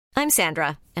I'm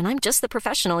Sandra, and I'm just the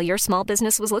professional your small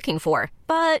business was looking for.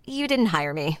 But you didn't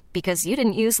hire me because you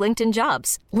didn't use LinkedIn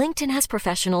Jobs. LinkedIn has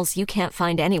professionals you can't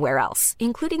find anywhere else,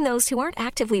 including those who aren't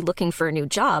actively looking for a new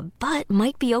job, but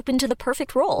might be open to the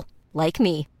perfect role, like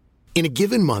me. In a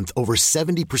given month, over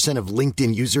 70% of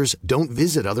LinkedIn users don't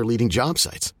visit other leading job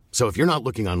sites. So if you're not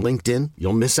looking on LinkedIn,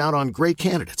 you'll miss out on great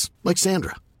candidates like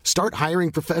Sandra. Start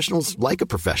hiring professionals like a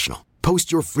professional.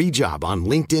 Post your free job on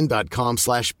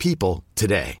linkedin.com/people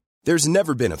today. There's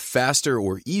never been a faster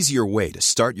or easier way to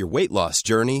start your weight loss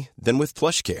journey than with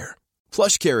PlushCare.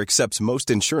 PlushCare accepts most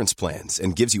insurance plans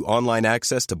and gives you online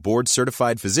access to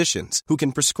board-certified physicians who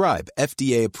can prescribe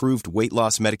FDA-approved weight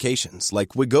loss medications like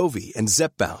Wegovy and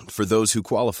Zepbound for those who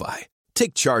qualify.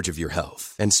 Take charge of your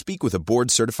health and speak with a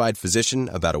board-certified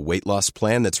physician about a weight loss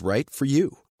plan that's right for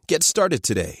you. Get started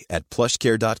today at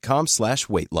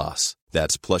plushcare.com/weight loss.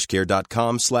 That's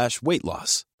plushcare.com/weight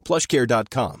loss.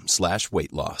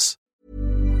 plushcare.com/weight loss.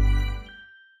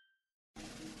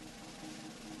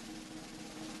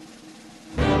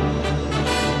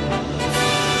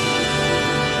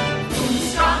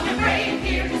 Strong and brave,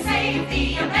 here to save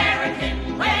the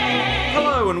American way.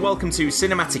 Hello and welcome to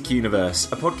Cinematic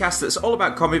Universe, a podcast that's all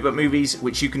about comic book movies,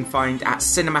 which you can find at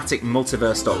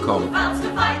cinematicmultiverse.com. Vows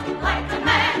to fight like a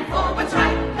man for what's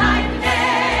right, night and day.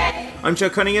 I'm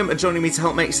Joe Cunningham, and joining me to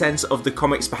help make sense of the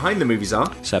comics behind the movies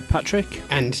are Seb Patrick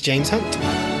and James Hunt.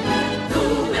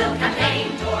 Who will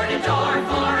campaign door to door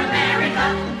for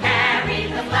America? Carry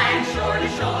the flag shore to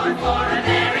shore for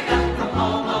America. From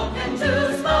Hoboken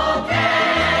to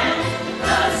Spokane,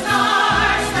 the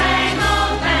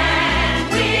Star-Spangled Banner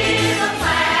we will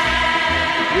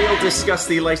flag. We'll discuss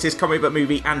the latest comic book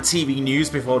movie and TV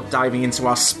news before diving into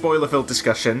our spoiler-filled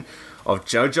discussion of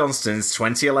Joe Johnston's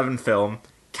 2011 film,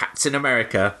 Captain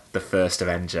America, The First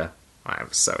Avenger. I am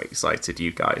so excited,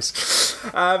 you guys.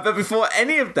 But before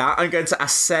any of that, I'm going to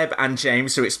ask Seb and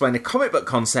James to explain a comic book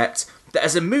concept that,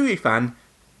 as a movie fan,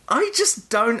 I just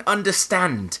don't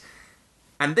understand.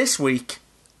 And this week,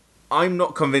 I'm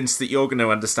not convinced that you're going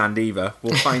to understand either.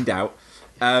 We'll find out.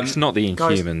 It's not the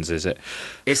Inhumans, guys, is it?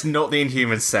 It's not the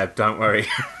Inhumans, Seb, don't worry.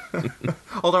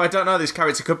 Although I don't know, this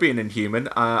character could be an Inhuman.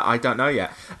 I don't know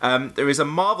yet. There is a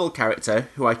Marvel character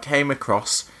who I came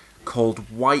across called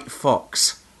White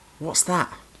Fox. What's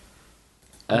that?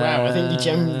 Wow, I think you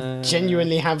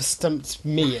genuinely have stumped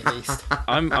me, at least.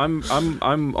 I'm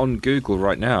on Google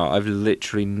right now. I've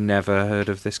literally never heard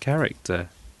of this character.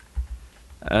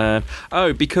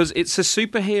 Because it's a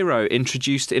superhero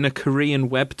introduced in a Korean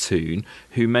webtoon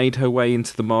who made her way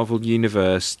into the Marvel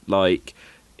Universe, like,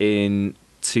 in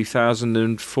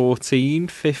 2014,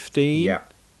 15. Yeah.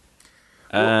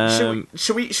 Well,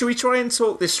 should we try and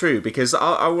talk this through? Because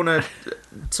I want to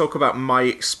talk about my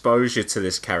exposure to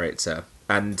this character,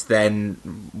 and then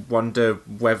wonder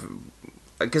whether,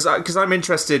 because I'm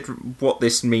interested what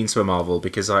this means for Marvel,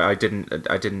 because I didn't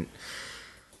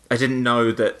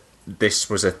know that this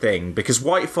was a thing. Because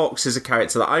White Fox is a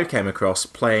character that I came across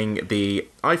playing the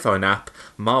iPhone app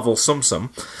Marvel Sum Sum.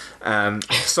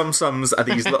 Sum Sums are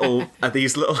these little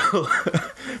these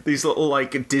little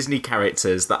like Disney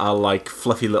characters that are like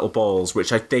fluffy little balls,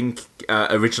 which I think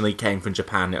originally came from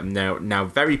Japan and now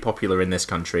very popular in this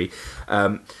country.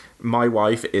 My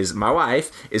wife is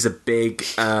a big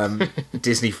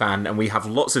Disney fan, and we have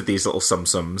lots of these little Sum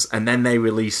Sums, and then they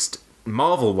released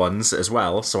Marvel ones as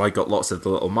well, so I got lots of the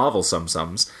little Marvel Sum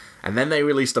Sums, and then they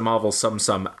released a Marvel Sum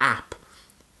Sum app,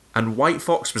 and White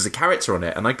Fox was a character on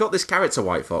it, and I got this character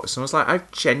White Fox, and I was like,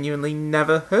 I've genuinely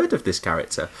never heard of this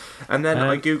character. And then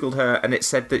I googled her, and it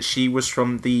said that she was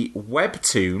from the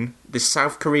webtoon, the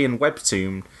South Korean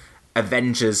webtoon,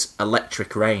 Avengers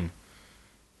Electric Rain.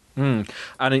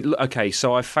 Okay,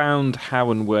 so I found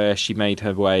how and where she made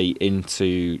her way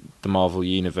into the Marvel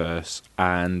Universe,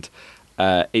 and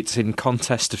it's in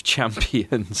Contest of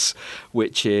Champions,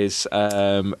 which is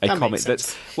a comic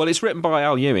that's... Well, it's written by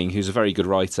Al Ewing, who's a very good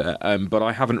writer, but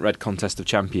I haven't read Contest of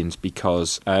Champions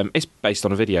because it's based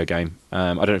on a video game.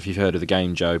 I don't know if you've heard of the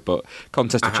game, Joe, but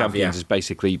Contest of Champions is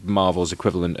basically Marvel's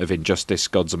equivalent of Injustice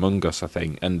Gods Among Us, I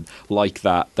think, and like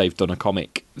that, they've done a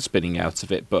comic spinning out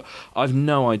of it, but I've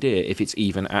no idea if it's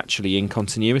even actually in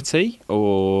continuity,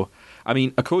 or... I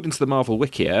mean, according to the Marvel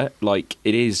Wikia, like,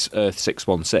 it is Earth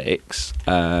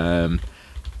 616,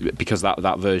 because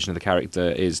that version of the character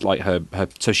is like her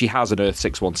so she has an Earth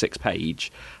 616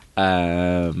 page,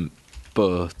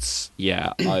 but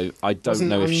yeah, I don't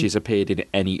know if she's appeared in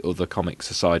any other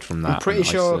comics aside from that. I'm pretty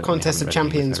sure Contest of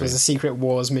Champions was a Secret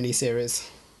Wars miniseries.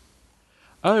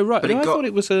 Oh right, But I thought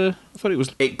it was.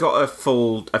 It got a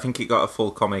full. I think it got a full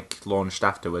comic launched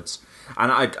afterwards.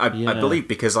 And I believe,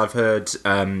 because I've heard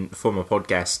former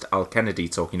podcast Al Kennedy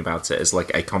talking about it as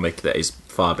like a comic that is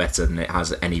far better than it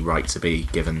has any right to be,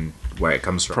 given where it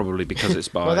comes from. Probably because it's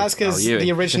by Well, that's because Al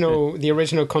Ewing. the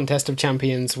original Contest of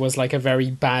Champions was like a very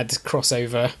bad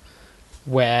crossover,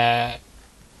 where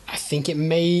I think it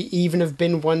may even have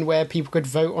been one where people could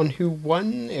vote on who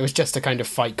won. It was just a kind of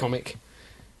fight comic,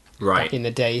 Right. back in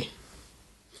the day.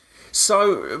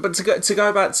 So, but to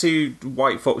go back to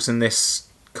White Fox and this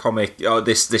comic, or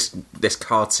this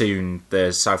cartoon,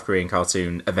 the South Korean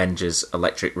cartoon Avengers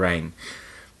Electric Rain,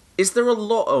 is there a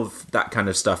lot of that kind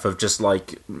of stuff, of just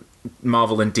like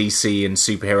Marvel and DC and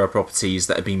superhero properties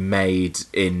that have been made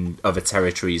in other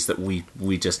territories that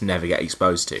we just never get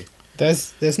exposed to?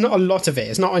 There's not a lot of it.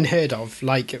 It's not unheard of.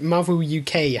 Like Marvel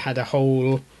UK had a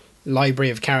whole library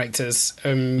of characters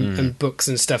and books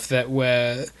and stuff that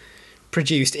were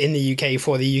produced in the UK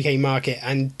for the UK market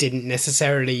and didn't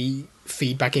necessarily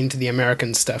feed back into the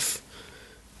American stuff.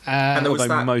 And there was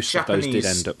Although that most of those did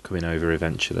Japanese- end up coming over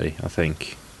eventually, I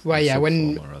think. Well, in yeah, some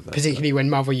when form or other, particularly when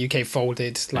Marvel UK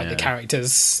folded, like the Yeah.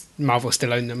 characters, Marvel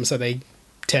still own them, so they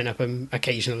turn up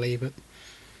occasionally. But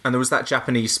And there was that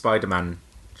Japanese Spider-Man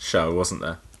show, wasn't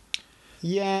there?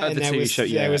 yeah, and the there TV was show,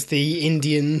 yeah. there was the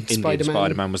Indian Spider-Man.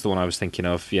 Spider-Man was the one I was thinking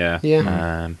of. Yeah.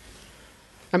 Yeah.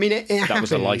 I mean, it That happens.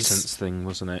 was a license thing,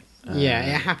 wasn't it?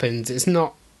 Yeah, it happens. It's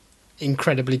not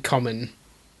incredibly common,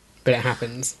 but it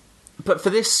happens. But for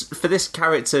this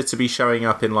character to be showing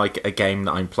up in like a game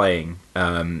that I'm playing,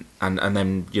 and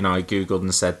then I googled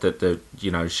and said that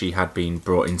she had been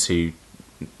brought into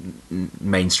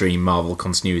mainstream Marvel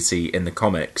continuity in the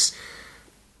comics.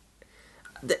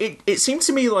 It seemed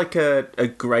to me like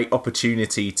a great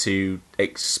opportunity to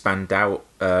expand out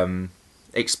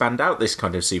this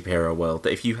kind of superhero world.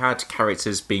 That if you had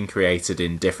characters being created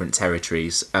in different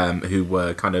territories, who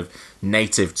were kind of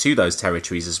native to those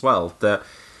territories as well, that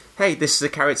hey, this is a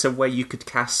character where you could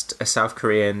cast a South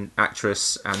Korean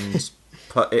actress and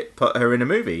put her in a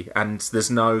movie, and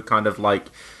there's no kind of like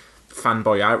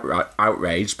fanboy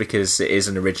outrage because it is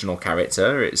an original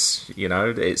character. It's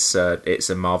it's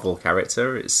a Marvel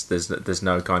character. There's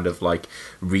no kind of like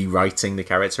rewriting the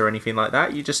character or anything like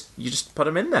that. You just put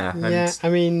them in there. Yeah, I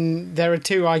mean, there are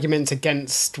two arguments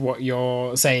against what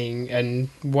you're saying, and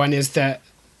one is that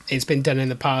it's been done in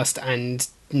the past and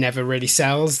never really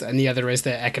sells, and the other is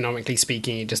that economically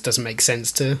speaking, it just doesn't make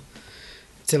sense to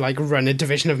like run a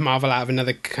division of Marvel out of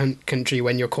another country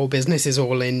when your core business is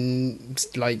all in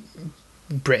like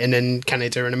Britain and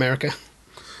Canada and America.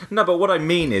 No, but what I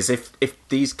mean is if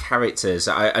these characters,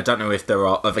 I don't know if there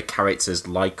are other characters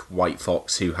like White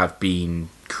Fox who have been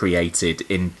created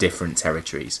in different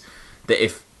territories, that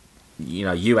if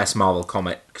US Marvel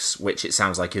Comics, which it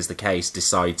sounds like is the case,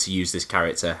 decide to use this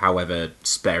character however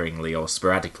sparingly or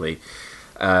sporadically,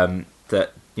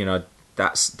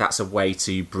 that's a way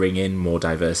to bring in more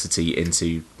diversity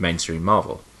into mainstream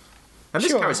Marvel. And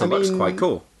this character looks quite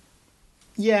cool.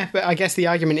 Yeah, but I guess the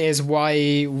argument is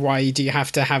why do you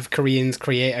have to have Koreans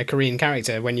create a Korean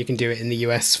character when you can do it in the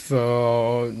US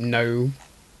for no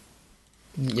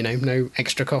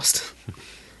extra cost?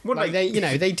 Well, like they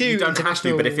do. You don't have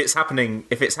to, but if it's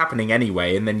happening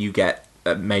anyway, and then you get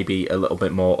maybe a little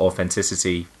bit more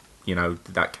authenticity,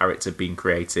 that character being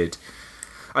created.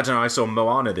 I don't know. I saw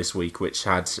Moana this week, which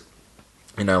had,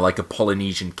 like a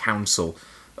Polynesian council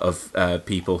of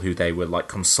people who they were like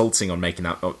consulting on making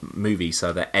that movie,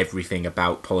 so that everything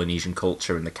about Polynesian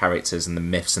culture and the characters and the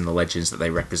myths and the legends that they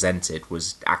represented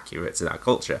was accurate to that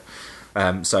culture.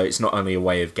 So it's not only a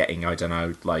way of getting, I don't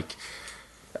know, like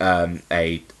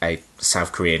a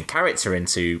South Korean character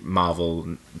into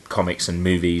Marvel comics and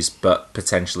movies, but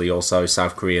potentially also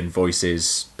South Korean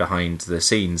voices behind the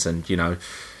scenes. And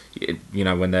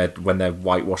when they're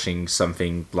whitewashing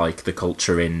something like the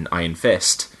culture in Iron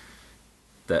Fist,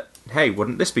 that hey,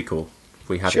 wouldn't this be cool if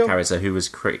we had a character who was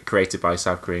created by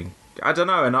South Korean? I don't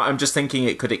know, and I'm just thinking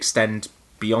it could extend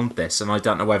beyond this, and I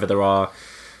don't know whether there are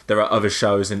other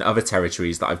shows in other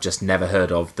territories that I've just never heard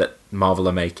of that Marvel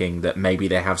are making, that maybe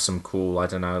they have some cool, I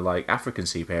don't know, like African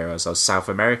superheroes or South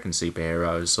American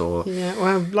superheroes, or yeah.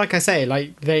 Well, like I say,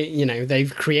 like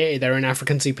they've created their own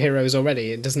African superheroes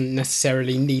already. It doesn't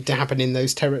necessarily need to happen in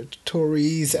those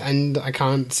territories, and I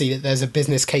can't see that there's a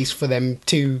business case for them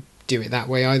to do it that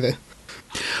way either.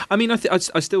 I mean, I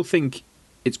still think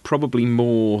it's probably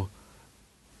more.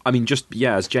 I mean,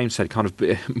 as James said, kind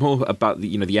of more about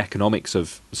the economics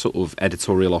of sort of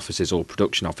editorial offices or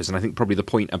production office. And I think probably the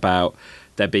point about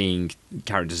there being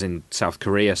characters in South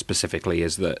Korea specifically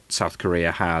is that South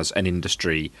Korea has an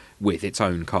industry with its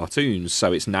own cartoons,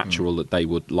 so it's natural that they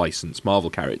would license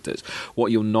Marvel characters.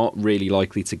 What you're not really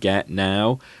likely to get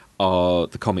now are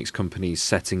the comics companies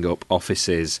setting up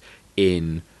offices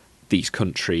in these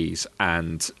countries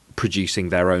and producing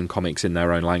their own comics in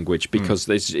their own language, because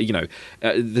there's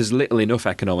there's little enough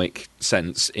economic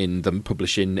sense in them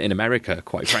publishing in America,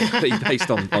 quite frankly, based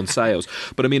on sales.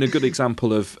 But I mean, a good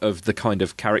example of the kind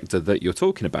of character that you're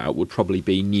talking about would probably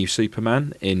be New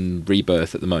Superman in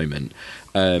Rebirth at the moment,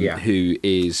 who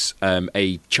is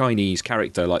a Chinese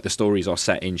character. Like, the stories are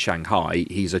set in Shanghai.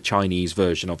 He's a Chinese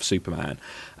version of Superman.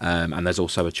 And there's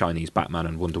also a Chinese Batman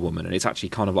and Wonder Woman, and it's actually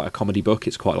kind of like a comedy book.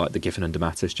 It's quite like the Giffen and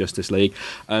DeMatteis Justice League,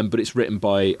 but it's written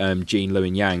by Gene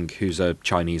Luen Yang, who's a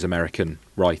Chinese-American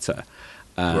writer.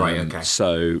 Right, okay.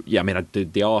 So, yeah, I mean,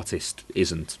 the artist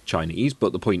isn't Chinese,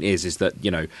 but the point is that,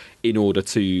 in order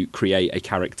to create a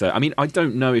character... I mean, I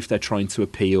don't know if they're trying to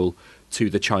appeal to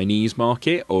the Chinese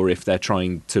market or if they're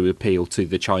trying to appeal to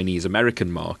the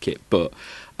Chinese-American market, but...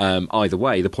 either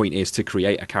way, the point is to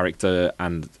create a character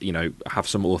and, have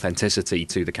some authenticity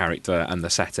to the character and the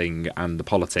setting and the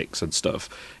politics and stuff.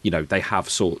 They have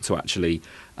sought to actually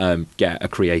get a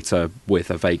creator with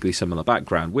a vaguely similar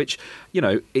background, which,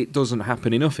 it doesn't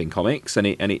happen enough in comics, and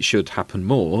it should happen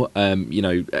more.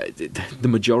 The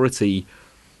majority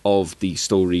of these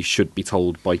stories should be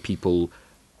told by people...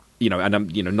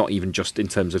 and not even just in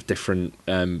terms of different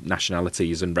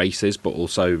nationalities and races, but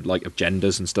also like of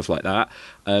genders and stuff like that,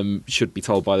 should be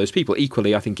told by those people.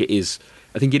 Equally, I think it is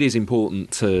important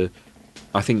to.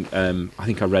 I think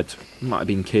I read, might have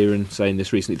been Kieran saying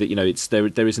this recently,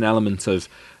 that there is an element of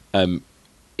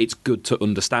it's good to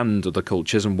understand other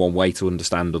cultures, and one way to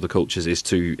understand other cultures is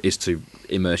to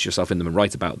immerse yourself in them and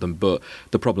write about them. But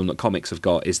the problem that comics have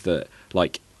got is that,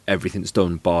 like, everything's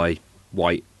done by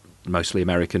white, mostly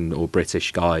American or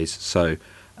British guys, so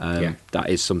that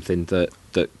is something that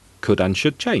could and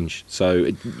should change.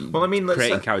 So, well, I mean,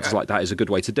 creating characters like that is a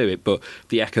good way to do it, but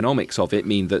the economics of it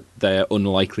mean that they're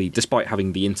unlikely, despite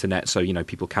having the internet, so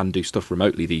people can do stuff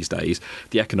remotely these days.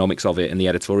 The economics of it and the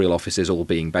editorial offices all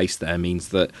being based there means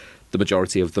that the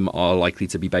majority of them are likely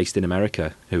to be based in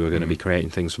America, who are going to be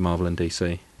creating things for Marvel and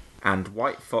DC. And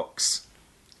White Fox,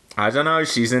 I don't know.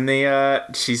 She's in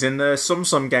the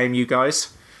Sum game, you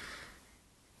guys.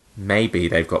 Maybe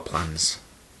they've got plans.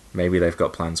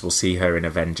 We'll see her in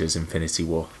Avengers Infinity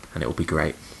War, and it'll be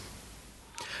great.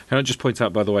 Can I just point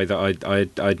out, by the way,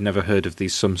 that I'd never heard of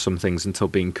these Sum things until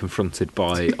being confronted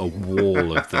by a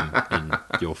wall of them in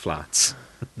your flats.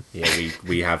 Yeah,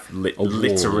 we have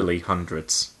literally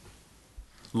hundreds.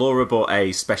 Laura bought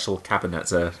a special cabinet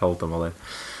to hold them all in.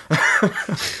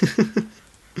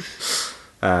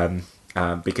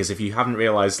 Because if you haven't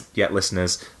realised yet,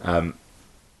 listeners...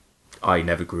 I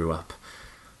never grew up.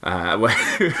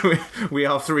 We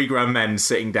are three grown men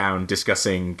sitting down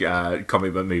discussing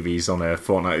comic book movies on a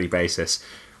fortnightly basis.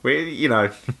 It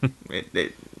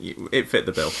fit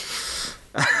the bill.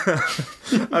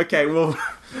 Okay, we'll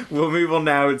move on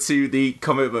now to the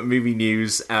comic book movie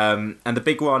news. And the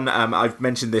big one, I've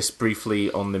mentioned this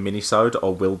briefly on the minisode,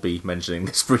 or will be mentioning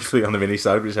this briefly on the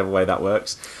minisode, whichever way that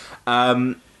works.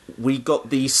 We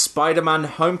got the Spider-Man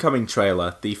Homecoming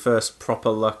trailer, the first proper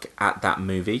look at that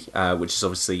movie, which is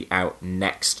obviously out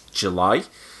next July.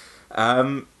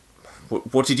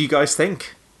 What did you guys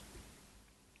think?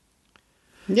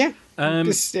 Yeah,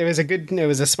 it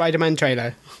was a Spider-Man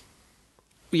trailer.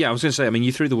 Yeah, I was going to say, I mean,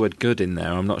 you threw the word good in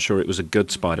there. I'm not sure it was a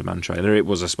good Spider-Man trailer. It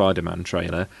was a Spider-Man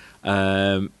trailer.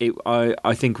 I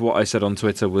think what I said on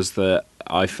Twitter was that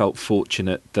I felt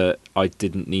fortunate that I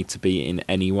didn't need to be in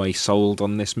any way sold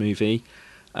on this movie.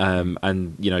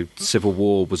 And, Civil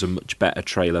War was a much better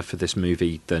trailer for this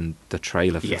movie than the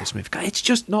trailer for this movie. It's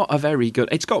just not a very good...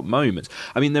 It's got moments.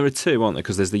 I mean, there are two, aren't there?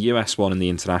 Because there's the US one and the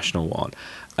international one.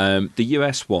 The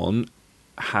US one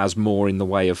has more in the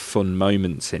way of fun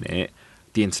moments in it.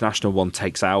 The international one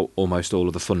takes out almost all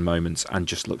of the fun moments and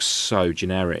just looks so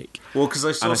generic. Well, because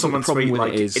I saw someone tweet,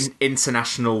 like,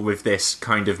 international with this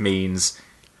kind of means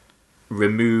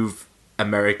remove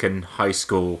American high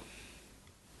school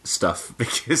stuff,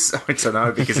 because, I don't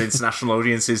know, because international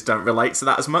audiences don't relate to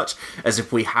that as much, as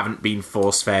if we haven't been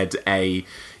force-fed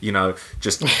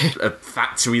just a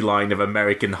factory line of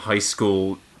American high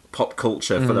school pop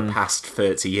culture for the past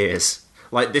 30 years.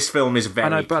 Like, this film is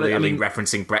very clearly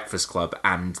referencing Breakfast Club,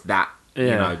 and that,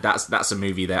 that's a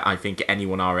movie that I think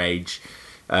anyone our age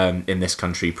in this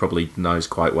country probably knows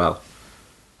quite well.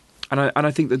 And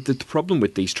I think that the problem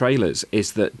with these trailers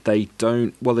is that they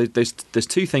don't... Well, there's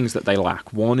two things that they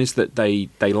lack. One is that they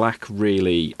lack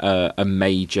really a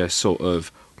major sort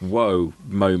of whoa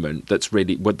moment that's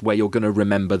really where you're going to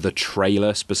remember the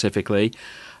trailer specifically.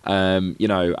 And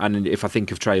if I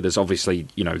think of trailers, obviously,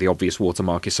 the obvious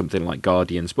watermark is something like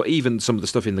Guardians, but even some of the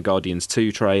stuff in the Guardians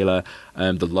 2 trailer,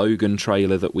 the Logan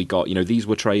trailer that we got, these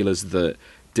were trailers that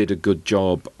did a good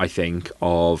job, I think,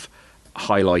 of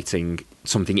highlighting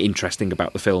something interesting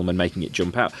about the film and making it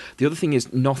jump out. The other thing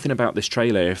is, nothing about this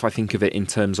trailer, if I think of it in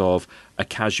terms of a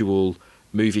casual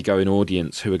movie-going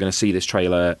audience who are going to see this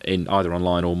trailer in either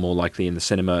online or more likely in the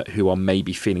cinema, who are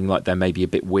maybe feeling like they're maybe a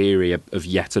bit weary of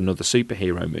yet another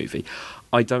superhero movie.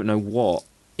 I don't know what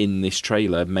in this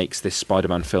trailer makes this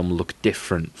Spider-Man film look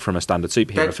different from a standard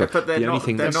superhero film. But they're not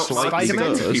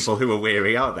marketing to people who are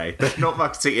weary, are they? They're not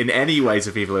marketing in any way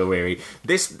to people who are weary.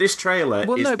 This trailer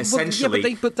is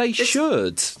essentially... but they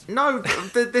should. No,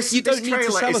 you don't need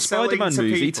to sell a Spider-Man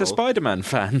movie to Spider-Man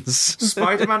fans.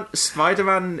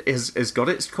 Spider-Man has got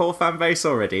its core fan base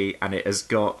already, and it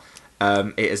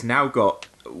has now got...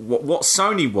 What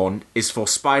Sony want is for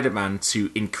Spider-Man to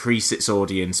increase its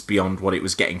audience beyond what it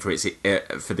was getting for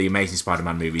the Amazing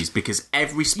Spider-Man movies, because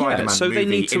every Spider-Man movie so they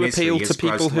need to appeal to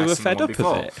people who are fed up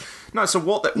of it. No, so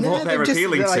what they're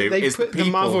appealing to is the people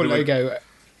the Marvel logo.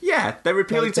 Yeah, they're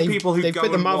appealing to people who they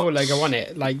put the Marvel logo on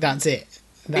it. Like, that's it.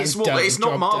 It's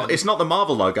not Marvel. It's not the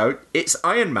Marvel logo. It's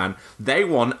Iron Man. They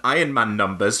want Iron Man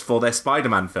numbers for their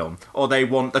Spider-Man film, or they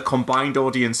want the combined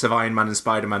audience of Iron Man and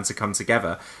Spider-Man to come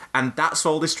together, and that's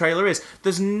all this trailer is.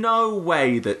 There's no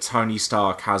way that Tony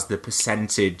Stark has the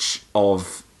percentage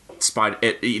of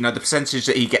the percentage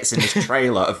that he gets in this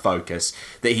trailer of focus,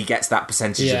 that he gets that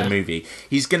percentage of the movie.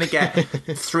 He's going to get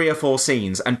 3 or 4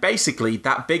 scenes, and basically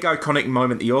that big iconic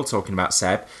moment that you're talking about,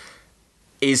 Seb,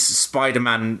 is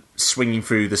Spider-Man swinging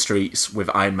through the streets with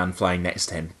Iron Man flying next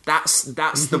to him. That's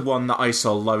the one that I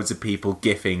saw loads of people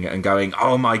gifting and going,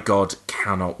 oh my god,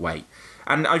 cannot wait.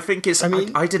 And I think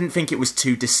I didn't think it was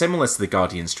too dissimilar to the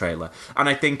Guardians trailer. And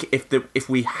I think if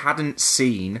we hadn't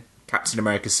seen Captain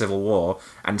America Civil War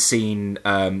and seen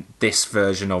this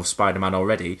version of Spider-Man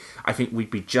already, I think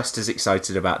we'd be just as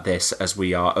excited about this as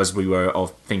we were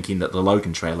of thinking that the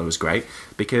Logan trailer was great,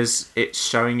 because it's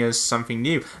showing us something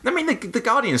new. I mean, the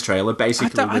Guardians trailer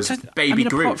basically was Baby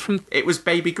Groot. It was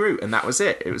Baby Groot, and that was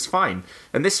it. It was fine.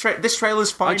 And this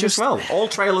trailer's fine as well. All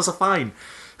trailers are fine.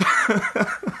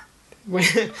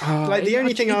 The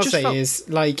only thing I'll say is,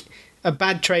 like, a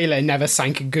bad trailer never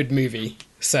sank a good movie.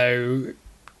 So...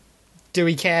 do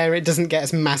we care? It doesn't get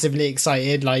us massively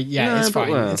excited. It's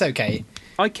fine. It's okay.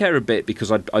 I care a bit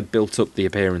because I'd built up the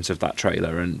appearance of that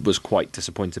trailer and was quite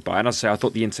disappointed by it. And as I say, I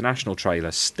thought the international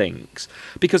trailer stinks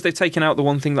because they've taken out the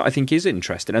one thing that I think is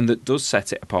interesting and that does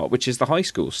set it apart, which is the high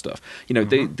school stuff.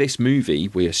 This movie,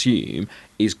 we assume,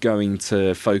 is going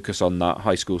to focus on that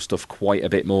high school stuff quite a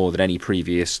bit more than any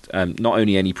previous, not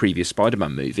only any previous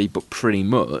Spider-Man movie, but pretty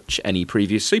much any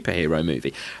previous superhero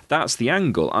movie. That's the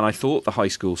angle, and I thought the high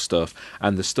school stuff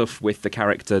and the stuff with the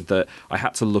character that I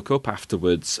had to look up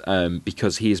afterwards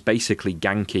because he is basically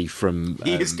Ganke from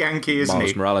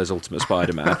Miles Morales' Ultimate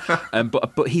Spider-Man,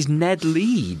 but he's Ned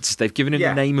Leeds. They've given him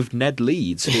the name of Ned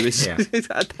Leeds, who is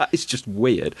that is just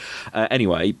weird.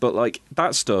 Anyway, but like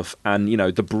that stuff, and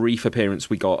the brief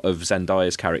appearance we got of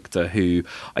Zendaya's character, who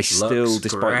I still,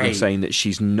 despite them saying that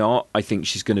she's not, I think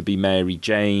she's going to be Mary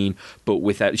Jane, but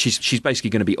with she's basically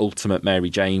going to be Ultimate Mary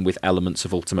Jane with elements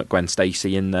of Ultimate Gwen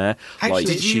Stacy in there.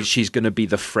 Actually, she's going to be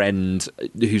the friend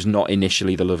who's not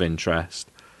initially the love interest.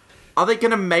 Are they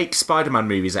going to make Spider-Man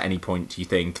movies at any point, do you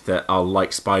think, that are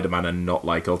like Spider-Man and not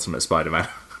like Ultimate Spider-Man?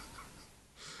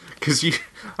 Because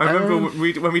I remember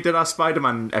when we did our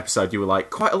Spider-Man episode, you were like,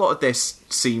 quite a lot of this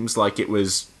seems like it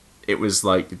was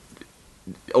like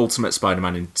Ultimate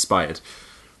Spider-Man inspired.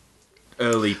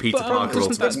 Early Peter Parker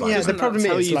Ultimate Spider-Man. Yeah, the problem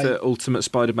is that Ultimate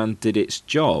Spider-Man did its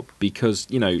job because,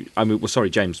 sorry,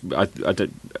 James, I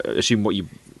don't assume what you...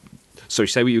 Sorry,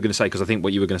 say what you were going to say, because I think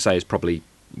what you were going to say is probably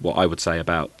what I would say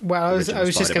about... Well, I was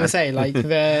just going to say, like,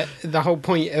 the whole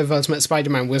point of Ultimate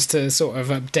Spider-Man was to sort of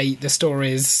update the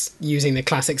stories using the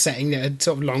classic setting that had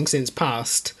sort of long since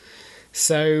passed.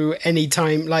 So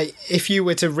anytime, like, if you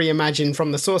were to reimagine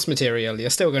from the source material, you're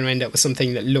still going to end up with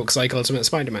something that looks like Ultimate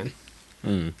Spider-Man.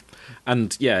 Mm.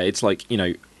 And, yeah, it's like,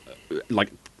 like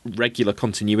regular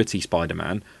continuity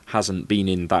Spider-Man hasn't been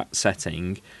in that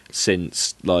setting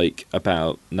since, like,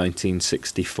 about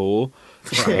 1964.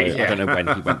 Right, I don't know when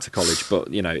he went to college,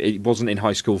 but, it wasn't in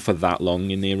high school for that long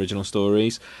in the original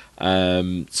stories.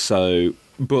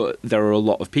 But there are a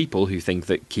lot of people who think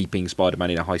that keeping Spider-Man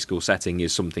in a high school setting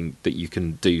is something that you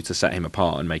can do to set him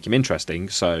apart and make him interesting.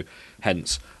 So,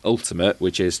 hence, Ultimate,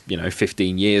 which is,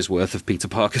 15 years worth of Peter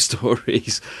Parker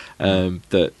stories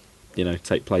that,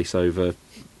 take place over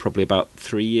probably about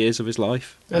 3 years of his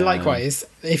life. And likewise,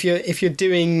 if you're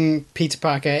doing Peter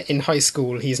Parker in high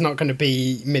school, he's not going to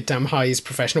be Midtown High's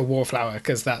professional wallflower,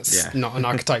 because that's not an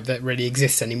archetype that really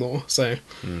exists anymore. So,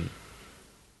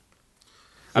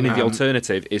 I mean, the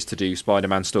alternative is to do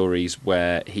Spider-Man stories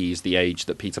where he's the age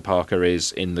that Peter Parker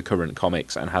is in the current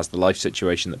comics and has the life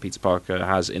situation that Peter Parker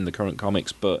has in the current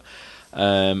comics, but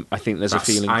I think there's a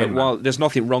feeling that while there's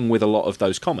nothing wrong with a lot of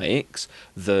those comics,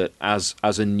 that as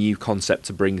a new concept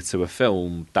to bring to a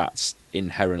film, that's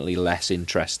inherently less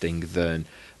interesting than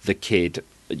the kid,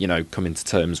 coming to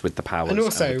terms with the powers and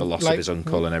also, with the loss of his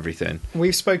uncle and everything.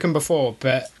 We've spoken before,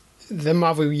 but the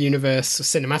Marvel Universe,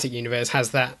 cinematic universe,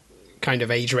 has that kind of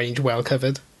age range well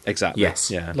covered. Exactly. Yes.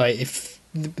 Yeah. Like, if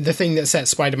the thing that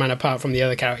sets Spider-Man apart from the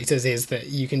other characters is that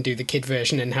you can do the kid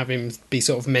version and have him be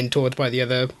sort of mentored by the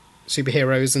other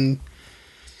superheroes and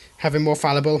have him more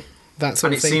fallible, that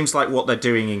sort of thing. And it seems like what they're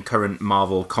doing in current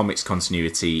Marvel Comics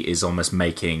continuity is almost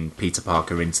making Peter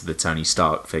Parker into the Tony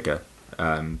Stark figure,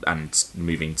 and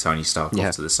moving Tony Stark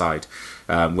off to the side,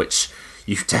 which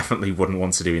you definitely wouldn't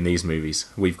want to do in these movies.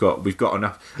 We've got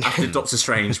enough. After Doctor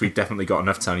Strange, we've definitely got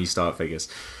enough Tony Stark figures.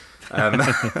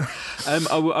 I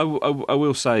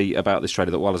will say about this trailer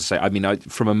that, while, as I say,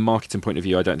 from a marketing point of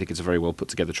view, I don't think it's a very well put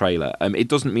together trailer. It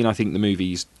doesn't mean I think the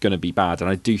movie's going to be bad, and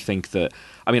I do think that,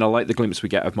 I like the glimpse we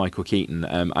get of Michael Keaton,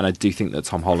 and I do think that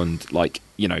Tom Holland,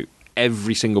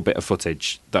 every single bit of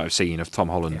footage that I've seen of Tom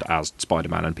Holland as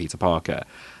Spider-Man and Peter Parker,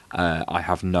 I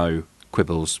have no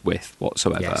quibbles with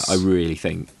whatsoever. Yes. I really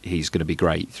think he's going to be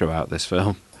great throughout this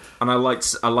film. And I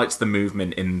liked the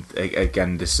movement in,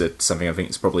 again, this is something I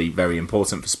think is probably very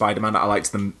important for Spider-Man. I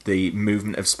liked the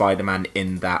movement of Spider-Man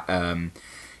in that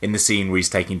in the scene where he's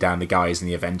taking down the guys in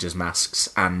the Avengers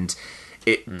masks, and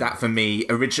that for me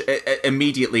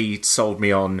immediately sold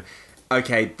me on,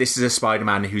 okay, this is a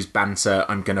Spider-Man whose banter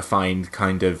I'm going to find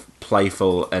kind of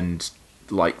playful and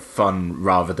fun,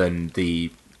 rather than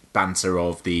the banter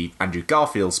of the Andrew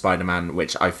Garfield Spider-Man,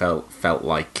 which I felt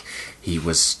like he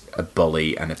was a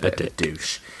bully and a bit of a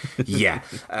douche. Yeah.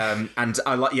 And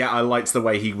I liked the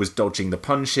way he was dodging the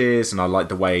punches, and I liked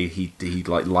the way he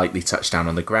lightly touched down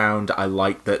on the ground. I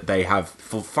like that they have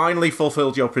finally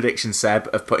fulfilled your prediction, Seb,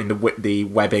 of putting the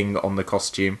webbing on the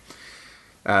costume.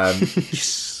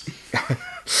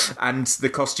 And the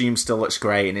costume still looks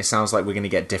great, and it sounds like we're going to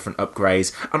get different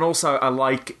upgrades. And also, I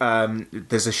like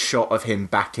there's a shot of him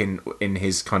back in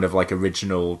his kind of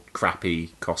original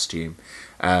crappy costume,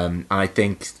 and I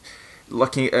think,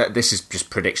 looking at this is just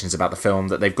predictions about the film,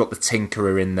 that they've got the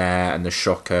Tinkerer in there and the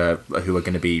Shocker, who are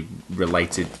going to be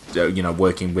related,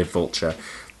 working with Vulture.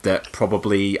 That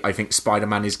probably, I think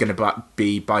Spider-Man is going to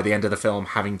be, by the end of the film,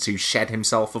 having to shed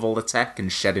himself of all the tech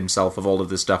and shed himself of all of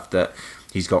the stuff that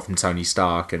he's got from Tony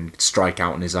Stark, and strike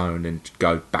out on his own and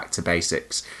go back to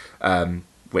basics,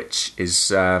 which is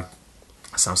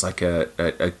sounds like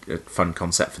a fun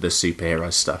concept for the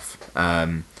superhero stuff.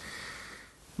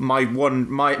 My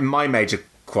major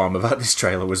qualm about this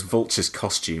trailer was Vulture's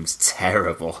costume's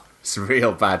terrible. It's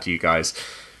real bad, you guys.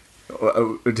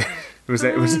 Was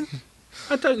it?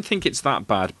 I don't think it's that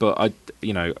bad, but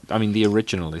the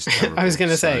original is terrible. I was going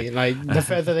to say, the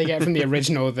further they get from the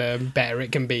original, the better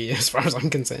it can be, as far as I'm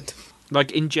concerned.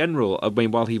 In general,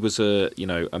 while he was a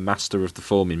master of the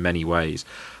form in many ways,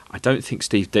 I don't think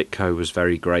Steve Ditko was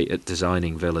very great at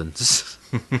designing villains.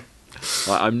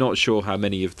 I'm not sure how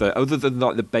many of other than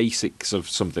the basics of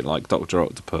something like Dr.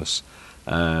 Octopus,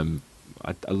 a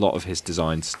lot of his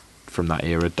designs from that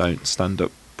era don't stand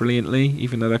up brilliantly,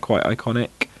 even though they're quite iconic.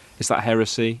 Is that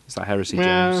heresy?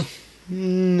 James?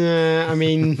 No,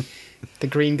 the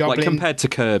Green Goblin. Compared to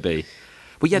Kirby.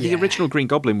 Well, the original Green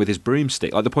Goblin with his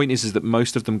broomstick. The point is that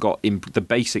most of them the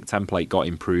basic template got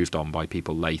improved on by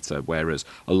people later, whereas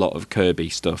a lot of Kirby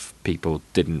stuff people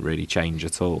didn't really change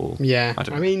at all. Yeah,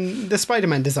 the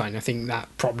Spider-Man design, I think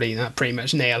that pretty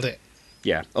much nailed it.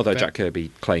 Yeah, although Jack Kirby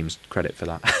claims credit for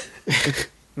that.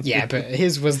 Yeah, but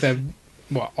his was the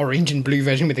orange and blue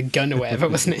version with a gun or whatever,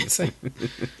 wasn't it? So.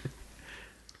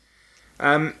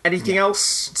 Anything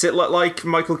else? Does it look like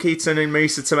Michael Keaton and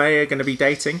Marisa Tomei are going to be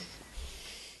dating?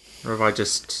 Or have I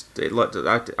just... Is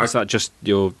that just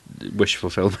your wish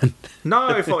fulfillment? No,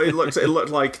 I thought it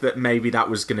looked like that maybe that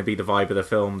was going to be the vibe of the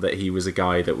film, that he was a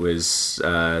guy that was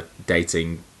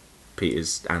dating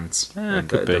Peter's aunt. And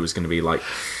there was going to be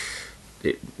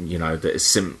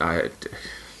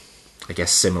I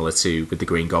guess similar to with the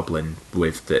Green Goblin,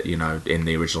 with the in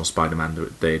the original Spider-Man,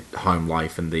 the home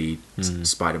life and the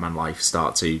Spider-Man life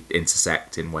start to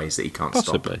intersect in ways that he can't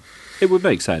Possibly. stop. It would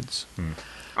make sense.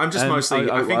 I'm just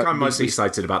I'm mostly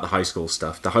excited about the high school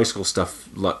stuff. The high school stuff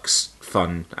looks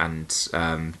fun, and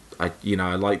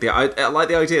I like the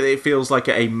idea that it feels like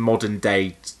a modern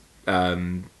day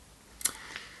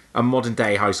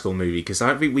high school movie, because I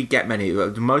don't think we get many.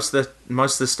 Most of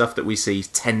the stuff that we see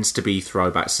tends to be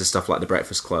throwbacks to stuff like The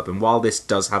Breakfast Club, and while this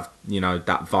does have that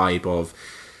vibe of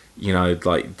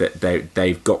like that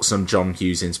they've got some John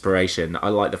Hughes inspiration, I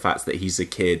like the fact that he's a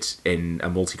kid in a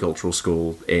multicultural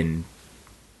school in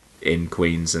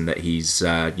Queens, and that he's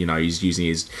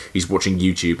he's watching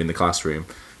YouTube in the classroom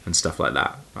and stuff like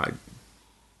that.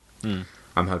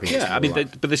 I'm hoping. Yeah, I mean,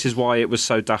 but this is why it was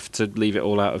so daft to leave it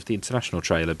all out of the international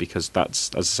trailer, because that's,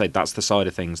 as I say, that's the side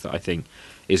of things that I think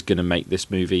is going to make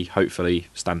this movie hopefully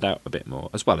stand out a bit more,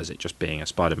 as well as it just being a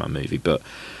Spider-Man movie. But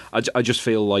I just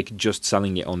feel like just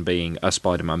selling it on being a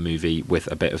Spider-Man movie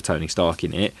with a bit of Tony Stark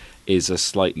in it is a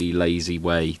slightly lazy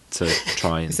way to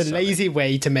try and. It's a lazy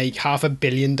way to make $500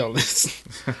 million.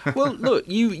 Well, look,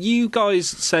 you guys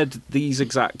said these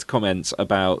exact comments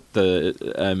about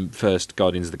the first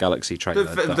Guardians of the Galaxy trailer.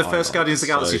 The first Guardians of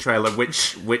the Galaxy trailer,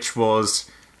 which was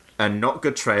a not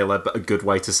good trailer, but a good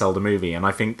way to sell the movie, and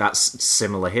I think that's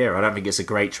similar here. I don't think it's a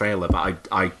great trailer, but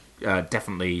I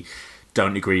definitely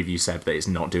don't agree with you, Seb, that it's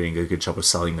not doing a good job of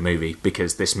selling the movie,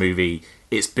 because this movie,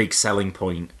 its big selling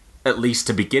point, at least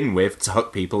to begin with, to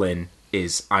hook people in,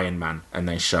 is Iron Man, and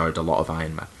they showed a lot of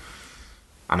Iron Man,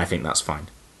 and I think that's fine.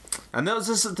 And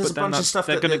there's a bunch of stuff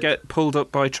they're going to get pulled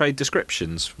up by trade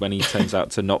descriptions when he turns out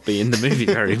to not be in the movie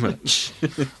very much.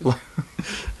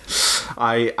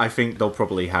 I think they'll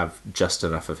probably have just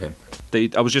enough of him.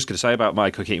 I was just going to say about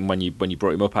Michael Keaton when you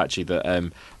brought him up, actually, that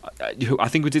I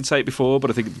think we did say it before, but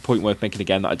I think the point worth making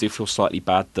again, that I do feel slightly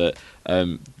bad that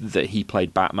that he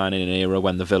played Batman in an era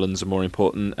when the villains are more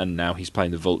important, and now he's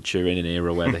playing the Vulture in an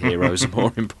era where the heroes are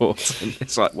more important.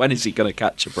 It's like, when is he going to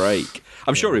catch a break?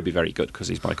 I'm sure he'll be very good because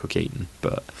he's Michael Keaton,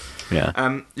 but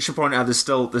yeah. You should point out there's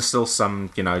still some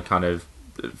kind of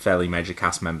fairly major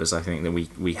cast members, I think, that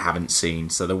we haven't seen.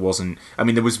 So there wasn't. I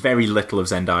mean, there was very little of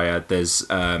Zendaya. There's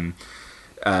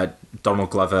Donald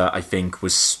Glover, I think,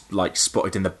 was like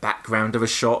spotted in the background of a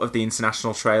shot of the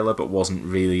international trailer, but wasn't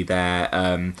really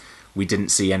there. We didn't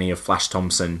see any of Flash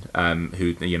Thompson,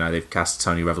 who they've cast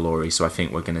Tony Revolori, so I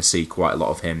think we're going to see quite a lot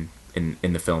of him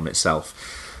in the film itself.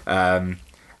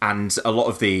 And a lot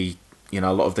of the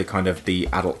kind of the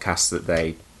adult cast that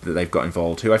they've got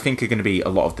involved, who I think are going to be a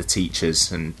lot of the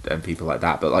teachers and people like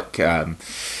that. But like, and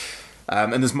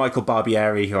there's Michael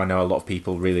Barbieri, who I know a lot of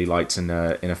people really liked in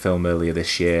a film earlier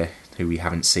this year, who we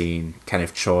haven't seen.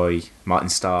 Kenneth Choi, Martin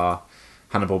Starr,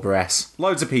 Hannibal Buress,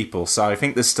 loads of people. So I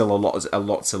think there's still a lot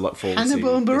to look forward to.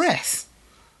 Hannibal Buress?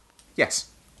 Yes,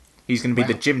 he's going to be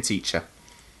the gym teacher.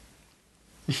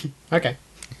 Okay.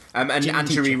 And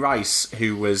Anjali Rice,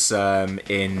 who was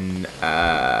in.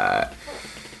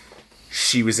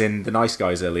 She was in The Nice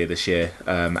Guys earlier this year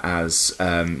as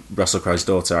Russell Crowe's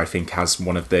daughter. I think has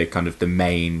one of the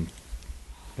main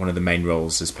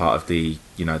roles as part of the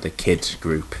the kid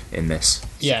group in this.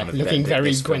 Yeah, kind of looking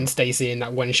very Gwen Stacy in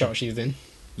that one shot she was in.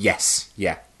 Yes,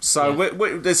 yeah. So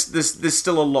there's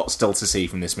still a lot to see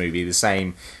from this movie. The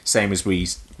same as we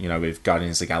with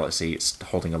Guardians of the Galaxy, it's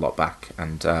holding a lot back,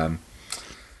 and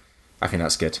I think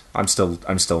that's good. I'm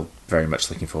still very much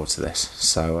looking forward to this.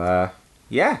 So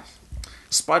yeah.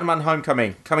 Spider-Man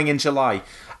Homecoming, coming in July.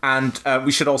 And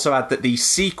we should also add that the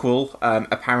sequel,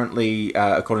 apparently,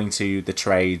 according to the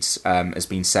trades, has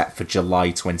been set for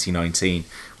July 2019,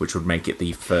 which would make it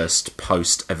the first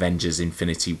post-Avengers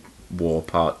Infinity War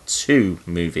Part 2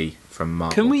 movie from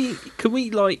Marvel.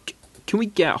 Can we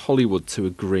get Hollywood to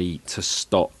agree to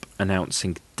stop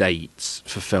announcing dates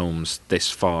for films this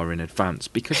far in advance?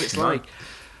 Because it's like...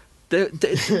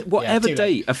 whatever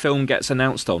date a film gets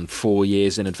announced on 4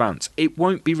 years in advance, it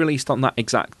won't be released on that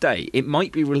exact day. It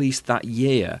might be released that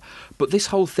year. But this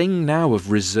whole thing now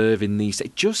of reserving these,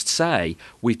 just say,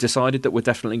 we've decided that we're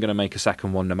definitely going to make a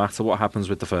second one no matter what happens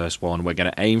with the first one. We're going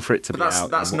to aim for it to be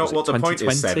out. That's not what the point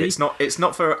is, Seb. It's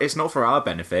not for our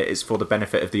benefit. It's for the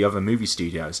benefit of the other movie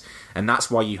studios, and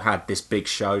that's why you had this big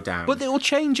showdown. But it will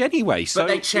change anyway. So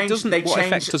what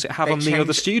effect does it have on the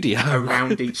other studio?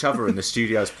 Around each other in the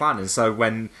studio's plan. And so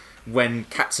when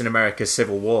Captain America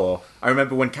Civil War, I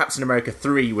remember when Captain America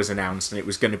 3 was announced and it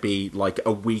was going to be like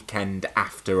a weekend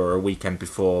after or a weekend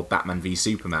before Batman v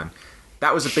Superman.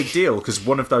 That was a big deal because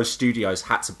one of those studios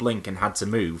had to blink and had to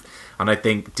move. And I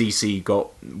think DC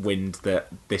got wind that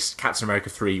this Captain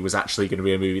America 3 was actually going to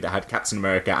be a movie that had Captain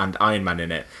America and Iron Man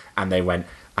in it. And they went,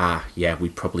 yeah, we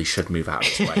probably should move out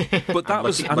of this way. But that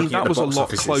was a lot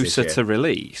closer to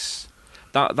release.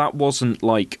 That wasn't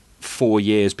like 4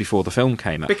 years before the film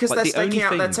came out. Because Like, they're the only staking out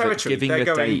their thing that territory. giving a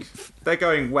date. They're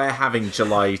going, we're having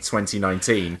July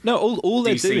 2019. No, all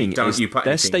they're DC, doing don't is you put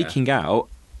they're anything there. staking out.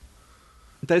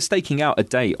 They're staking out a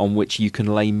date on which you can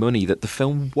lay money that the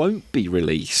film won't be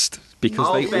released because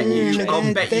I'll they bet all you, change.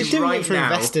 I'll bet They're you doing it right for now.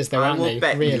 investors, though, I aren't will they?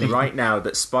 bet Really? you right now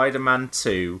that Spider-Man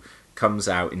 2 comes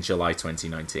out in July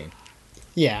 2019.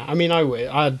 Yeah, I mean,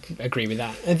 I'd agree with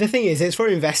that. And the thing is, it's for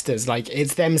investors. Like,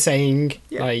 it's them saying,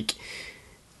 Yeah. like,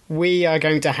 we are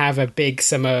going to have a big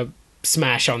summer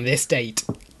smash on this date.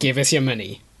 Give us your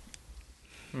money.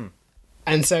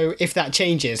 And so, if that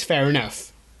changes, fair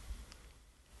enough.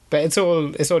 But it's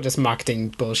all just marketing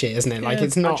bullshit, isn't it? Like, Yeah,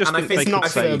 it's not. I just think It's they not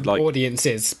could for say, like,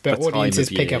 audiences, but the time audiences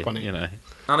of pick year, up on it. You know,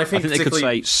 And I think they could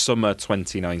particularly, say summer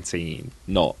 2019,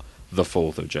 not the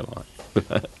 4th of July.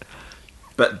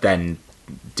 but then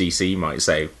DC might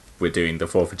say we're doing the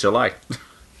 4th of July,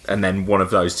 and then one of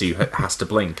those two has to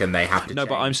blink, and they have to. No,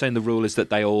 but change. I'm saying the rule is that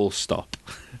they all stop.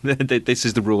 This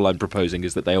is the rule I'm proposing: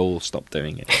 is that they all stop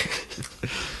doing it.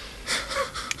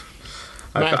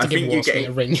 Might have to I give think Will you Smith get.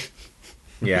 a ring.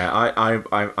 Yeah,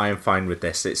 I am fine with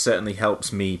this. It certainly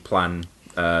helps me plan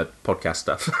podcast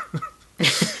stuff.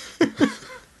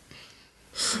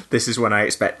 This is when I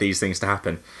expect these things to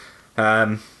happen.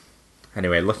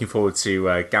 Anyway, looking forward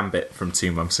to Gambit from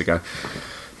 2 months ago.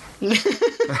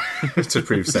 To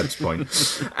prove Seb's point.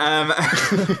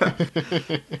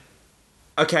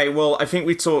 Okay, well, I think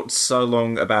we talked so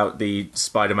long about the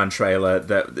Spider-Man trailer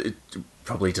that it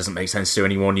probably doesn't make sense to do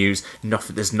any more news.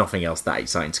 There's nothing else that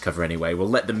exciting to cover anyway. We'll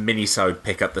let the mini-sode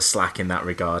pick up the slack in that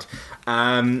regard.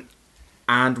 And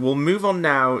we'll move on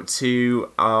now to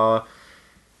our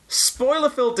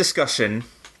spoiler-filled discussion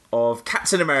of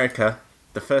Captain America,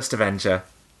 the First Avenger.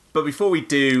 But before we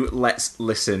do, let's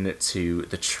listen to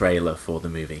the trailer for the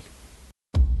movie.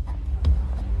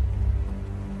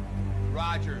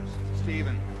 Rogers,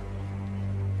 Steven.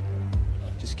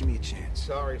 Just give me a chance.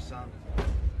 Sorry, son.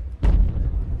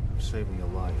 I'm saving your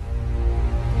life.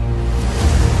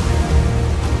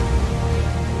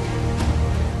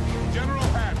 General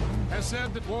Patton has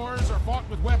said that wars are fought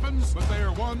with weapons, but they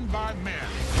are won by men.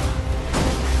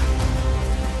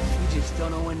 You just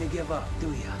don't know when to give up, do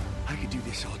you? I could do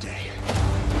this all day.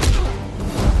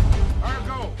 Our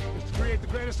goal is to create the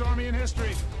greatest army in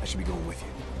history. I should be going with you.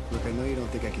 Look, I know you don't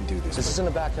think I can do this. This isn't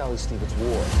a back alley, Steve. It's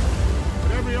war.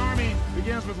 But every army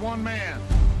begins with one man.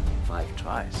 5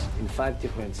 tries in 5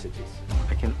 different cities.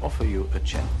 I can offer you a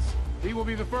chance. He will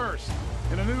be the first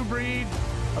in a new breed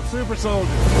of super soldiers.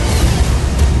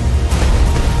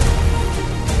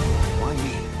 Why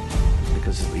me?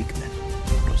 Because the weak men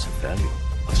lose the value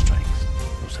of strength,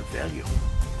 lose the value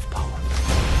of power.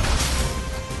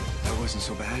 That wasn't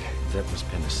so bad. That was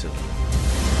penicillin.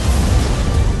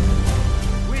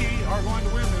 We are going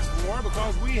to win this war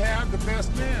because we have the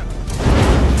best men.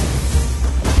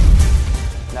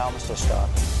 Now, Mr. Stark.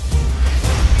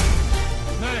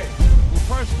 Nay, will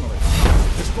personally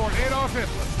escort Adolf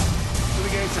Hitler to the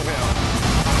gates of hell.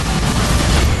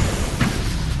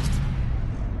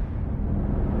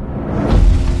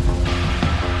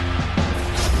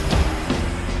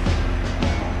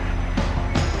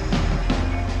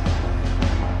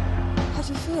 How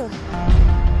do you feel?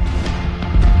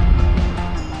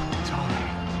 It's all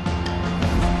right.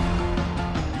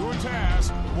 Your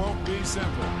task won't be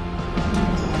simple.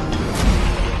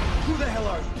 Who the hell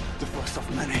are you? The first of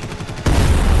many.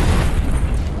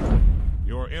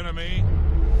 Your enemy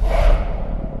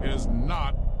is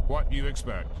not what you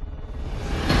expect.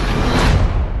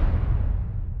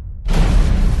 I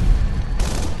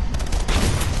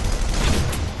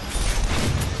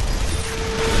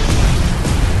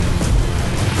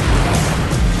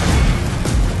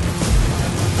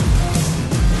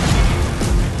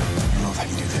don't know if I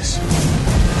can do this.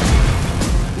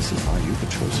 This is how you the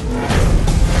chosen.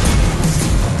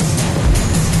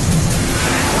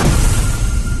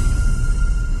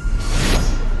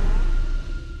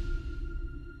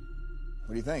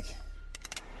 What do you think?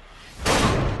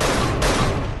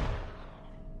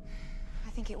 I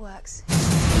think it works.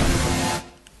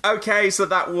 Okay, so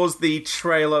that was the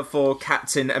trailer for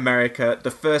Captain America,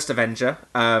 the First Avenger.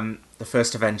 The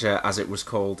First Avenger, as it was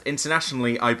called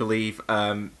internationally, I believe,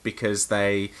 because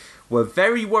they were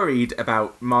very worried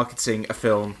about marketing a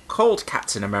film called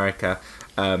Captain America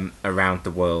around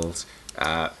the world.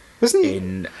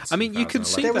 Wasn't I mean, you could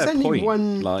see there was their only point.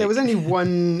 one. Like, There was only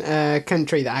one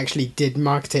country that actually did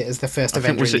market it as the first I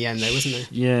think, Avenger was in it the end, though, wasn't there?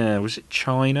 Yeah, was it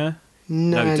China?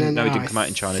 No, it didn't, no, it didn't come out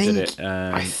in China, did it?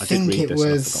 I I did think read it this and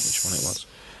I was. forgot which one it was.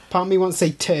 Part of me wants to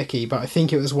say Turkey, but I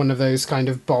think it was one of those kind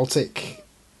of Baltic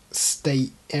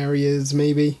state areas,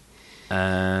 maybe.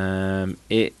 There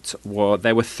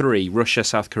were 3: Russia,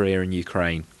 South Korea, and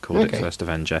Ukraine called it First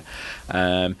Avenger.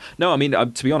 No, I mean,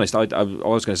 to be honest, I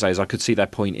was going to say is I could see their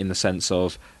point in the sense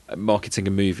of marketing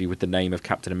a movie with the name of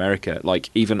Captain America. Like,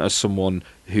 even as someone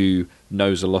who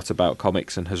knows a lot about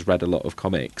comics and has read a lot of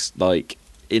comics, like,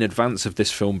 in advance of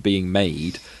this film being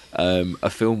made, a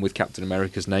film with Captain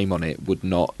America's name on it would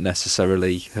not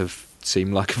necessarily have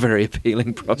seemed like a very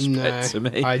appealing prospect to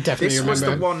me. I definitely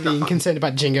remember being concerned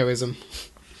about jingoism.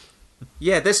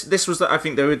 Yeah, this was. I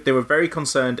think they were very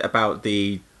concerned about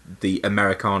the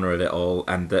Americana of it all,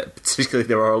 and that particularly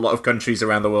there are a lot of countries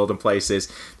around the world and places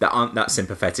that aren't that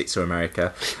sympathetic to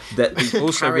America. That the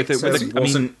also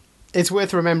wasn't. It's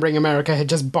worth remembering America had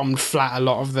just bombed flat a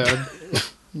lot of the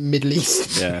Middle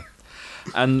East. Yeah,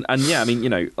 and yeah, I mean, you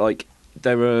know, like,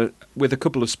 there are, with a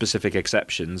couple of specific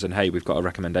exceptions, and hey, we've got a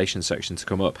recommendation section to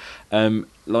come up.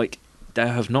 Like, there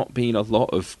have not been a lot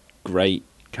of great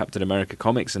Captain America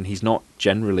comics, and he's not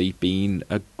generally been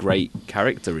a great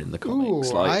character in the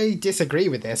comics. Ooh, I disagree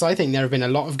with this. I think there have been a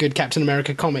lot of good Captain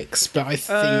America comics, but I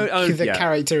think the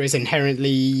character is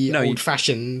inherently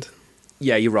old-fashioned.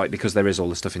 Yeah, you're right, because there is all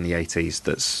the stuff in the 80s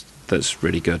that's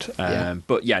really good.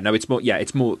 But yeah, no, it's more.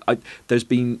 There's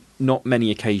been not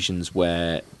many occasions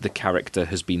where the character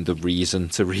has been the reason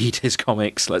to read his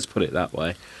comics. Let's put it that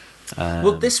way.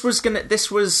 Well,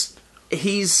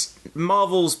 he's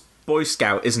Marvel's Boy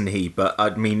Scout, isn't he? But I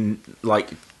mean,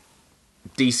 like,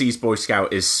 DC's Boy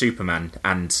Scout is Superman,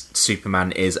 and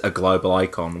Superman is a global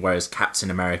icon, whereas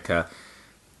Captain America,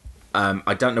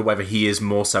 I don't know whether he is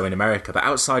more so in America, but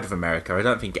outside of America, I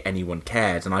don't think anyone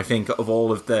cared. And I think of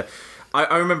all of the...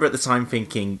 I remember at the time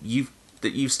thinking, you've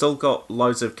still got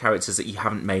loads of characters that you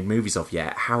haven't made movies of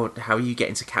yet. How are you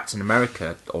getting to Captain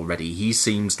America already? He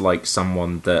seems like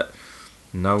someone that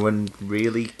no one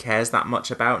really cares that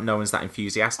much about, no one's that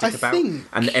enthusiastic about.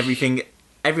 And everything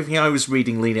I was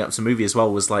reading leading up to the movie as well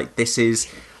was like, this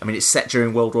is... I mean, it's set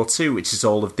during World War II, which is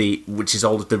all of the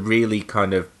really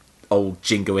kind of old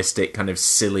jingoistic, kind of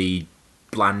silly,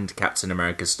 bland Captain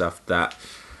America stuff that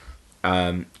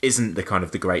isn't the kind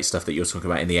of the great stuff that you're talking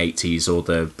about in the 80s or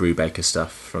the Brubaker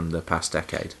stuff from the past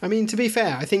decade. I mean, to be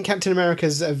fair, I think Captain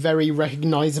America's a very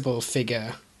recognisable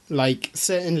figure. Like,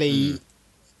 certainly...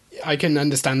 I can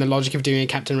understand the logic of doing a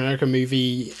Captain America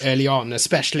movie early on,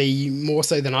 especially more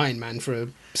so than Iron Man for a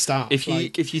start. If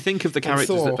you think of the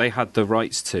characters that they had the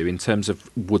rights to, in terms of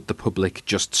would the public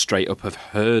just straight up have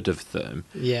heard of them,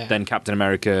 then Captain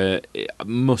America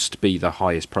must be the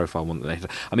highest profile one that they had.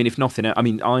 I mean, if nothing else, I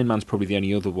mean, Iron Man's probably the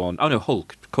only other one. Oh no,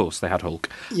 Hulk. Of course, they had Hulk.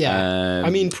 Yeah, I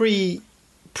mean,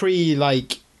 pre-MCU,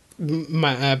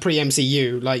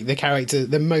 like,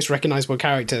 the most recognisable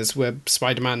characters were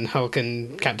Spider-Man, Hulk,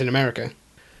 and Captain America.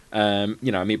 You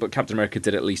know, I mean, but Captain America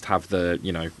did at least have the,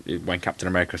 you know, when Captain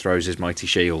America throws his mighty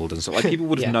shield and so, like, people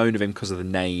would have known of him because of the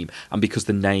name, and because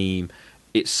the name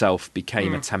itself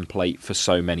became a template for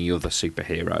so many other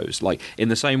superheroes. Like, in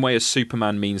the same way as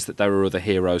Superman means that there are other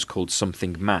heroes called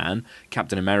Something Man,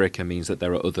 Captain America means that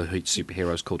there are other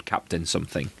superheroes called Captain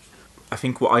Something. I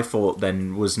think what I thought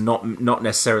then was not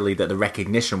necessarily that the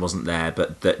recognition wasn't there,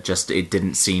 but that just it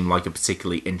didn't seem like a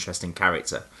particularly interesting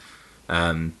character.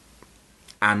 And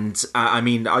I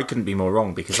mean, I couldn't be more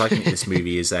wrong, because I think this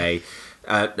movie is like,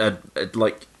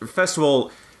 first of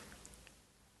all,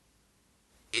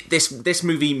 this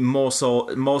movie more so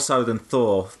than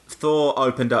Thor. Thor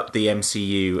opened up the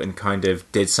MCU and kind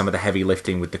of did some of the heavy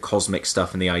lifting with the cosmic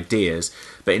stuff and the ideas.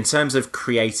 But in terms of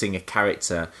creating a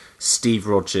character, Steve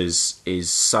Rogers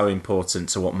is so important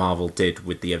to what Marvel did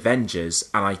with the Avengers,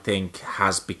 and I think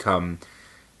has become,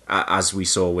 as we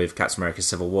saw with Captain America: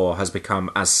 Civil War, has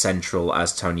become as central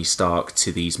as Tony Stark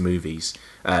to these movies,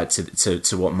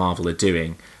 to what Marvel are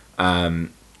doing.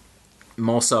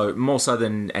 More so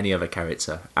than any other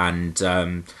character, and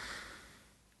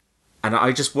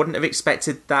I just wouldn't have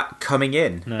expected that coming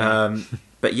in. No.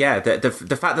 But yeah,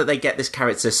 the fact that they get this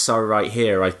character so right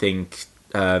here, I think,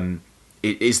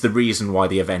 it is the reason why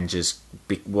the Avengers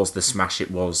was the smash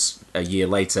it was a year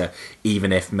later,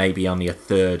 even if maybe only a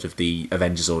third of the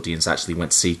Avengers audience actually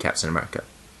went to see Captain America.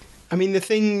 I mean, the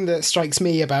thing that strikes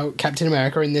me about Captain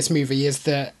America in this movie is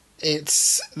that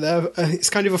it's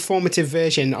kind of a formative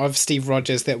version of Steve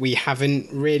Rogers that we haven't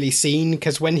really seen,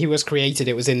 because when he was created,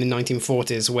 it was in the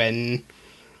 1940s, when,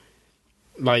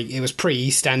 like, it was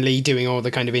pre-Stan Lee doing all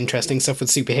the kind of interesting stuff with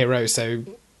superheroes, so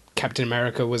Captain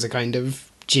America was a kind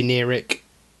of generic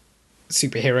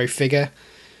superhero figure.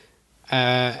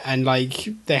 And, like,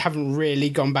 they haven't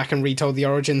really gone back and retold the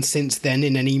origin since then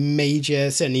in any major,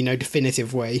 certainly no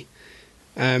definitive way.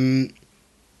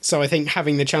 So I think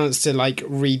having the chance to like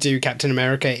redo Captain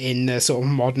America in the sort of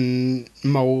modern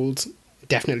mold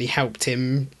definitely helped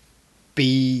him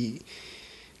be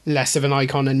less of an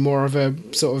icon and more of a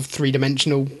sort of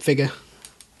three-dimensional figure.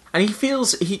 And he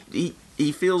feels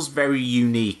he feels very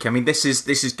unique. I mean, this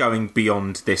is going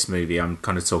beyond this movie. I'm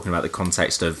kind of talking about the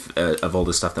context of all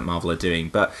the stuff that Marvel are doing,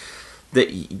 but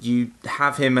that you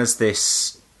have him as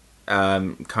this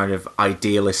kind of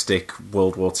idealistic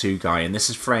World War II guy, and this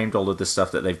has framed all of the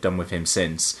stuff that they've done with him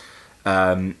since.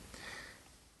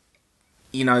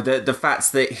 You know, the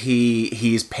fact that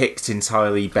he is picked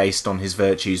entirely based on his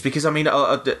virtues, because I mean,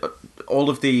 all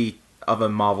of the other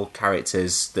Marvel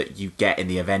characters that you get in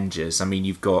the Avengers, I mean,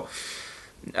 you've got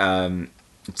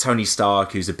Tony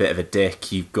Stark, who's a bit of a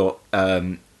dick. You've got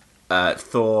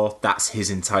Thor. That's his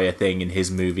entire thing in his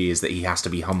movie, is that he has to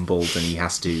be humbled and he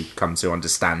has to come to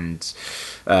understand,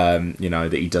 you know,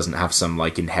 that he doesn't have some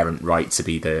like inherent right to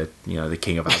be the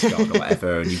king of Asgard or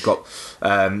whatever. And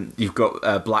you've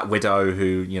got Black Widow,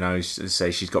 who, you know,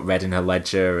 say she's got red in her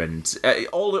ledger, and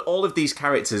all of these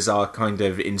characters are kind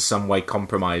of in some way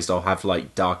compromised or have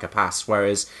like darker pasts.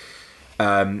 Whereas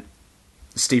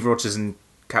Steve Rogers and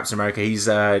Captain America, he's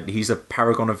a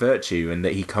paragon of virtue, and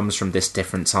that he comes from this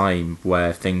different time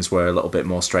where things were a little bit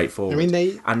more straightforward. I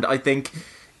mean, and I think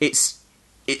it's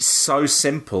so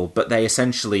simple, but they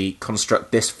essentially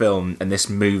construct this film and this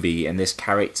movie and this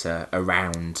character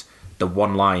around the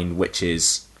one line, which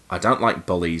is, I don't like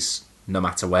bullies no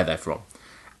matter where they're from.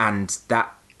 And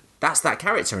that's that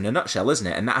character in a nutshell, isn't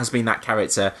it? And that has been that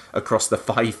character across the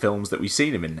 5 films that we've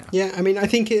seen him in now. Yeah, I mean, I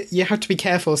think you have to be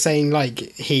careful saying, like,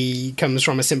 he comes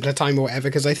from a simpler time or whatever,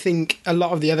 because I think a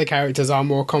lot of the other characters are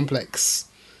more complex.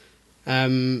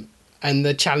 And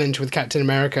the challenge with Captain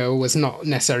America was not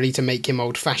necessarily to make him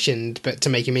old-fashioned, but to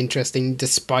make him interesting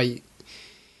despite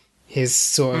his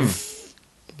sort of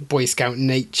Boy Scout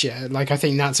nature. Like, I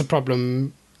think that's a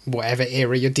problem, whatever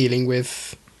era you're dealing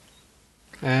with.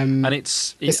 And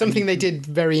it's something they did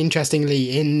very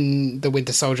interestingly in The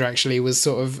Winter Soldier, actually, was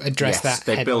sort of address that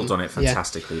they build on it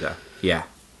fantastically there. Yeah.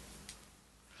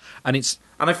 And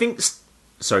I think...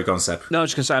 Sorry, go on, Seb. No, I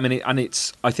was just going to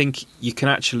say, I think you can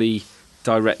actually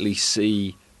directly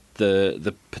see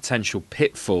the potential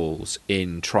pitfalls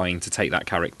in trying to take that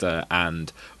character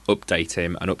and update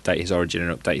him and update his origin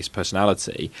and update his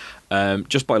personality,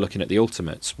 just by looking at the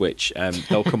Ultimates, which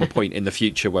there'll come a point in the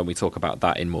future when we talk about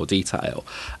that in more detail.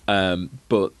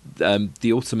 But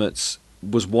the Ultimates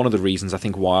was one of the reasons I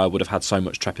think why I would have had so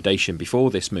much trepidation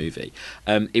before this movie.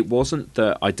 It wasn't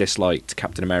that I disliked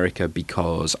Captain America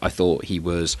because I thought he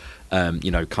was,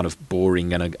 kind of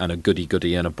boring and a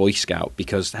goody-goody and a Boy Scout,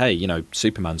 because, hey, you know,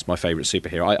 Superman's my favourite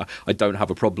superhero. I don't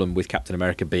have a problem with Captain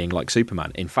America being like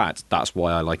Superman. In fact, that's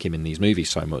why I like him in these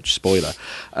movies so much. Spoiler.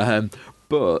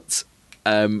 But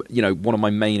one of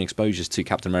my main exposures to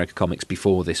Captain America comics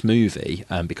before this movie,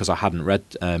 because I hadn't read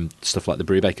stuff like the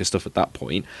Brubaker stuff at that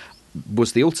point,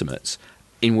 was the Ultimates,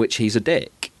 in which he's a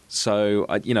dick. So,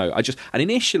 and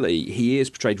initially he is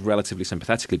portrayed relatively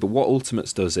sympathetically, but what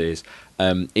Ultimates does is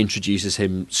introduces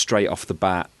him straight off the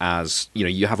bat as,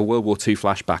 you have a World War II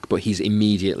flashback, but he's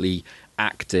immediately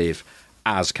active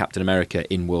as Captain America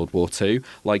in World War II.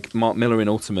 Like, Mark Millar in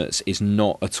Ultimates is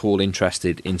not at all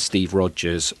interested in Steve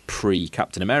Rogers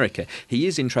pre-Captain America. He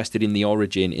is interested in the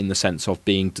origin in the sense of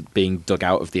being dug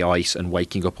out of the ice and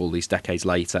waking up all these decades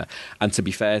later. And to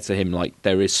be fair to him, like,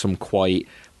 there is some quite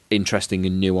interesting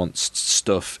and nuanced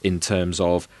stuff in terms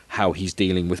of how he's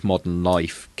dealing with modern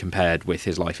life compared with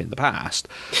his life in the past.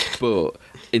 But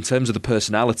in terms of the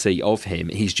personality of him,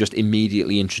 he's just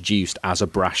immediately introduced as a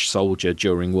brash soldier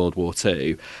during World War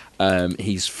II.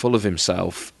 He's full of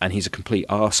himself and he's a complete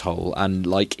arsehole, and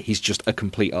like, he's just a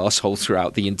complete arsehole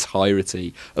throughout the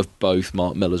entirety of both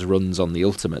Mark Millar's runs on the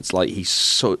Ultimates. Like, he's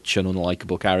such an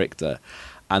unlikable character,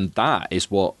 and that is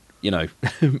what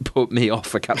put me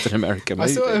off a Captain America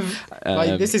movie. I sort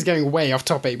of, this is going way off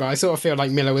topic, but I sort of feel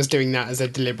like Miller was doing that as a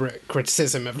deliberate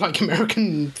criticism of, like,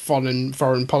 American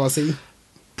foreign policy.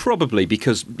 Probably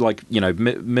because, like,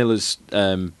 Miller's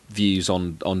views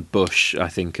on Bush, I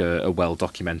think, are well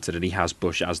documented, and he has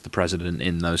Bush as the president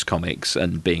in those comics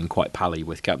and being quite pally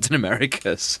with Captain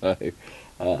America, so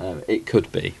it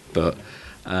could be, but...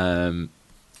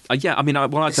 I don't know,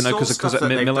 because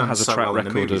Miller has a track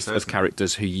record of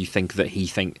characters who you think that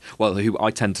who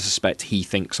I tend to suspect he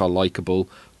thinks are likeable,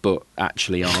 but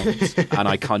actually aren't. And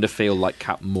I kind of feel like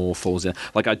Cap more falls in.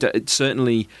 Like,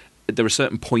 certainly, there are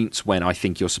certain points when I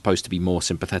think you're supposed to be more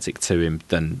sympathetic to him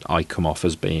than I come off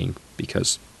as being,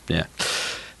 because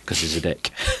he's a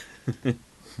dick.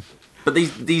 But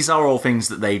these are all things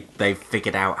that they've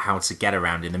figured out how to get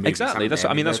around in the movies. Exactly. That's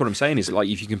what I'm saying. Is like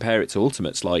if you compare it to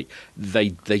Ultimates, like they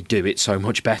do it so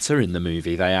much better in the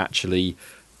movie. They actually,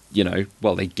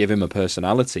 they give him a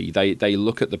personality. They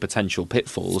look at the potential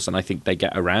pitfalls, and I think they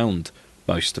get around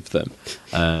most of them.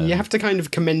 You have to kind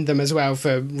of commend them as well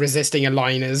for resisting a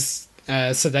line as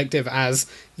seductive as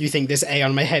 "You think this A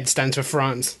on my head stands for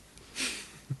France."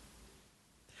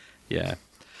 Yeah.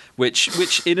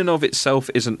 Which in and of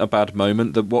itself isn't a bad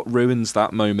moment. What ruins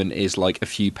that moment is like a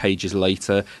few pages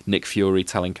later, Nick Fury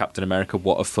telling Captain America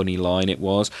what a funny line it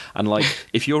was. And like,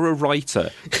 if you're a writer,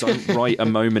 don't write a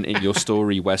moment in your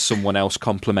story where someone else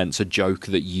compliments a joke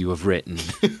that you have written.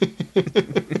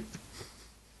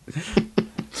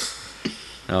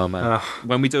 Oh man!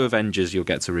 When we do Avengers, you'll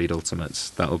get to read Ultimates.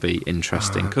 That'll be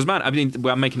interesting. Because man, I mean,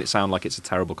 we're making it sound like it's a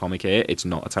terrible comic here. It's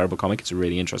not a terrible comic. It's a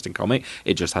really interesting comic.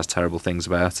 It just has terrible things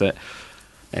about it.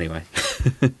 Anyway,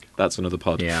 that's another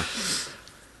pod. Yeah.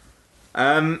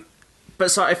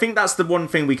 But so I think that's the one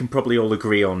thing we can probably all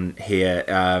agree on here,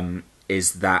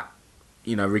 is that,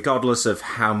 regardless of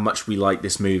how much we like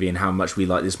this movie and how much we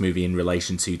like this movie in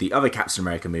relation to the other Captain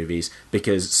America movies,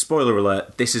 because, spoiler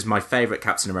alert, this is my favourite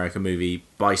Captain America movie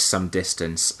by some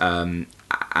distance, and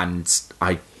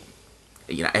I,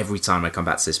 every time I come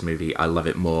back to this movie, I love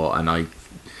it more, and I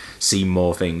see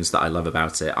more things that I love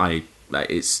about it.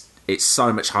 It's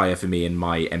so much higher for me in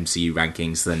my MCU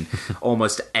rankings than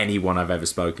almost anyone I've ever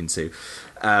spoken to.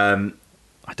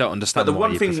 I don't understand why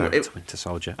you prefer it to Winter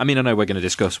Soldier. I mean, I know we're going to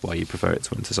discuss why you prefer it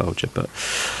to Winter Soldier, but...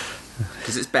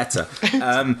 Because it's better. It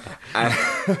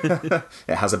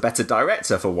has a better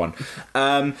director, for one.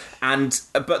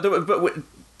 But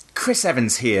Chris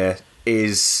Evans here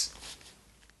is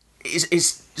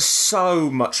so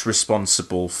much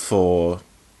responsible for,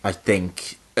 I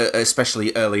think,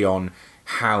 especially early on,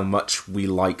 how much we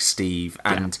like Steve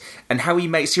and how he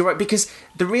makes you right, because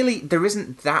there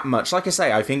isn't that much. Like I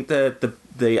say, I think the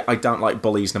I don't like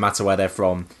bullies no matter where they're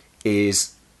from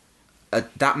is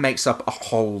that makes up a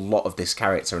whole lot of this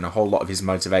character and a whole lot of his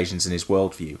motivations and his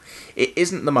worldview. It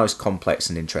isn't the most complex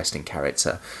and interesting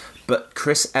character, but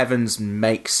Chris Evans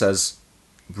makes us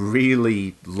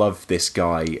really love this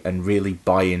guy and really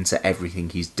buy into everything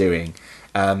he's doing.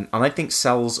 And I think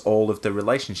sells all of the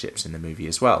relationships in the movie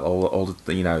as well. All of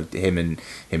the, him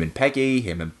and Peggy,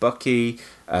 him and Bucky, him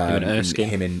and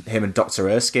Erskine, him and Dr.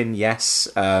 Erskine. Yes.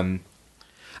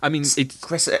 I mean,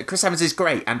 Chris Evans is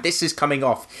great, and this is coming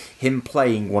off him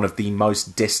playing one of the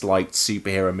most disliked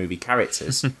superhero movie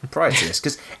characters prior to this,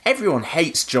 because everyone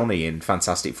hates Johnny in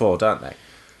Fantastic Four, don't they?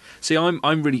 See, I'm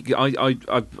really. I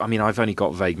mean, I've only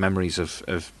got vague memories of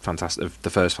the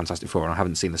first Fantastic Four, and I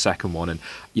haven't seen the second one. And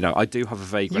I do have a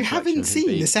vague. You haven't seen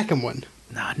the second one?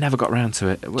 No, I never got around to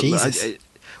it. Jesus.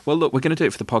 Well, look, we're going to do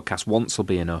it for the podcast. Once will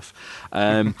be enough.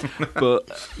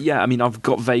 But yeah, I mean, I've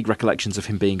got vague recollections of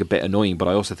him being a bit annoying, but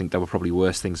I also think there were probably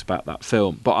worse things about that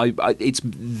film. But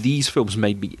these films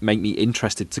make me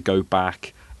interested to go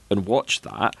back and watch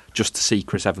that just to see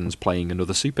Chris Evans playing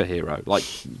another superhero. Like,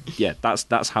 yeah,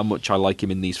 that's how much I like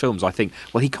him in these films. I think,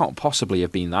 well, he can't possibly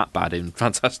have been that bad in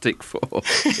Fantastic Four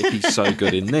if he's so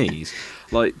good in these.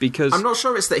 Like, because I'm not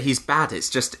sure it's that he's bad. It's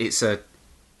just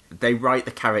they write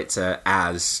the character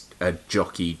as a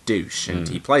jockey douche, and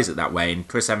he plays it that way. And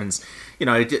Chris Evans,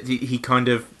 he kind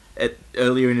of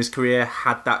earlier in his career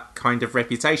had that kind of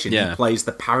reputation. Yeah. He plays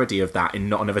the parody of that in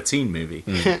Not Another Teen Movie.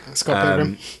 Scott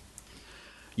Pilgrim.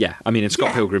 Yeah, I mean, in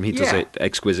Scott Pilgrim, he does it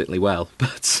exquisitely well.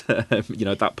 But,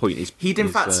 at that point,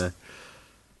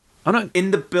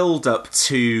 in the build-up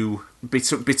to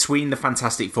between the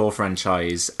Fantastic Four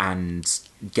franchise and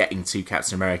getting to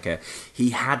Captain America,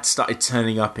 he had started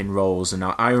turning up in roles, and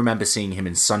I remember seeing him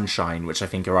in Sunshine, which I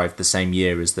think arrived the same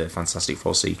year as the Fantastic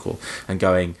Four sequel, and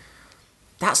going,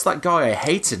 that's that guy I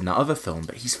hated in that other film,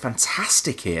 but he's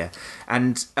fantastic here.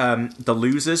 And The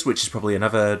Losers, which is probably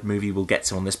another movie we'll get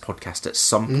to on this podcast at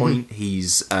some point,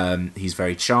 he's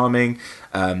very charming.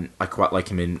 I quite like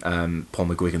him in Paul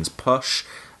McGuigan's Push.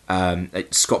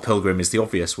 Scott Pilgrim is the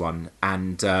obvious one.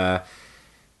 And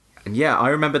yeah, I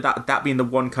remember that being the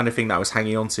one kind of thing that I was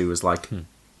hanging on to, was like,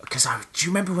 because do you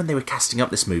remember when they were casting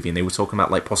up this movie and they were talking about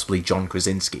like possibly John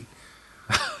Krasinski?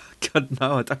 God,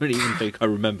 no, I don't even think I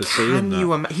remember seeing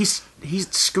that. He's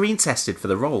screen tested for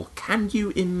the role. Can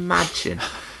you imagine?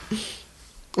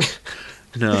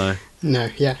 No. No,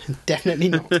 yeah, definitely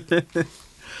not.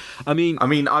 I mean,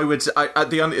 I would.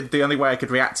 The only way I could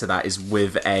react to that is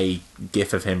with a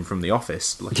GIF of him from The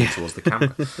Office looking towards the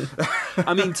camera.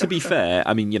 I mean, to be fair,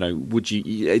 would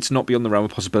you? It's not beyond the realm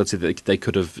of possibility that they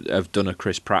could have done a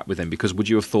Chris Pratt with him, because would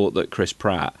you have thought that Chris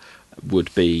Pratt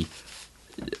would be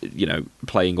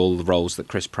playing all the roles that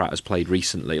Chris Pratt has played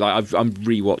recently. Like I'm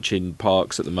rewatching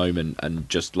Parks at the moment, and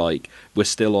just like we're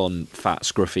still on fat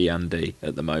scruffy Andy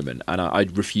at the moment, and I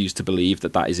refuse to believe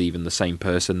that is even the same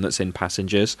person that's in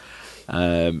Passengers.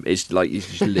 It's like he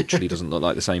just literally doesn't look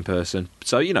like the same person.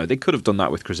 So they could have done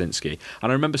that with Krasinski.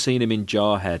 And I remember seeing him in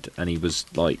Jarhead, and he was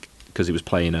like, because he was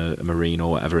playing a Marine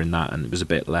or whatever in that, and it was a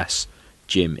bit less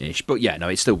Jim-ish. But yeah, no,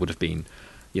 it still would have been,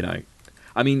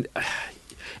 I mean,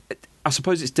 I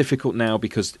suppose it's difficult now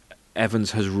because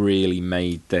Evans has really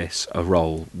made this a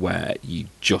role where you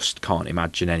just can't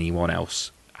imagine anyone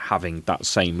else having that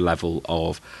same level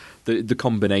of the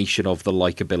combination of the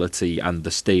likability and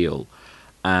the steel.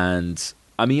 And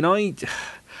I mean,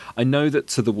 I know that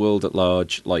to the world at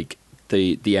large, like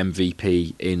the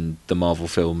MVP in the Marvel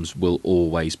films will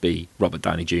always be Robert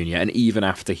Downey Jr. And even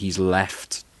after he's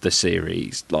left the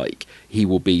series, like he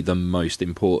will be the most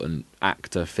important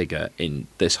actor figure in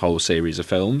this whole series of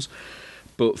films.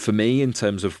 But for me, in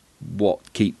terms of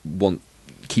what keeps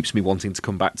me wanting to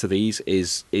come back to these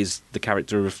is the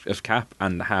character of Cap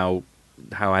and how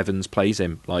Evans plays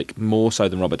him, like more so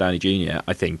than Robert Downey Jr.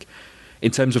 I think in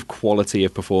terms of quality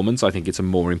of performance, I think it's a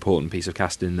more important piece of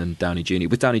casting than Downey Jr.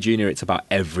 With Downey Jr., it's about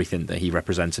everything that he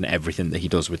represents and everything that he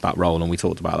does with that role, and we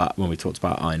talked about that when we talked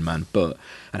about Iron Man,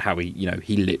 and how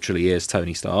he literally is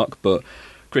Tony Stark. But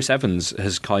Chris Evans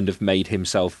has kind of made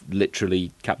himself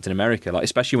literally Captain America, like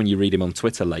especially when you read him on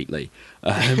Twitter lately.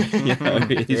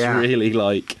 He's really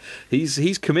like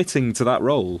he's committing to that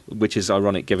role, which is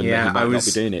ironic given that he might not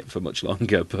be doing it for much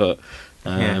longer. But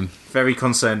very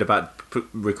concerned about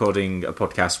recording a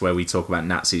podcast where we talk about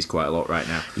Nazis quite a lot right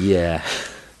now. Yeah,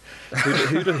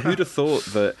 who'd have thought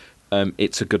that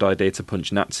It's a Good Idea to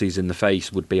Punch Nazis in the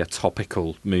Face would be a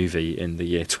topical movie in the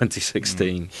year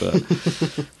 2016. But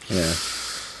yeah.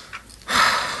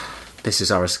 This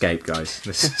is our escape, guys.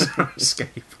 This is our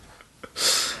escape.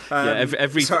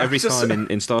 Every time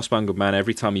in Star Spangled Man,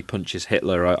 every time he punches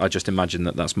Hitler, I just imagine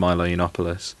that's Milo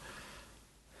Yiannopoulos.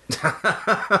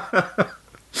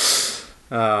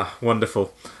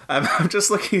 Wonderful. I'm just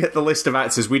looking at the list of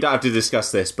actors. We don't have to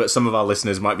discuss this, but some of our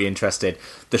listeners might be interested.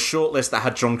 The shortlist that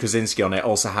had John Krasinski on it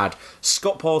also had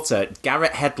Scott Porter,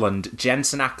 Garrett Hedlund,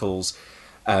 Jensen Ackles,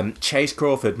 Chase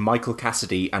Crawford, Michael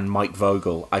Cassidy, and Mike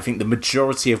Vogel. I think the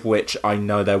majority of which I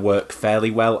know their work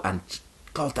fairly well, and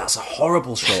God, that's a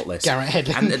horrible shortlist. Garrett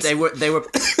Hedlund. And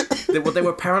they were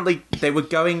apparently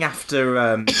going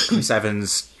after Chris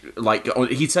Evans. Like,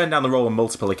 he turned down the role on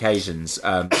multiple occasions.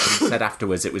 He said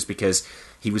afterwards it was because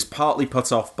he was partly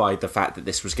put off by the fact that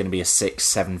this was going to be a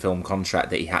 6-7 film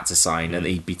contract that he had to sign, and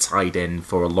he'd be tied in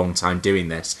for a long time doing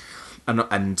this,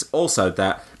 and also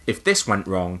that if this went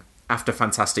wrong after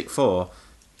Fantastic Four,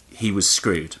 he was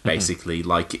screwed basically.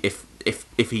 Like if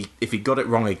he got it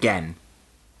wrong again,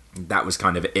 that was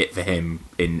kind of it for him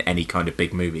in any kind of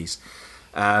big movies.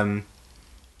 But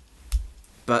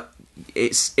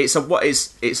it's a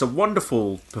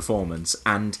wonderful performance,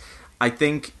 and I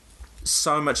think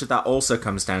so much of that also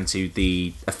comes down to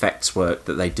the effects work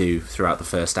that they do throughout the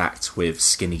first act with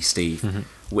Skinny Steve,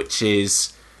 which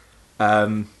is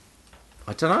I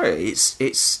don't know,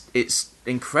 it's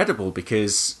incredible,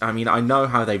 because I mean, I know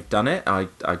how they've done it. I've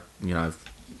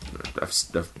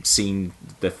seen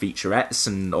the featurettes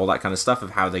and all that kind of stuff of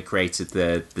how they created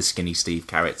the Skinny Steve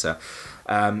character.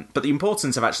 But the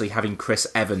importance of actually having Chris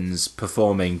Evans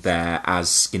performing there as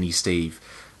Skinny Steve,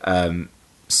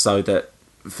 so that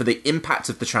for the impact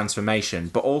of the transformation,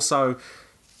 but also,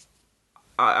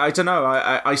 I don't know,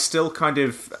 I still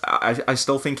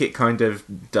think it kind of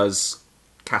does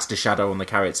cast a shadow on the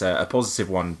character, a positive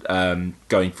one,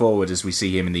 going forward as we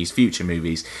see him in these future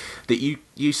movies, that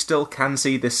you still can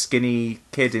see this skinny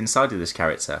kid inside of this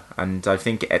character. And I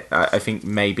think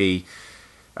maybe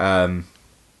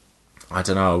I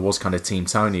don't know, I was kind of Team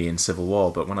Tony in Civil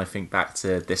War, but when I think back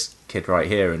to this kid right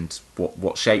here and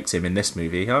what shaped him in this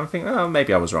movie, I think, oh,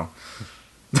 maybe I was wrong.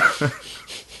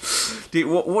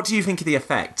 What do you think of the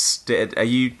effects? Are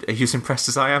you as impressed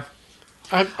as I am?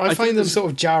 I find them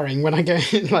sort of jarring when I go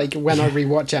like when I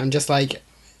rewatch it. I'm just like,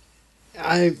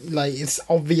 it's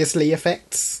obviously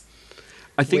effects.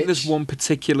 I think there's one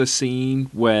particular scene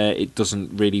where it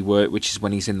doesn't really work, which is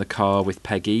when he's in the car with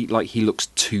Peggy. Like, he looks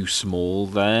too small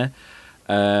there.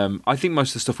 I think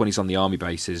most of the stuff when he's on the army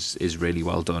base is really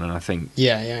well done, and I think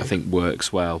I think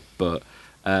works well. But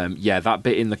that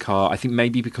bit in the car, I think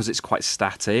maybe because it's quite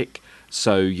static,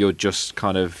 so you're just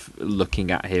kind of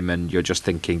looking at him and you're just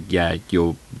thinking,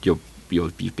 you've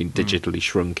been digitally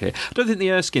shrunk here. I don't think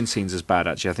the Erskine scene's as bad,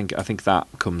 actually. I think that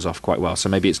comes off quite well. So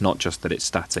maybe it's not just that it's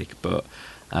static, but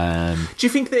Do you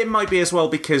think that it might be as well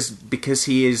because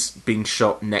he is being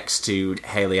shot next to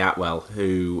Hayley Atwell,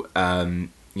 who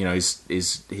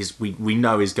we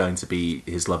know is going to be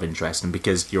his love interest, and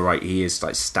because you're right, he is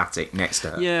like static next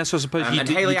to her. Yeah, so I suppose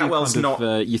Hayley Atwell's not.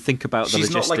 You think about the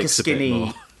she's logistics not like a skinny. a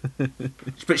bit more.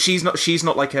 But she's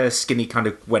not like a skinny kind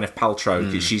of Gwyneth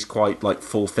Paltrow. She's quite like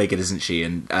full figured, isn't she?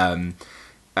 And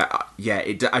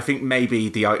I think maybe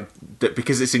that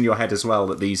because it's in your head as well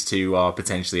that these two are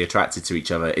potentially attracted to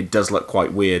each other. It does look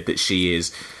quite weird that she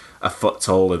is a foot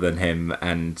taller than him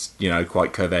and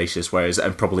quite curvaceous, whereas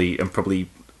and probably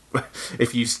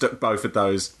if you stuck both of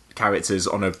those characters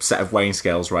on a set of weighing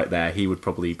scales right there, he would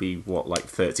probably be like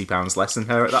 30 pounds less than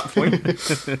her at that point.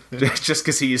 Just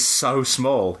because he is so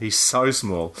small. He's so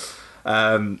small.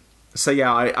 So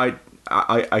yeah,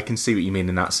 I can see what you mean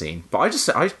in that scene, but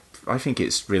I think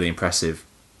it's really impressive.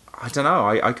 I don't know,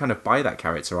 I kind of buy that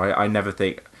character. I never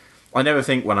think when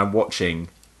I'm watching,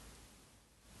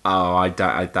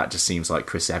 that just seems like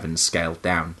Chris Evans scaled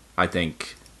down. I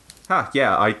think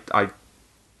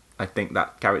I think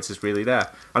that character's really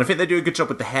there, and I think they do a good job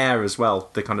with the hair as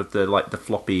well. The kind of the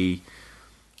floppy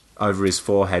over his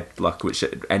forehead look, which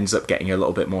ends up getting a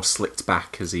little bit more slicked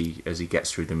back as he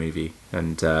gets through the movie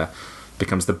and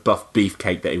becomes the buff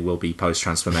beefcake that he will be post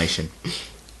transformation.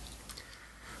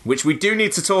 Which we do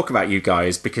need to talk about, you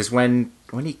guys, because when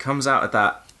he comes out of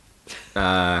that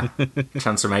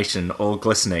transformation, all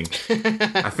glistening,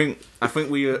 I think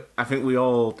we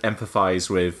all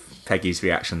empathise with Peggy's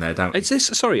reaction there, don't we? Is this?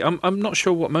 Sorry, I'm not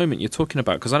sure what moment you're talking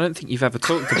about, because I don't think you've ever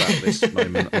talked about this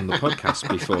moment on the podcast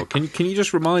before. Can you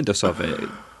just remind us of it?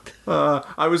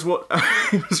 I was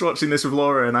watching this with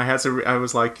Laura, and I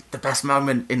was like, the best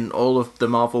moment in all of the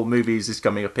Marvel movies is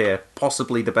coming up here,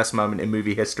 possibly the best moment in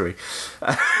movie history,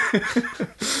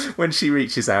 when she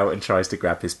reaches out and tries to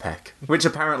grab his peck, which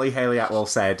apparently Hayley Atwell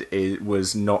said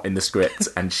was not in the script,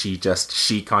 and she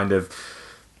kind of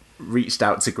reached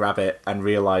out to grab it and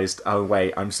realised, oh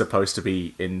wait, I'm supposed to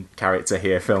be in character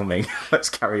here filming. Let's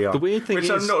carry on. The weird thing which is,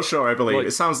 I'm not sure I believe. Like,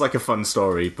 it sounds like a fun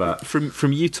story, but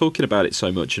from you talking about it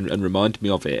so much and reminded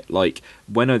me of it, like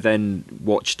when I then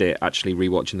watched it, actually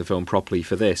rewatching the film properly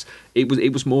for this, it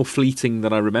was more fleeting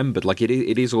than I remembered. Like it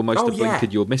is almost a blink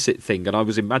and you'll miss it thing, and I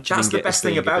was imagining that's the best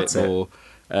thing about it. More.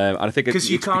 And I think it's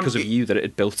because of you that it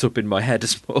had built up in my head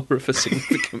as more of a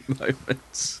significant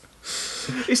moment.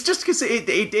 It's just because it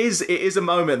is a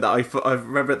moment that I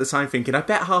remember at the time thinking, I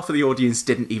bet half of the audience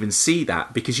didn't even see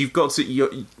that, because you've got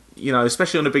to,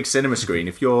 especially on a big cinema screen,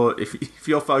 if your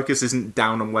focus isn't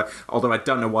down on where, although I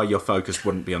don't know why your focus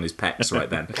wouldn't be on his pecs right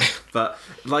then, but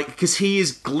like, because he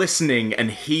is glistening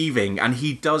and heaving, and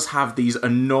he does have these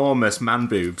enormous man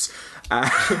boobs.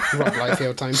 Rob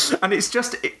Liefeld time. And it's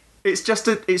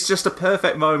just a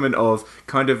perfect moment of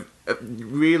kind of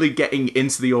really getting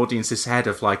into the audience's head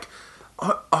of like,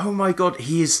 oh my god,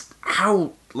 he is,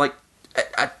 how, like,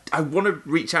 I want to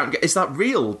reach out and get, is that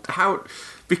real? How?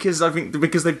 Because I think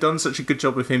because they've done such a good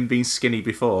job with him being skinny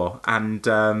before, and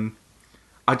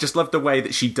I just love the way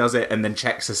that she does it and then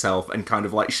checks herself and kind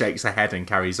of like shakes her head and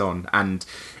carries on. And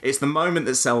it's the moment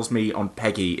that sells me on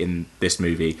Peggy in this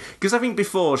movie, because I think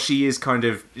before she is kind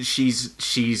of,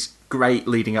 she's great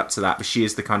leading up to that, but she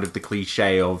is the kind of the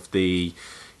cliche of the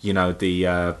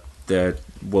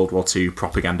World War II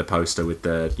propaganda poster with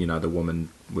the the woman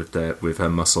with her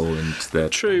muscle and the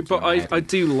true. But I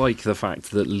do like the fact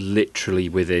that literally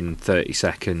within 30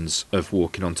 seconds of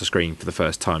walking onto screen for the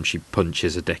first time, she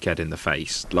punches a dickhead in the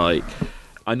face. Like,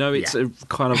 I know it's a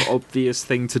kind of obvious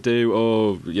thing to do,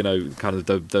 or kind of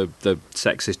the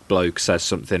sexist bloke says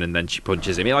something and then she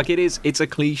punches him. Like, it's a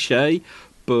cliche,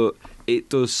 but it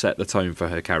does set the tone for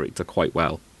her character quite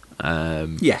well.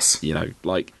 Yes,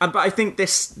 like, but I think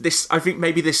this I think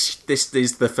maybe this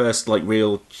is the first like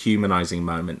real humanizing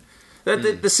moment.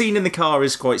 The scene in the car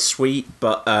is quite sweet,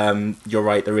 but you're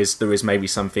right. There is maybe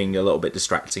something a little bit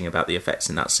distracting about the effects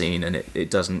in that scene, and it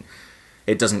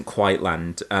doesn't quite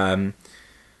land. But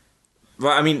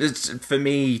I mean, for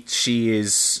me, she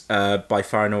is by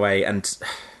far and away, and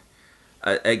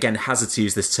again, hazard to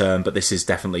use this term, but this is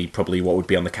definitely probably what would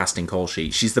be on the casting call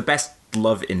sheet. She's the best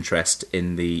love interest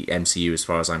in the MCU as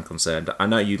far as I'm concerned. I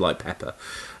know you like Pepper,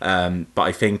 but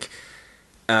I think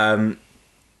I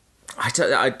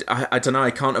don't know.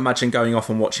 I can't imagine going off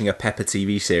and watching a Pepper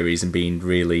TV series and being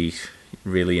really,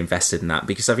 really invested in that,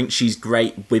 because I think she's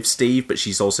great with Steve, but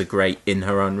she's also great in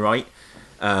her own right,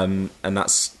 and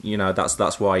that's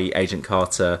why Agent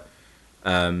Carter.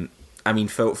 I mean,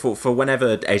 for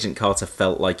whenever Agent Carter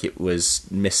felt like it was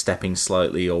misstepping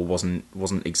slightly or wasn't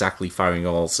exactly firing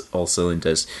all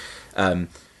cylinders,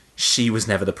 she was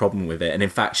never the problem with it, and in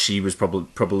fact, she was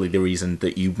probably the reason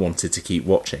that you wanted to keep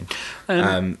watching.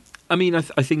 I mean, I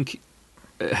think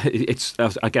it's,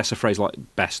 I guess, a phrase like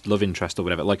best love interest or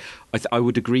whatever. Like, I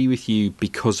would agree with you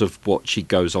because of what she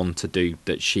goes on to do,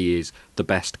 that she is the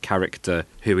best character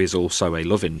who is also a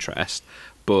love interest.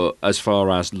 But as far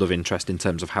as love interest in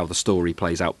terms of how the story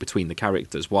plays out between the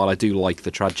characters, while I do like the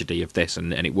tragedy of this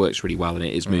and it works really well and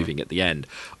it is moving at the end,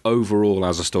 overall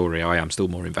as a story I am still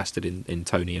more invested in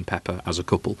Tony and Pepper as a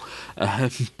couple.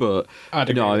 But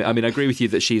no, I mean, I agree with you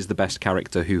that she is the best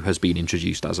character who has been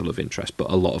introduced as a love interest,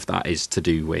 but a lot of that is to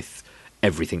do with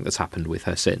everything that's happened with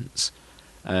her since.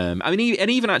 I mean, and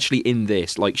even actually in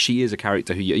this, like, she is a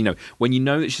character who, you know, when you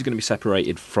know that she's going to be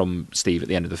separated from Steve at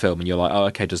the end of the film and you're like, oh,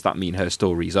 okay, does that mean her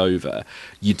story's over?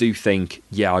 You do think,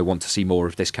 yeah, I want to see more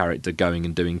of this character going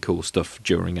and doing cool stuff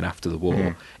during and after the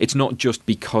war. It's not just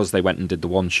because they went and did the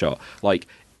one-shot. Like,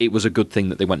 it was a good thing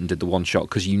that they went and did the one-shot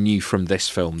because you knew from this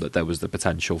film that there was the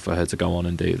potential for her to go on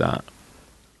and do that.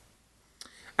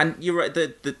 And you're right,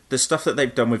 the stuff that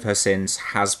they've done with her since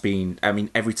has been, I mean,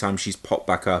 every time she's popped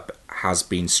back up has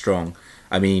been strong.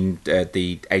 I mean,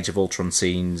 the Age of Ultron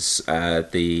scenes,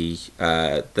 the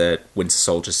Winter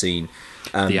Soldier scene.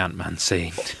 The Ant-Man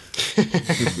scene.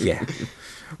 Yeah.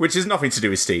 Which has nothing to do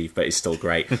with Steve, but it's still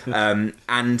great.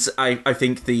 And I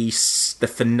think the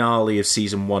finale of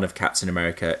season 1 of Captain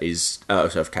America is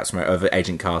of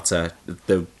Agent Carter,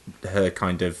 her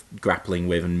kind of grappling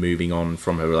with and moving on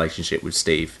from her relationship with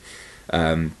Steve,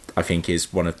 I think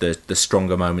is one of the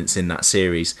stronger moments in that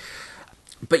series.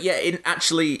 But yeah,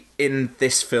 in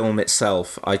this film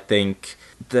itself, I think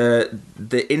the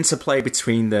interplay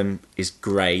between them is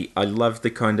great. I love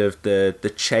the kind of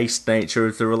the chaste nature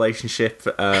of the relationship.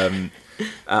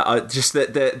 Just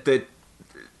the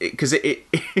because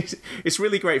it's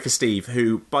really great for Steve,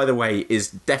 who, by the way, is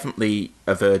definitely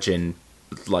a virgin,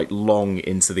 like, long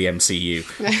into the MCU.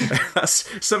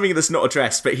 That's something that's not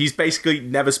addressed, but he's basically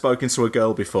never spoken to a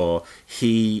girl before.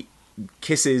 He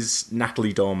kisses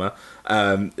Natalie Dormer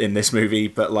in this movie,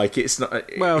 but, like, it's not...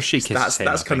 Well, she kisses him,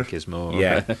 that's kind of is more...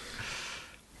 Yeah.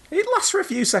 It lasts for a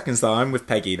few seconds, though. I'm with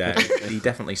Peggy there. He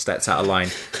definitely steps out of line.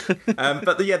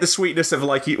 But the sweetness of,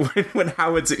 like, when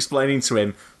Howard's explaining to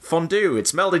him, fondue,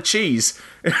 it's melted cheese.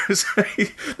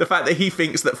 The fact that he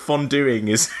thinks that fonduing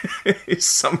is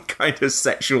some kind of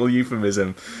sexual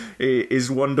euphemism is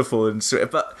wonderful and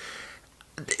sweet. But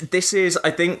this is,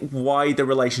 I think, why the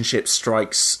relationship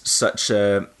strikes such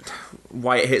a...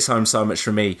 why it hits home so much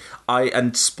for me.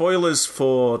 And spoilers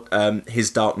for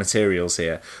His Dark Materials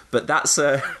here, but that's...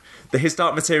 the His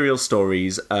Dark Materials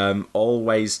stories,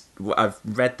 always... I've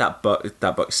read that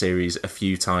book series a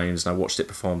few times, and I watched it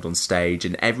performed on stage,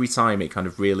 and every time it kind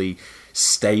of really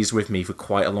stays with me for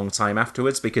quite a long time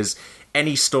afterwards, because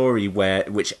any story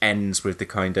which ends with the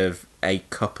kind of a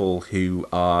couple who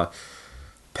are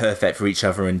perfect for each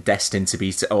other and destined to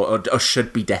be... or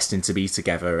should be destined to be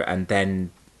together, and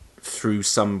then through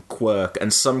some quirk,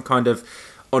 and some kind of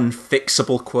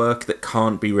unfixable quirk that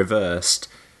can't be reversed,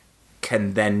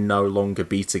 can then no longer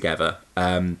be together.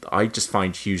 I just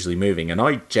find hugely moving, and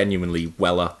I genuinely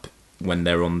well up when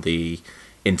they're on the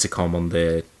intercom on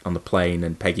the plane,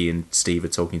 and Peggy and Steve are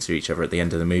talking to each other at the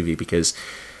end of the movie, because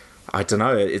I don't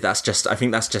know, I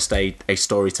think that's just a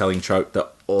storytelling trope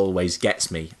that always gets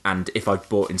me. And if I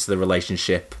bought into the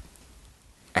relationship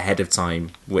ahead of time,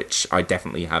 which I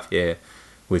definitely have here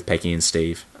with Peggy and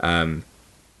Steve, it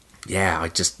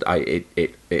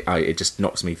just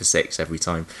knocks me for 6 every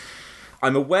time.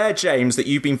 I'm aware, James, that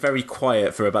you've been very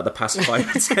quiet for about the past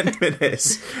 5 or 10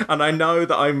 minutes, and I know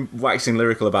that I'm waxing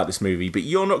lyrical about this movie, but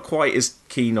you're not quite as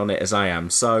keen on it as I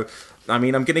am. So, I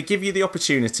mean, I'm going to give you the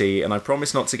opportunity, and I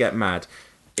promise not to get mad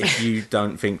if you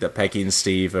don't think that Peggy and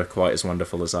Steve are quite as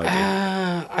wonderful as I do.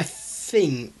 I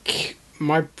think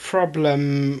my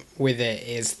problem with it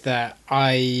is that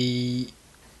I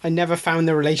never found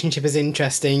the relationship as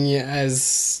interesting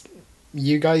as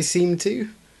you guys seem to.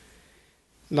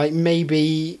 Like,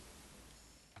 maybe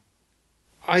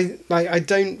I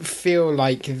don't feel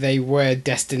like they were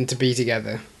destined to be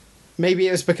together. Maybe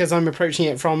it was because I'm approaching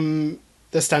it from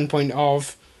the standpoint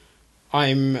of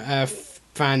I'm a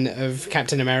fan of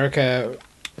Captain America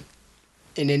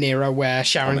in an era where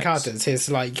Sharon Carter's his,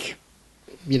 like,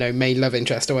 you know, main love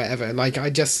interest or whatever. Like,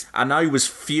 And I was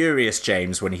furious,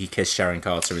 James, when he kissed Sharon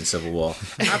Carter in Civil War.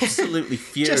 Absolutely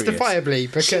furious. Justifiably,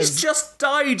 because... She's just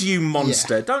died, you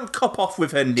monster. Yeah. Don't cop off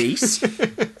with her niece.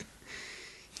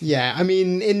 Yeah, I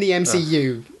mean, in the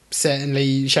MCU,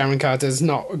 certainly Sharon Carter's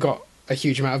not got a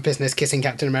huge amount of business kissing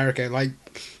Captain America. Like,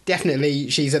 definitely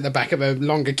she's at the back of a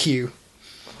longer queue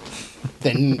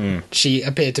than she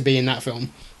appeared to be in that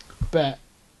film. But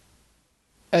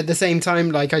at the same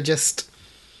time, like,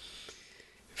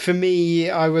 for me,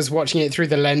 I was watching it through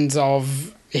the lens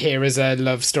of, here is a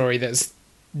love story that's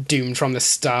doomed from the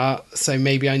start, so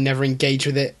maybe I never engaged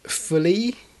with it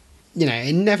fully. You know,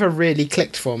 it never really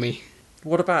clicked for me.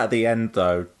 What about at the end,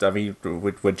 though? I mean,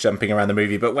 we're jumping around the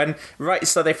movie, but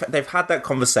so they've had that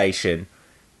conversation.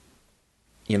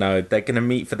 You know, they're going to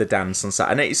meet for the dance on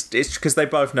Saturday, and it's because they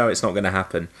both know it's not going to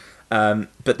happen.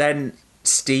 But then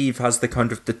Steve has the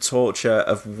kind of the torture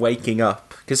of waking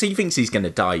up, because he thinks he's going to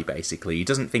die, basically. He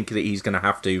doesn't think that he's going to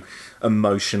have to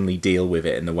emotionally deal with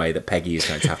it in the way that Peggy is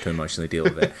going to have to emotionally deal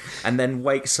with it. And then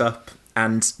wakes up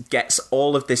and gets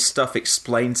all of this stuff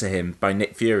explained to him by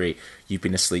Nick Fury. You've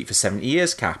been asleep for 70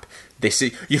 years, Cap.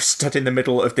 You're stood in the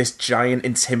middle of this giant,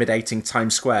 intimidating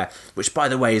Times Square, which, by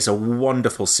the way, is a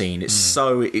wonderful scene. It's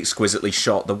so exquisitely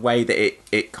shot. The way that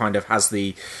it kind of has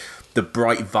the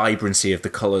bright vibrancy of the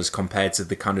colours compared to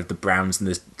the kind of the browns and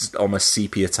the almost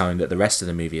sepia tone that the rest of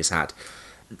the movie has had.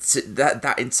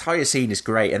 That entire scene is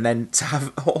great. And then to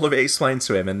have all of it explained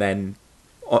to him, and then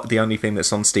the only thing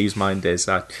that's on Steve's mind is,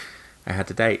 I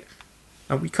had a date.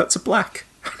 And we cut to black.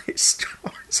 It's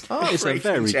a very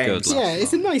good laugh. Yeah,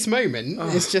 it's a nice moment.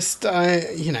 Oh. It's just,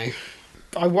 you know,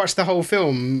 I watched the whole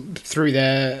film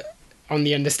on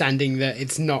the understanding that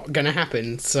it's not going to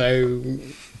happen. So,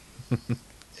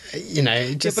 you know,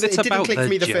 it didn't click for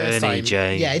me the first time.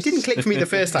 James. Yeah, it didn't click for me the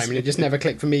first time, and it just never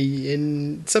clicked for me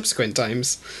in subsequent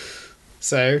times.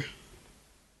 So,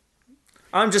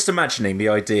 I'm just imagining the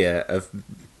idea of,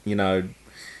 you know,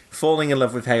 falling in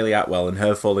love with Hayley Atwell and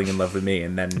her falling in love with me,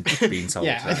 and then being told.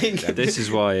 Yeah, I think this is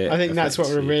why. I think that's what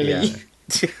we're really. Yeah.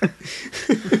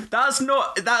 That's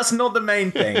not the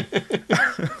main thing.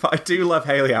 But I do love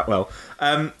Hayley Atwell.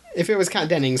 If it was Kat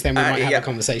Dennings, then we might have a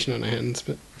conversation on our hands.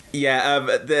 But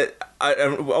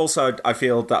also, I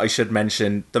feel that I should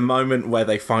mention the moment where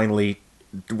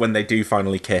when they do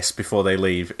finally kiss before they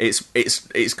leave.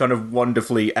 It's kind of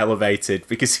wonderfully elevated,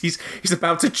 because he's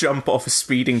about to jump off a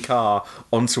speeding car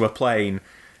onto a plane,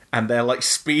 and they're like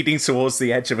speeding towards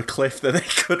the edge of a cliff that they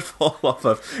could fall off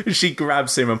of. And she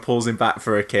grabs him and pulls him back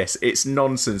for a kiss. It's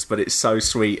nonsense, but it's so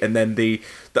sweet. And then the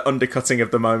undercutting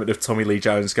of the moment of Tommy Lee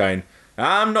Jones going,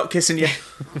 I'm not kissing you.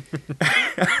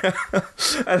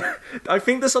 And I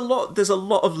think there's a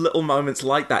lot of little moments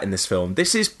like that in this film.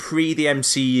 This is pre the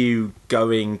MCU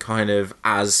going kind of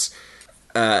as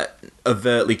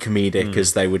overtly comedic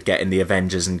as they would get in the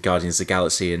Avengers and Guardians of the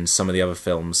Galaxy and some of the other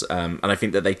films. And I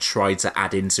think that they tried to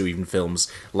add into even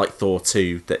films like Thor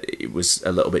 2 that it was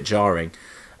a little bit jarring.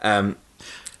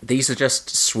 These are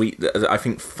just sweet, I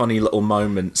think, funny little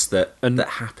moments that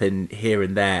happen here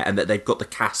and there, and that they've got the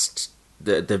cast,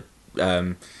 the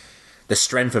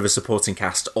strength of a supporting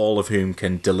cast, all of whom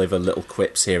can deliver little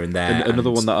quips here and there. Another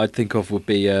one that I'd think of would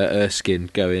be Erskine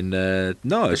going, no,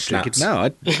 I didn't know.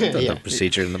 I've done that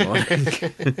procedure in the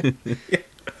morning.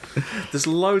 There's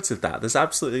loads of that. There's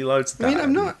absolutely loads of that. I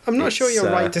mean, I'm not sure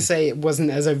you're right to say it wasn't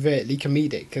as overtly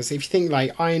comedic, because if you think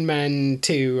like Iron Man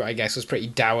 2, I guess, was pretty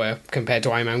dour compared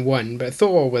to Iron Man 1, but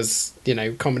Thor was, you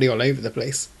know, comedy all over the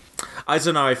place. I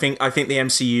don't know. I think the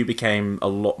MCU became a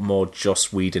lot more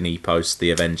Joss Whedon-y post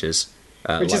the Avengers.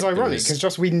 Which is ironic, because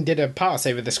Joss Whedon did a pass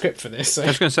over the script for this. So. I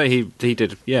was going to say he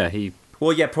did, he...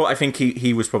 Well, yeah, I think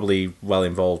he was probably well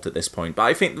involved at this point. But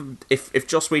I think if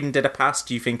Joss Whedon did a pass,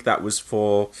 do you think that was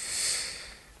for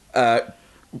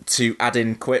to add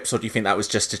in quips, or do you think that was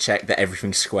just to check that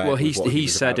everything's square? Well, he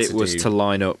said it was to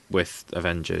line up with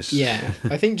Avengers. Yeah,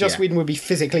 I think Joss Whedon would be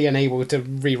physically unable to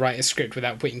rewrite a script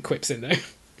without putting quips in there.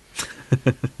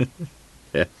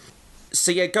 Yeah.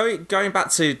 So yeah, going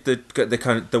back to the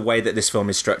kind of the way that this film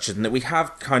is structured, and that we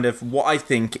have kind of what I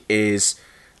think is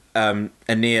a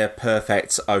near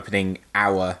perfect opening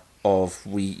hour of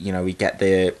we get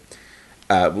the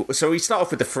so we start off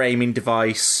with the framing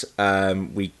device.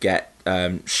 We get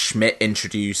Schmidt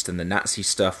introduced and the Nazi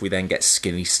stuff. We then get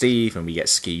Skinny Steve, and we get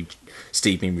Steve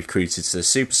being recruited to the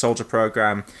Super Soldier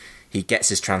program. He gets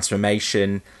his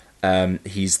transformation.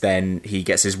 He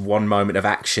gets his one moment of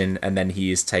action, and then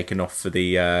he is taken off for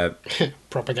the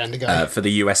propaganda guy for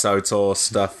the USO tour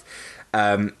stuff,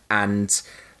 and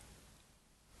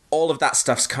all of that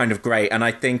stuff's kind of great. And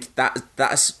I think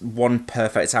that's one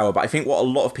perfect hour. But I think what a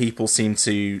lot of people seem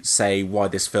to say why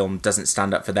this film doesn't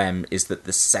stand up for them is that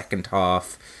the second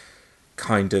half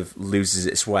kind of loses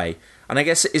its way. And I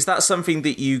guess, is that something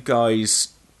that you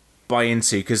guys buy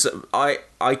into? Because I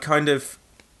kind of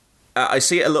I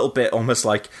see it a little bit almost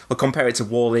like, I'll compare it to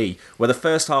Wall-E, where the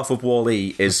first half of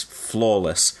Wall-E is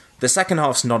flawless. The second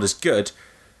half's not as good,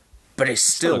 but it's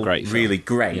still really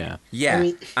great. Yeah. I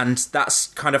mean, and that's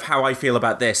kind of how I feel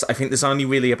about this. I think there's only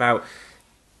really about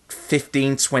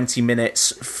 15-20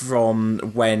 minutes from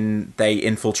when they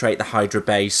infiltrate the Hydra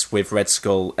base with Red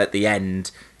Skull at the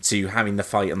end to having the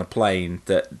fight on the plane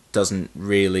that doesn't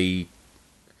really...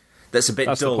 That's a bit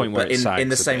dull, the point where but it sags in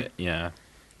the same... bit, yeah.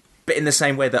 But in the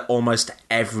same way that almost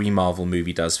every Marvel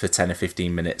movie does for 10 or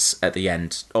 15 minutes at the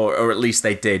end, or at least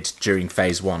they did during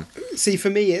Phase 1. See,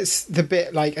 for me, it's the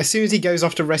bit, like, as soon as he goes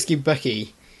off to rescue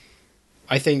Bucky,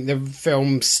 I think the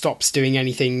film stops doing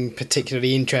anything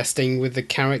particularly interesting with the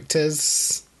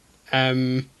characters.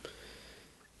 And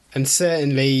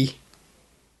certainly,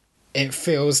 it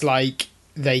feels like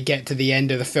they get to the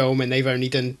end of the film and they've only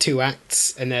done 2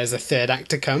 acts and there's a 3rd act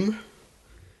to come.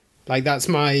 Like, that's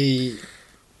my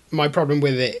problem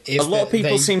with it. Is a lot of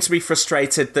people seem to be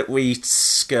frustrated that we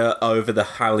skirt over the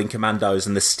Howling Commandos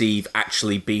and the Steve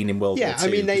actually being in World War II. I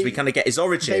mean, because we kind of get his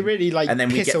origin, they really, like, and then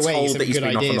we get told that he's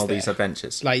been off on all there. these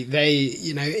adventures. Like, they,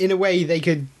 you know, in a way,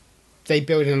 they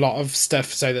build in a lot of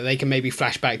stuff so that they can maybe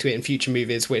flash back to it in future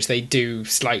movies, which they do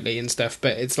slightly and stuff.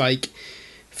 But it's like,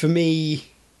 for me,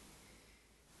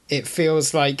 it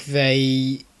feels like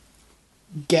they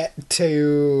get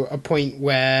to a point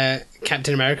where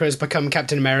Captain America has become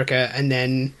Captain America and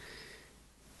then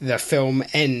the film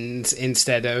ends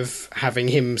instead of having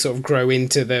him sort of grow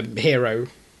into the hero.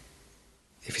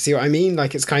 If you see what I mean?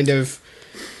 Like, it's kind of...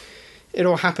 It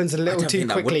all happens a little too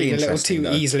quickly and a little too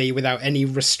easily without any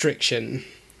restriction.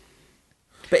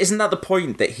 But isn't that the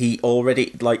point, that he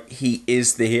already... Like, he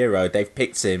is the hero. They've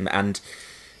picked him, and...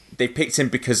 They've picked him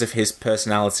because of his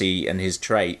personality and his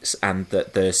traits, and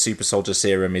that the super soldier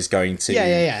serum is going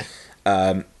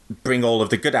to bring all of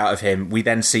the good out of him. We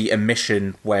then see a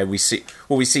mission where we see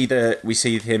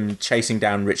him chasing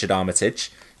down Richard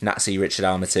Armitage, Nazi Richard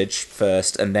Armitage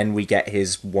first, and then we get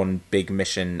his one big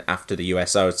mission after the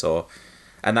USO tour,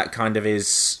 and that kind of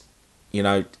is, you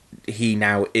know, he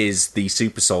now is the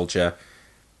super soldier.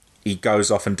 He goes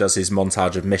off and does his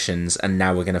montage of missions, and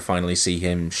now we're going to finally see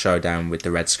him show down with the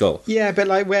Red Skull. Yeah, but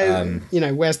like,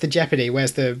 where's the jeopardy?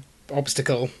 Where's the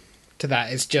obstacle to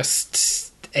that? It's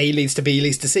just A leads to B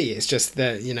leads to C. It's just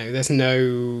that, you know, there's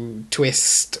no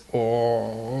twist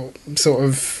or sort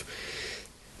of...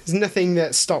 There's nothing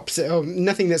that stops it, or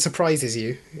nothing that surprises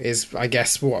you, is, I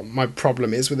guess, what my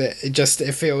problem is with it.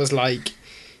 It feels like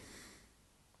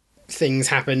things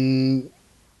happen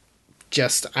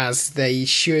just as they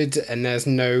should, and there's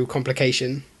no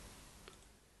complication.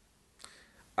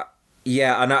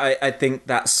 Yeah, and I think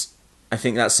that's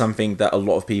something that a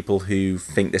lot of people who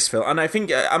think this film, and I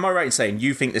think, am I right in saying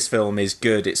you think this film is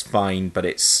good, it's fine, but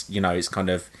it's, you know, it's kind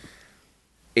of,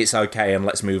 it's okay, and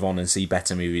let's move on and see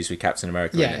better movies with Captain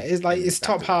America. Yeah, it's like, it's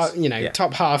top half, you know,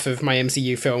 top half of my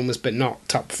MCU films, but not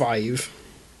top 5.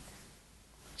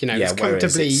 You know, it's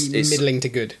comfortably middling to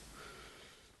good.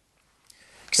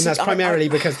 And that's primarily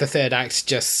because the 3rd act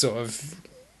just sort of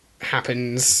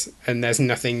happens and there's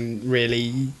nothing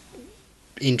really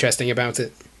interesting about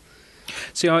it.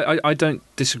 See, I don't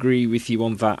disagree with you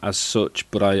on that as such,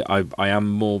 but I am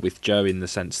more with Joe in the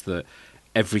sense that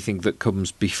everything that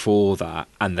comes before that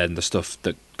and then the stuff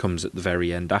that comes at the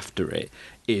very end after it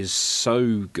is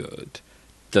so good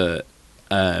that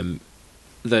I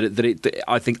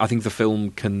think the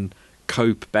film can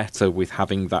cope better with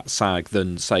having that sag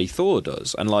than, say, Thor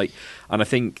does. And I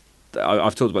think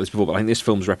I've talked about this before, but I think this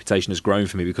film's reputation has grown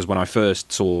for me because when I first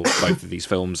saw both of these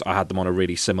films, I had them on a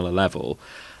really similar level.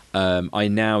 I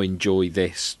now enjoy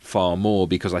this far more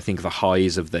because I think the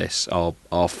highs of this are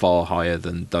far higher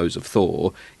than those of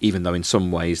Thor, even though in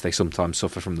some ways they sometimes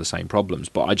suffer from the same problems.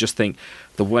 But I just think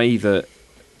the way that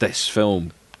this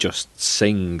film just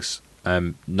sings... I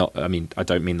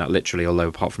don't mean that literally, although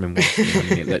apart from him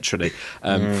meaning it literally,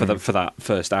 for that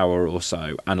first hour or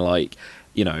so, and like,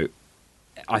 you know,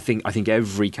 I think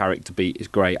every character beat is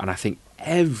great, and I think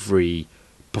every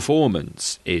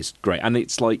performance is great, and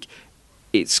it's like,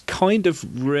 it's kind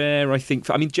of rare, I think.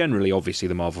 Generally, obviously,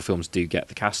 the Marvel films do get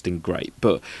the casting great,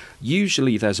 but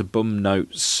usually there's a bum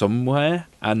note somewhere,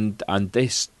 and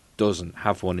this doesn't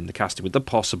have one in the casting, with the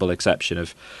possible exception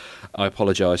of, I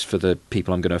apologise for the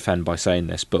people I'm going to offend by saying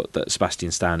this, but that Sebastian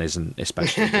Stan isn't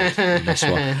especially good in this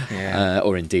one,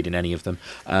 or indeed in any of them.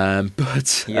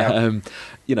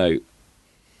 You know,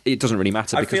 it doesn't really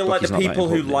matter. I because feel like the people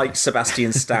who like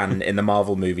Sebastian Stan in the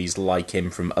Marvel movies like him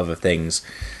from other things.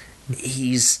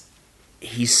 He's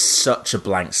such a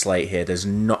blank slate here. There's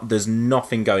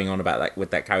nothing going on about that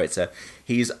with that character.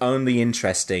 He's only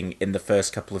interesting in the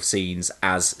first couple of scenes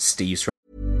as Steve's.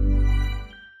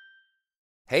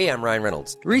 Hey, I'm Ryan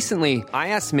Reynolds. Recently, I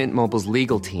asked Mint Mobile's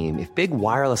legal team if big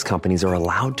wireless companies are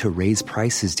allowed to raise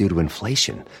prices due to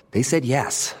inflation. They said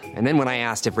yes. And then when I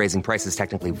asked if raising prices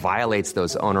technically violates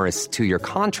those onerous 2-year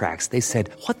contracts, they said,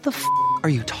 "What the f*** are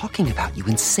you talking about, you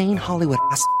insane Hollywood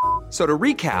ass?" So to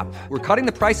recap, we're cutting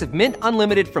the price of Mint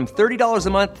Unlimited from $30 a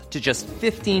month to just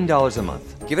 $15 a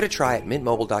month. Give it a try at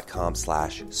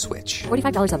mintmobile.com/switch.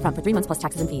 $45 up front for 3 months plus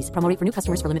taxes and fees. Promo rate for new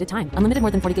customers for limited time. Unlimited more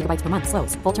than 40 gigabytes per month.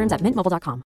 Slows full terms at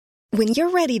mintmobile.com. When you're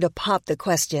ready to pop the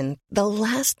question, the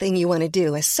last thing you want to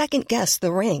do is second-guess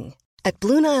the ring. At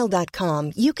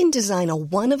BlueNile.com, you can design a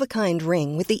one-of-a-kind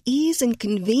ring with the ease and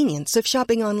convenience of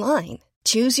shopping online.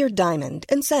 Choose your diamond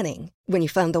and setting. When you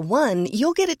find the one,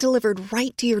 you'll get it delivered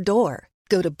right to your door.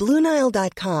 Go to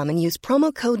BlueNile.com and use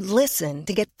promo code LISTEN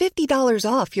to get $50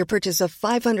 off your purchase of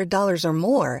 $500 or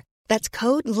more. That's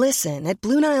code LISTEN at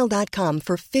BlueNile.com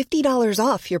for $50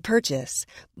 off your purchase.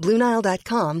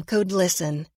 BlueNile.com, code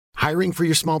LISTEN. Hiring for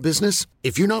your small business?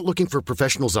 If you're not looking for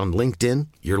professionals on LinkedIn,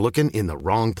 you're looking in the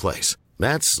wrong place.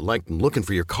 That's like looking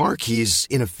for your car keys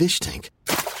in a fish tank.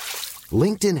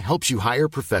 LinkedIn helps you hire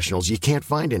professionals you can't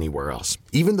find anywhere else,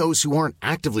 even those who aren't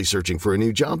actively searching for a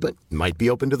new job but might be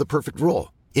open to the perfect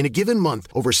role. In a given month,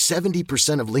 over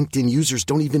 70% of LinkedIn users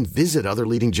don't even visit other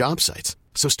leading job sites.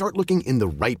 So start looking in the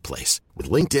right place. With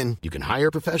LinkedIn, you can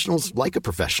hire professionals like a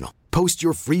professional. Post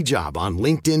your free job on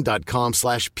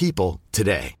linkedin.com/people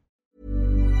today.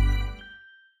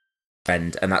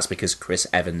 And that's because Chris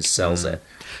Evans sells it.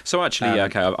 So actually,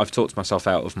 I've talked myself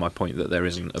out of my point that there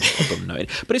isn't a bum note,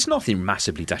 but it's nothing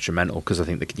massively detrimental because I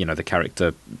think the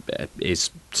character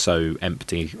is so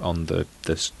empty on the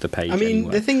page. I mean,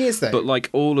 anyway. the thing is though, but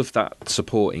like all of that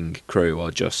supporting crew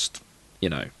are just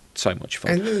so much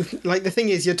fun. And like the thing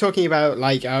is, you're talking about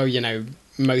like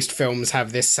most films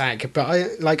have this sag, but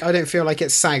I don't feel like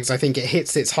it sags. I think it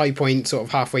hits its high point sort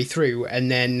of halfway through, and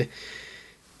then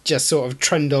just sort of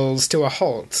trundles to a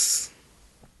halt.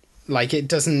 Like it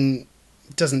doesn't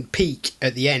peak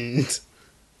at the end,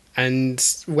 and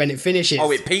when it finishes,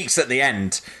 it peaks at the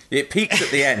end. It peaks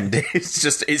at the end. It's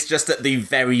just at the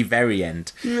very, very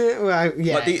end. Well,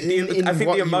 yeah. Like I think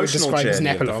what the emotional you would describe as an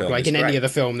journey of the epilogue, film like is in great. any other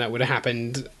film that would have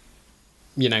happened,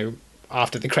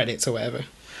 after the credits or whatever.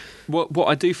 What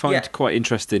I do find quite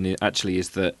interesting actually is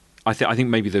that I think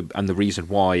maybe the reason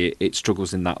why it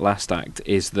struggles in that last act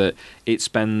is that it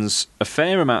spends a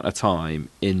fair amount of time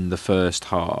in the first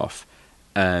half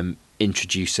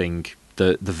introducing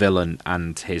the villain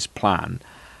and his plan,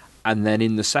 and then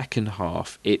in the second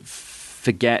half it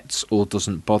forgets or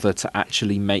doesn't bother to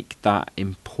actually make that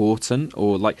important,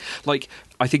 or like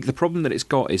I think the problem that it's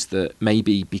got is that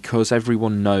maybe because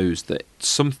everyone knows that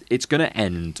it's going to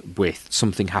end with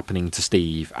something happening to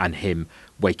Steve and him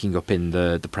waking up in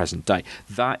the present day.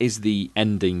 That is the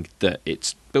ending that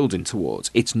it's building towards.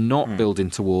 It's not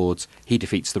building towards he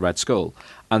defeats the Red Skull.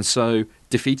 And so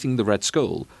defeating the Red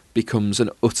Skull becomes an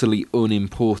utterly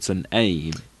unimportant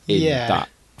aim in that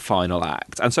final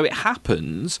act. And so it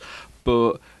happens,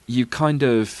 but you kind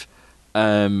of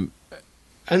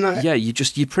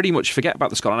you pretty much forget about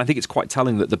the skull. And I think it's quite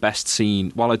telling that the best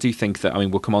scene, while I do think that,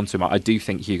 we'll come on to him, I do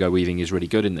think Hugo Weaving is really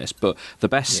good in this, but the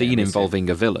best scene involving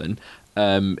a villain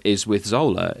is with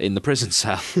Zola in the prison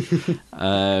cell,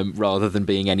 rather than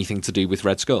being anything to do with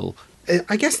Red Skull.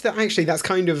 I guess that actually that's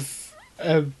kind of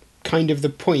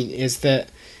the point, is that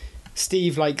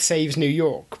Steve saves New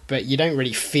York, but you don't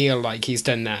really feel like he's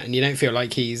done that, and you don't feel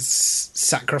like he's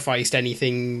sacrificed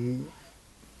anything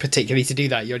particularly to do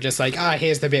that. You're just like,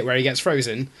 here's the bit where he gets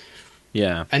frozen.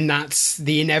 Yeah. And that's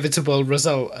the inevitable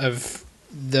result of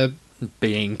the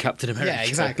being Captain America. Yeah,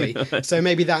 exactly. So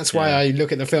maybe that's why I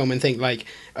look at the film and think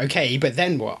okay, but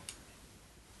then what?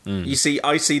 You see,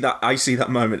 I see that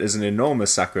moment as an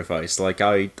enormous sacrifice.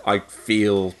 I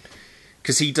feel,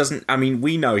 because he doesn't.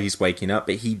 We know he's waking up,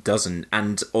 but he doesn't,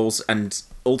 and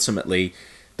ultimately,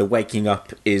 the waking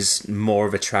up is more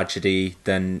of a tragedy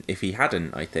than if he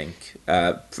hadn't. I think,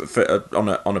 on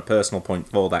a personal point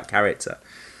for that character,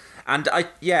 and I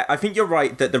think you're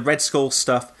right that the Red Skull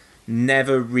stuff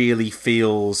never really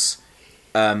feels.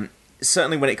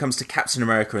 Certainly, when it comes to Captain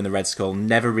America and the Red Skull,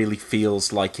 never really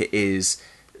feels like it is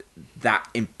that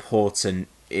important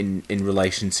in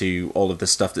relation to all of the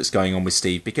stuff that's going on with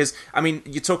Steve. Because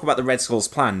you talk about the Red Skull's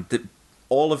plan, that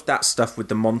all of that stuff with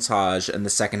the montage and the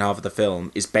second half of the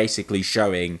film is basically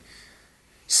showing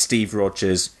Steve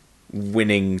Rogers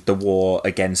winning the war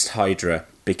against Hydra,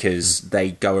 because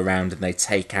they go around and they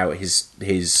take out his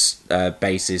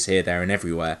bases here, there, and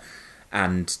everywhere,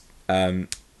 and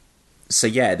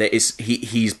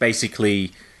he's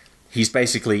basically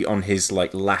on his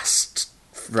last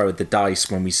throw the dice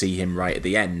when we see him right at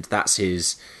the end. That's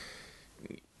his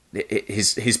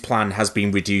plan has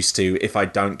been reduced to, if I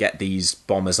don't get these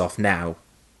bombers off now,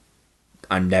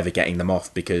 I'm never getting them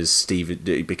off because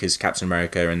Captain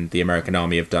America and the American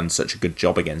army have done such a good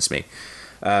job against me.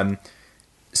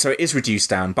 So it is reduced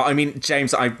down. But I mean,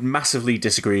 James, I massively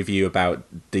disagree with you about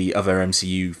the other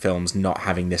MCU films not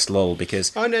having this lull,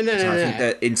 because no. I think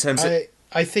that in terms of...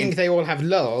 I think they all have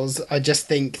lulls. I just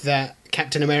think that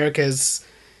Captain America's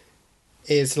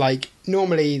is like,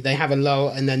 normally they have a lull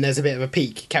and then there's a bit of a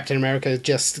peak. Captain America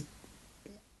just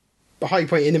a high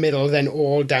point in the middle, then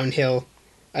all downhill,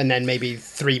 and then maybe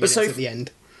 3 minutes at the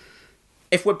end.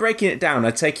 If we're breaking it down,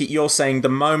 I take it you're saying the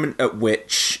moment at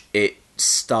which it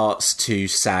starts to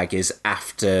sag is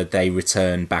after they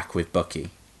return back with Bucky.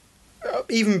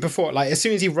 Even before, like, as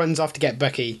soon as he runs off to get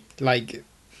Bucky, like...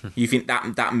 You think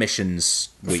that mission's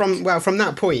weak? From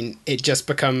that point, it just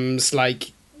becomes,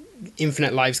 like,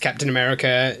 Infinite Lives Captain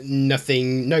America,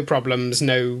 nothing, no problems,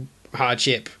 no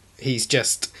hardship. He's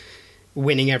just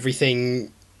winning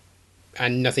everything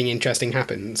and nothing interesting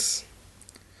happens.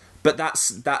 But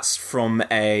that's from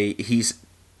he's,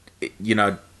 you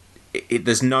know...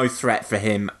 there's no threat for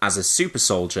him as a super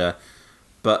soldier,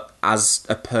 but as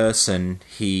a person,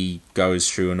 he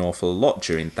goes through an awful lot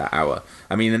during that hour.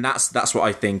 I mean, and that's what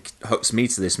I think hooks me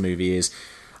to this movie is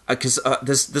because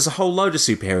there's a whole load of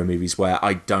superhero movies where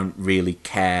I don't really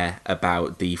care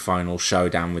about the final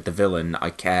showdown with the villain. I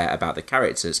care about the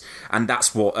characters, and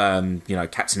that's what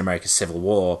Captain America: Civil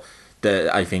War.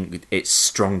 I think its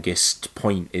strongest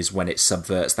point is when it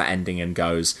subverts that ending and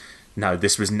goes, no,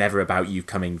 this was never about you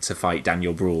coming to fight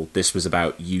Daniel Bruhl. This was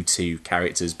about you two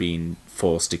characters being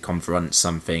forced to confront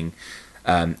something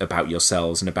about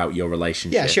yourselves and about your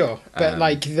relationship. Yeah, sure, but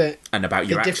and about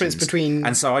your difference actions. Between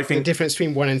and so I think the difference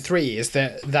between 1 and 3 is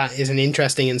that is an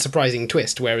interesting and surprising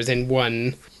twist. Whereas in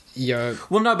 1, you're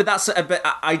no, but that's but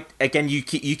I again you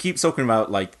keep talking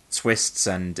about like twists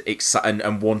and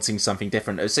wanting something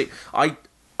different. So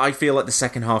I feel like the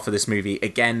second half of this movie,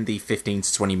 again, the 15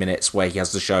 to 20 minutes where he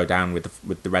has the showdown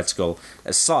with the Red Skull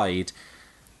aside,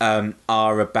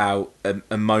 are about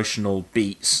emotional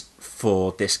beats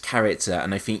for this character,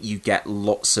 and I think you get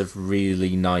lots of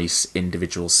really nice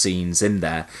individual scenes in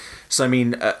there. So I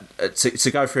mean,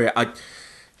 to go through it,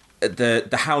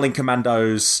 the Howling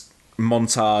Commandos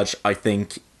montage, I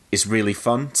think, is really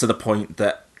fun, to the point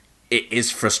that it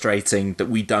is frustrating that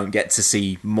we don't get to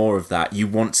see more of that. You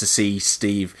want to see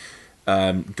Steve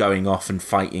going off and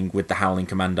fighting with the Howling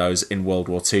Commandos in World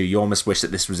War II. You almost wish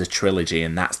that this was a trilogy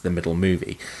and that's the middle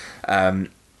movie.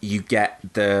 You get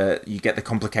the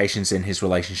complications in his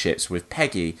relationships with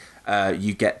Peggy.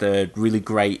 You get the really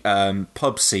great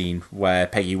pub scene where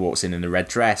Peggy walks in a red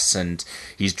dress and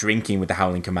he's drinking with the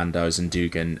Howling Commandos and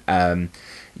Dugan.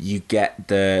 You get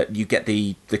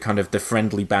the kind of the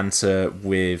friendly banter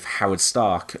with Howard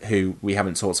Stark, who we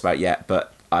haven't talked about yet,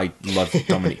 but I love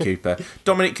Dominic Cooper.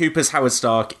 Dominic Cooper's Howard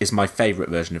Stark is my favourite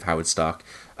version of Howard Stark,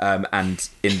 and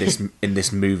in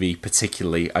this movie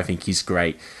particularly, I think he's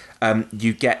great.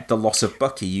 You get the loss of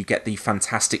Bucky. You get the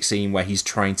fantastic scene where he's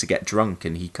trying to get drunk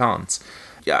and he can't.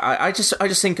 Yeah, I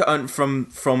just think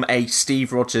from a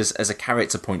Steve Rogers as a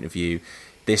character point of view,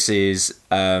 this is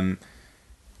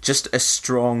just a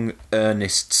strong,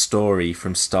 earnest story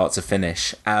from start to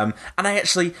finish. And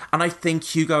I think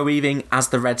Hugo Weaving as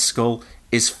the Red Skull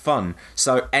is fun.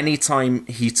 So anytime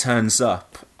he turns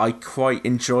up, I quite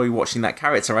enjoy watching that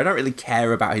character. I don't really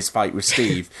care about his fight with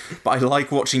Steve, but I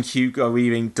like watching Hugo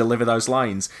Weaving deliver those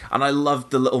lines. And I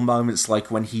love the little moments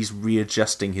like when he's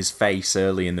readjusting his face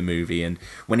early in the movie, and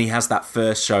when he has that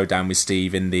first showdown with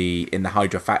Steve in the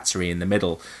Hydra factory in the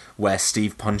middle, where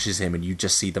Steve punches him and you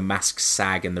just see the mask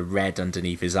sag and the red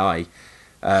underneath his eye.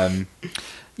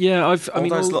 Yeah, all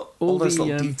those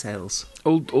little details.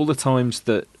 All the times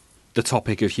that the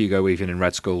topic of Hugo Weaving and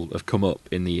Red Skull have come up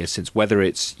in the years since, whether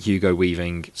it's Hugo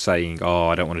Weaving saying, oh,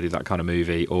 I don't want to do that kind of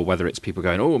movie, or whether it's people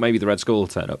going, oh, maybe the Red Skull will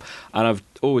turn up. And I've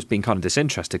always been kind of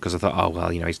disinterested because I thought, oh, well,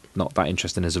 he's not that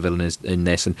interesting as a villain in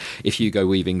this. And if Hugo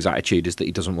Weaving's attitude is that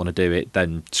he doesn't want to do it,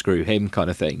 then screw him kind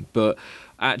of thing. But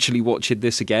actually watching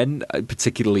this again,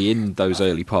 particularly in those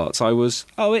early parts, I was,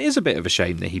 it is a bit of a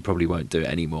shame that he probably won't do it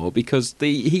anymore, because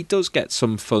he does get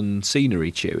some fun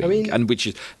scenery chewing, and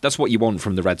that's what you want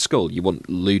from the Red Skull. You want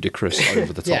ludicrous,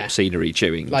 over the top scenery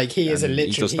chewing. Like he's a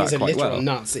literal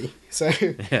Nazi. So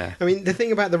yeah. I mean, the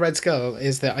thing about the Red Skull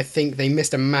is that I think they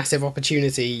missed a massive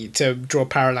opportunity to draw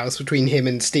parallels between him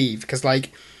and Steve, because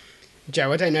like,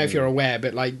 Joe, I don't know if you're aware,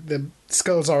 but like the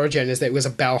Skull's origin is that it was a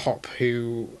bellhop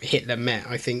who Hitler met,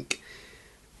 I think.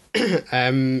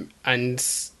 And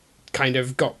kind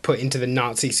of got put into the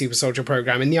Nazi super soldier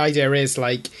program. And the idea is,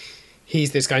 like,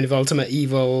 he's this kind of ultimate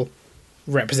evil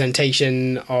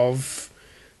representation of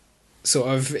sort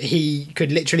of, he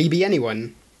could literally be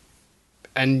anyone.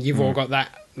 And you've all got that,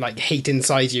 like, hate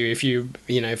inside you if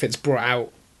if it's brought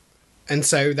out. And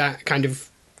so that kind of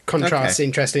contrasts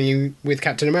interestingly with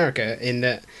Captain America in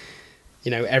that,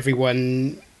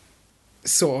 everyone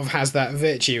sort of has that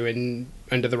virtue, and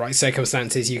under the right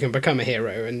circumstances you can become a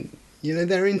hero. And,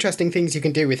 there are interesting things you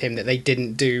can do with him that they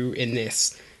didn't do in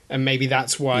this. And maybe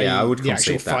that's why the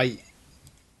actual fight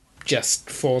just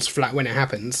falls flat when it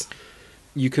happens.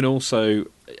 You can also,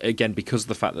 again, because of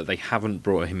the fact that they haven't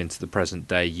brought him into the present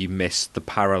day, you miss the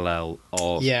parallel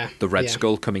of the Red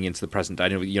Skull coming into the present day.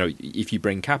 If you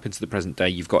bring Cap into the present day,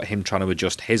 you've got him trying to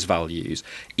adjust his values.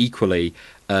 Equally,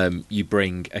 you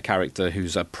bring a character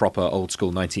who's a proper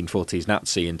old-school 1940s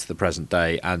Nazi into the present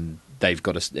day, and they've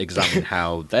got to examine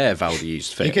how their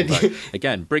values fit.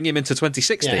 Again, bring him into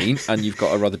 2016, and you've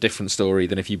got a rather different story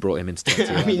than if you brought him into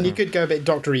 2011. I mean, you could go a bit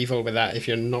Dr. Evil with that if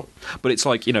you're not... But it's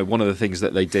like, one of the things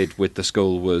that they did with the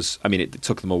Skull was, I mean, it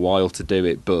took them a while to do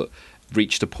it, but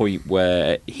reached a point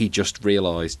where he just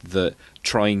realised that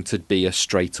trying to be a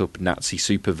straight-up Nazi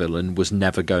supervillain was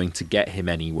never going to get him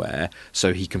anywhere,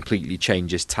 so he completely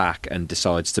changes tack and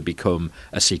decides to become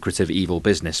a secretive evil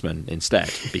businessman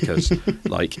instead, because,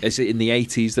 like, is it in the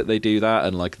 80s that they do that,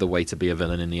 and, like, the way to be a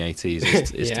villain in the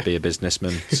 80s is to be a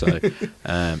businessman, so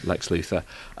Lex Luthor.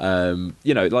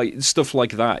 Like, stuff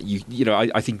like that,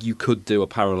 I think you could do a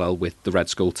parallel with the Red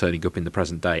Skull turning up in the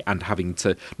present day and having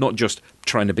to, not just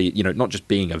trying to be, not just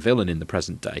being a villain in the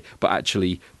present day, but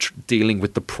actually dealing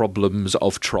with the problems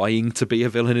of trying to be a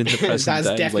villain in the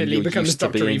present day when you're used to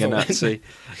being a Nazi.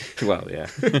 Well, yeah.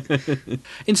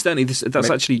 Incidentally, that's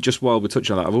actually, just while we're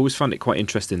touching on that, I've always found it quite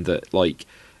interesting that, like,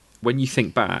 when you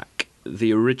think back,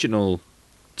 the original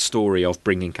story of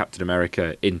bringing Captain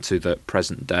America into the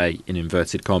present day, in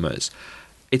inverted commas,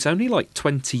 it's only like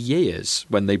 20 years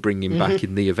when they bring him back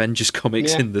in the Avengers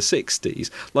comics in the 60s.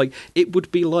 Like, it would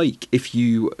be like if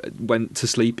you went to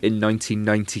sleep in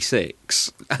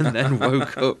 1996 and then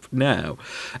woke up now.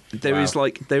 There is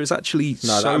actually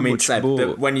so much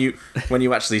more. When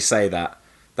you actually say that,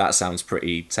 that sounds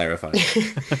pretty terrifying.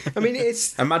 I mean,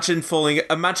 it's... Imagine falling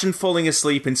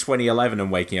asleep in 2011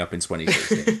 and waking up in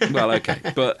 2016. Well,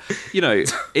 okay. But,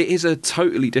 it is a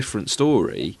totally different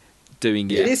story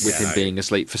doing it with him being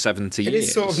asleep for 70 years. It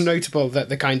is sort of notable that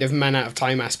the kind of man out of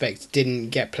time aspect didn't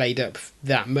get played up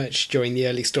that much during the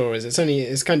early stories.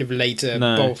 It's kind of later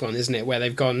bolt on, isn't it, where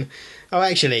they've gone, oh,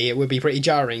 actually, it would be pretty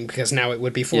jarring because now it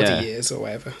would be 40 years or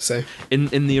whatever. So in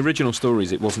the original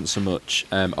stories, it wasn't so much,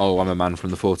 I'm a man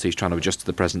from the 40s trying to adjust to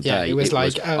the present day. It was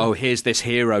like, here's this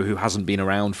hero who hasn't been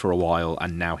around for a while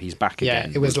and now he's back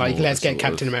again. Yeah, it was like, let's get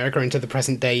Captain America into the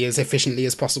present day as efficiently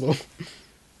as possible.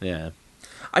 Yeah.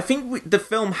 I think the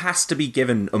film has to be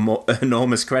given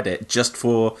enormous credit just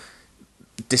for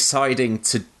deciding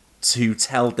to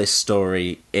tell this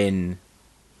story in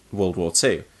World War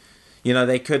II.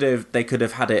 They could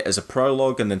have had it as a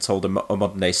prologue and then told a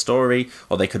modern day story,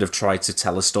 or they could have tried to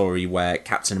tell a story where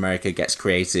Captain America gets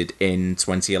created in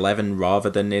 2011 rather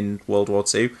than in World War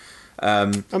II.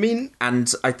 And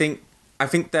I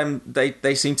think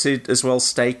they seem to as well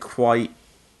stay quite.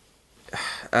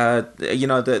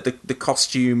 The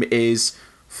costume is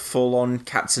full on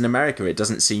Captain America. It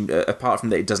doesn't seem, apart from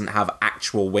that, it doesn't have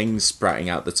actual wings sprouting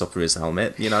out the top of his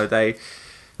helmet.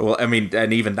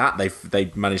 And even that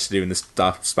they managed to do in the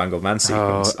Star Spangled Man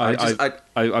sequence. I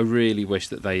really wish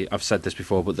that I've said this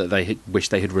before, but that they wish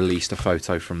they had released a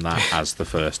photo from that as the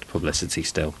first publicity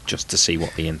still, just to see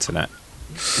what the internet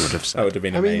would have said. That would have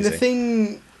been amazing. I mean, the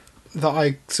thing that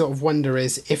I sort of wonder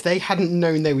is, if they hadn't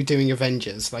known they were doing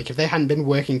Avengers, like if they hadn't been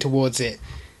working towards it,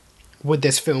 would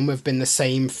this film have been the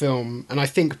same film? And I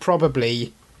think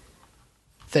probably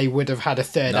they would have had a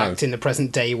third act in the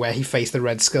present day where he faced the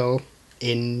Red Skull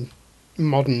in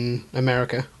modern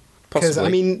America. Because, I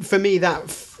mean, for me, that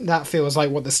feels like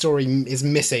what the story is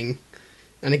missing.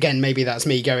 And again, maybe that's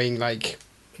me going, like,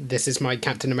 this is my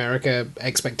Captain America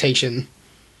expectation.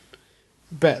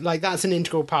 But, like, that's an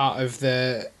integral part of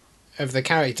the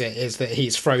character, is that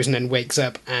he's frozen and wakes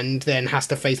up and then has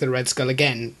to face the Red Skull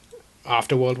again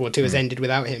after World War II has ended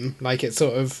without him. Like, it's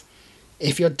sort of,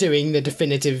 if you're doing the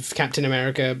definitive Captain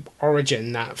America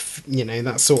origin, that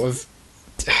sort of,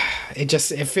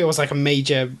 it feels like a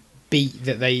major beat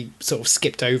that they sort of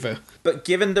skipped over. But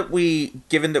given that we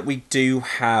do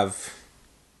have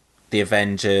the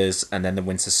Avengers and then the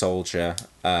Winter Soldier,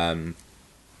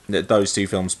 those two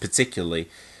films particularly,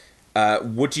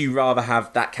 would you rather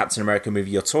have that Captain America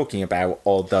movie you're talking about,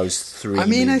 or those three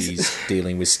movies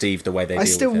dealing with Steve the way they deal with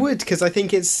him? I still would, because I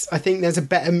think there's a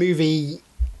better movie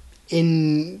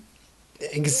in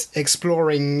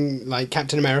exploring like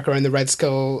Captain America and the Red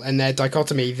Skull and their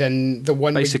dichotomy than the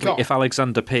one basically we've got. If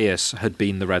Alexander Pierce had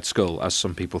been the Red Skull, as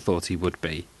some people thought he would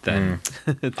be, then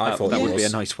that would be a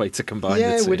nice way to combine the two.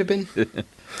 Yeah, it would have been.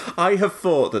 I have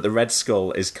thought that the Red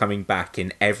Skull is coming back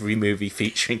in every movie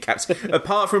featuring Captain,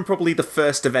 apart from probably the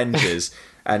first Avengers.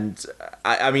 And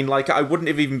I mean, like, I wouldn't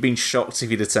have even been shocked if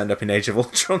he'd have turned up in Age of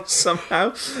Ultron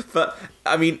somehow. But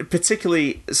I mean,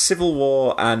 particularly Civil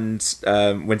War and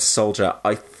Winter Soldier,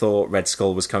 I thought Red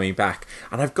Skull was coming back.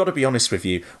 And I've got to be honest with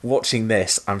you, watching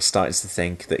this, I'm starting to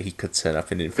think that he could turn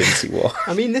up in Infinity War.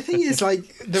 I mean, the thing is,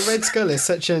 like, the Red Skull is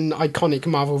such an iconic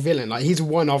Marvel villain. Like, he's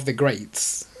one of the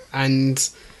greats, and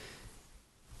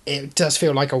it does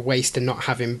feel like a waste to not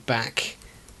have him back.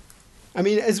 I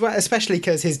mean, as well, especially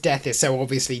because his death is so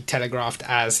obviously telegraphed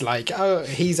as, like, oh,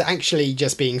 he's actually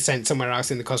just being sent somewhere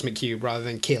else in the Cosmic Cube rather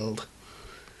than killed.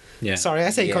 Yeah. Sorry, I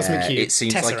say Cosmic Cube. It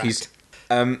seems Tesseract. like he's...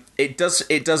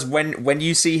 It does when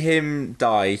you see him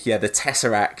die, the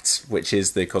Tesseract, which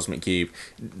is the Cosmic Cube,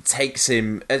 takes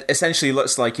him... Essentially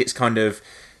looks like it's kind of...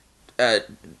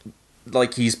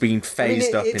 like he's been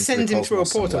phased up into the cosmos. It sends him through a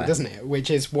portal, somewhere. Doesn't it? Which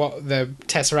is what the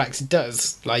Tesseract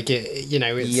does. Like,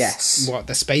 it's what,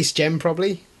 the space gem,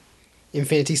 probably?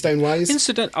 Infinity Stone wise?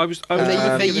 Incident,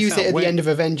 they use it at the end of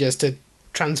Avengers to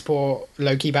transport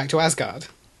Loki back to Asgard.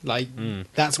 Like,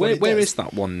 that's what Where is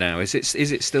that one now? Is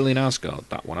it still in Asgard,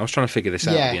 that one? I was trying to figure this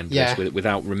out at the end of this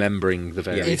without remembering the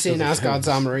various... It's in Asgard's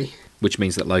armory. Which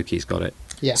means that Loki's got it.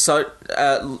 Yeah. So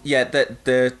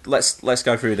let's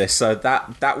go through this. So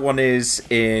that one is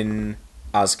in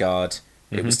Asgard.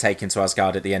 Mm-hmm. It was taken to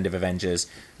Asgard at the end of Avengers.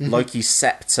 Mm-hmm. Loki's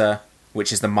scepter,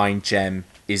 which is the mind gem,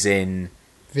 is in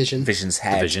Vision's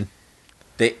head.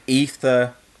 The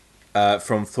ether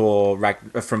from Thor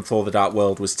the Dark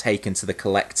World was taken to the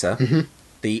Collector. Mm-hmm.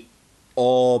 The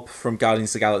orb from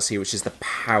Guardians of the Galaxy, which is the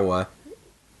power,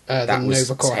 that was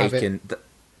Nova Corps taken.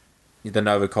 The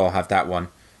Nova Corps have that one.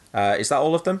 Is that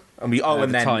all of them? And the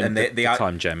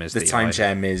time gem is the time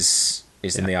gem is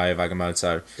in the Eye of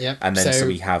Agamotto. Yep. And then so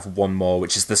we have one more,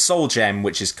 which is the Soul Gem,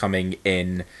 which is coming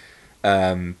in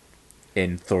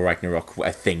Thor Ragnarok.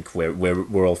 I think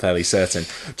we're all fairly certain.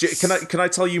 Can I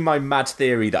tell you my mad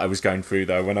theory that I was going through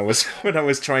though when I was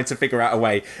trying to figure out a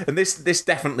way? And this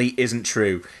definitely isn't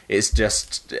true. It's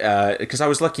just because I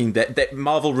was looking that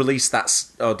Marvel released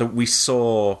that we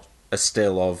saw a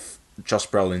still of Josh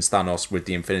Brolin's Thanos with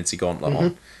the Infinity Gauntlet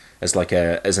on as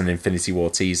an Infinity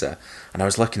War teaser, and I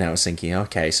was looking at it, I was thinking,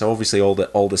 okay, so obviously all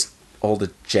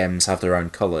the gems have their own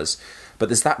colours, but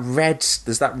there's that red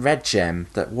gem.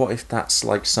 That what if that's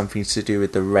like something to do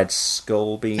with the Red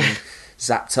Skull being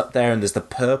zapped up there, and there's the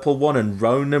purple one, and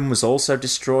Ronan was also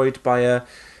destroyed by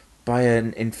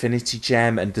an Infinity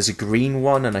Gem, and there's a green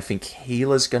one, and I think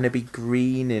Healer's going to be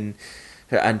green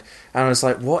And I was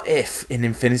like, what if in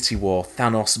Infinity War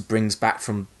Thanos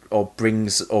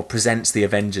presents the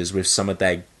Avengers with some of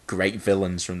their great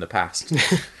villains from the past?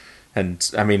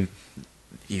 And I mean,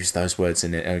 use those words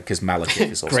in it because Malekith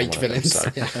is also great one villains.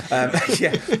 of them, so.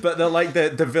 But they're like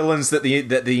the villains that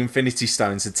the Infinity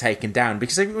Stones had taken down.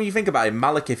 Because when you think about it,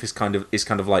 Malekith is kind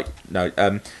of like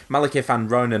Malekith and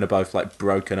Ronan are both like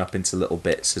broken up into little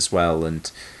bits as well,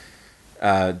 and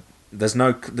there's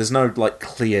no like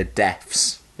clear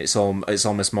deaths. It's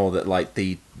almost more that like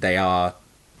they are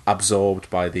absorbed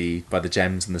by the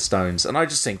gems and the stones. And I'm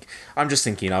just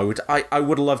thinking I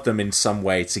would love them in some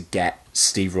way to get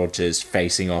Steve Rogers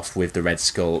facing off with the Red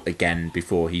Skull again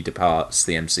before he departs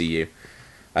the MCU.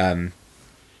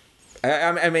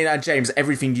 I mean, James,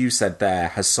 everything you said there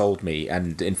has sold me,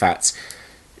 and in fact,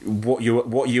 what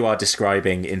you are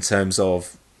describing in terms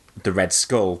of the Red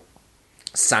Skull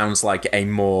sounds like a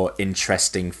more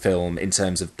interesting film in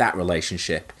terms of that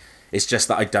relationship. It's just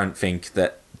that I don't think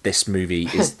that this movie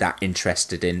is that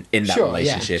interested in that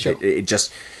relationship. Yeah, sure.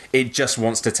 It just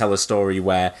wants to tell a story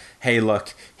where, hey,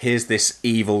 look, here's this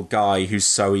evil guy who's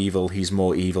so evil he's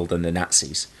more evil than the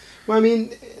Nazis. Well, I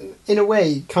mean, in a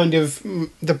way, kind of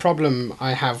the problem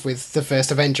I have with the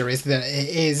first Avenger is that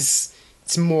it's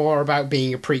more about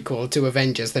being a prequel to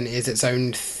Avengers than it is its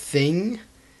own thing.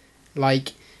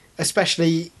 Like,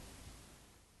 especially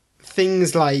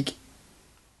things like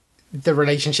the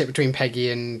relationship between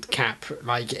Peggy and Cap.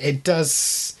 Like, it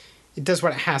does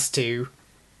what it has to,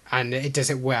 and it does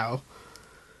it well.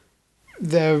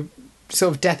 The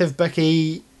sort of death of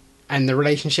Bucky and the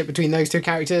relationship between those two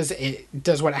characters, it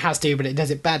does what it has to, but it does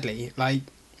it badly. Like,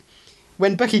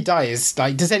 when Bucky dies,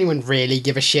 like, does anyone really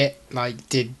give a shit? Like,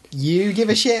 did you give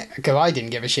a shit? Because I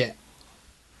didn't give a shit.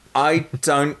 I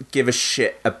don't give a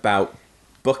shit about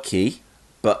Bucky,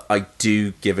 but I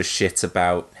do give a shit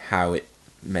about how it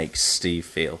makes Steve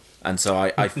feel. And so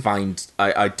I find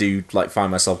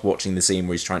myself watching the scene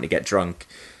where he's trying to get drunk,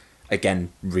 again,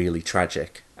 really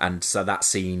tragic. And so that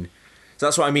scene, so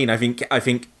that's what I mean. I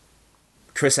think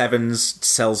Chris Evans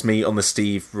sells me on the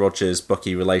Steve Rogers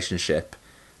Bucky relationship,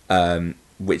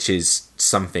 which is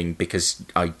something because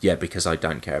I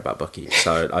don't care about Bucky.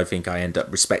 So I think I end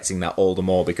up respecting that all the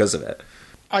more because of it.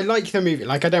 I like the movie.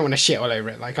 Like, I don't want to shit all over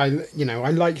it. Like, I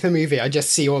like the movie. I just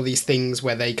see all these things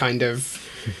where they kind of,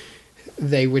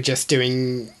 they were just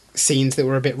doing scenes that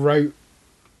were a bit rote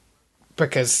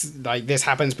because, like, this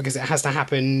happens because it has to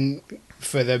happen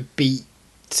for the beat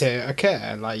to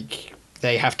occur. Like,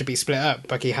 they have to be split up.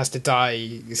 Bucky has to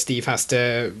die. Steve has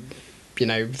to,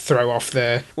 throw off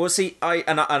the... Well, see,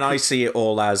 I see it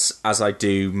all as I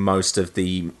do most of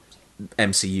the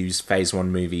MCU's Phase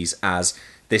 1 movies, as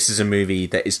this is a movie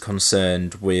that is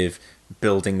concerned with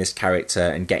building this character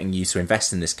and getting you to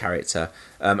invest in this character.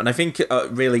 And I think,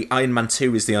 really, Iron Man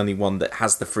 2 is the only one that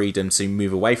has the freedom to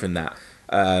move away from that.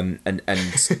 And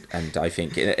I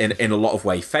think in a lot of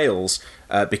ways fails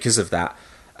because of that.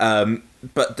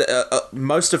 But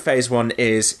most of Phase 1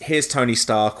 is, here's Tony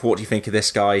Stark, what do you think of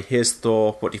this guy? Here's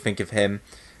Thor, what do you think of him?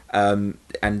 And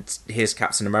here's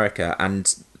Captain America.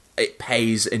 And it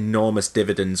pays enormous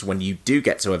dividends when you do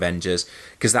get to Avengers,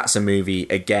 because that's a movie,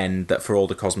 again, that for all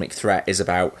the cosmic threat is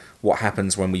about what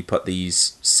happens when we put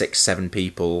these 6-7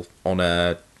 people on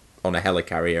a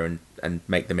helicarrier and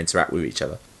make them interact with each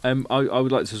other. I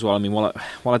would like to as well. I mean, while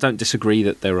I don't disagree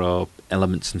that there are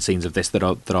elements and scenes of this that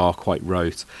are quite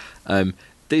rote,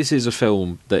 this is a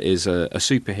film that is a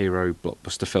superhero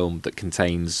blockbuster film that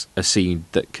contains a scene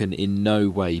that can in no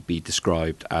way be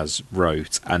described as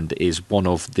rote and is one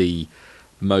of the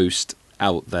most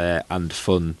out there and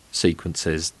fun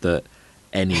sequences that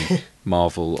any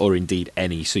Marvel or indeed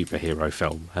any superhero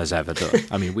film has ever done.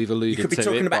 I mean, we've alluded to it. You could be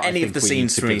talking about any of the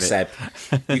scenes to me, Seb.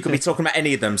 You could be talking about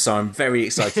any of them, so I'm very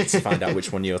excited to find out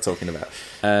which one you're talking about.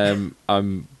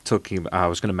 I'm talking about... I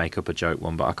was going to make up a joke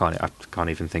one, but I can't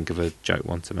even think of a joke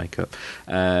one to make up.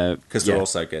 Because they're all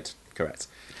so good. Correct.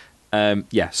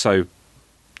 So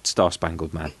Star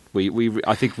Spangled Man.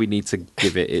 I think we need to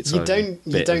give it its own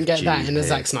You don't get that in a here.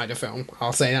 Zack Snyder film.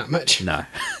 I'll say that much. No.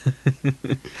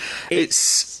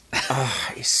 It's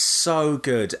so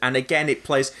good, and again, it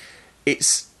plays.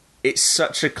 It's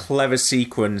such a clever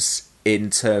sequence in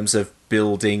terms of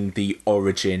building the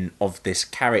origin of this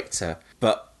character,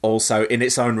 but also in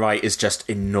its own right is just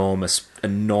enormous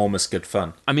good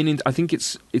fun. I mean, I think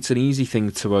it's an easy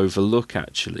thing to overlook.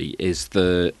 Actually, is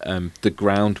the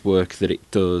groundwork that it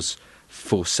does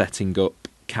for setting up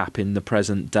Cap in the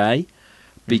present day.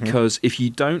 Because if you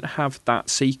don't have that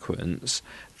sequence,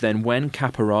 then when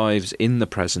Cap arrives in the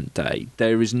present day,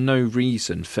 there is no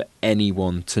reason for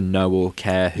anyone to know or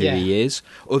care who he is,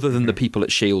 other than the people at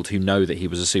S.H.I.E.L.D. who know that he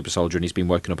was a super soldier and he's been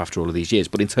woken up after all of these years.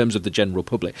 But in terms of the general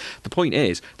public, the point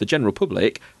is, the general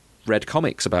public read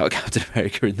comics about Captain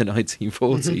America in the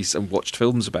 1940s and watched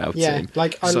films about him.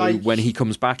 When he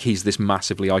comes back, he's this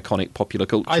massively iconic popular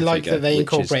culture I like figure, that they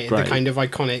incorporated the great. kind of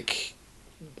iconic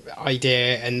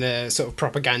idea and the sort of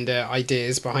propaganda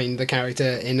ideas behind the character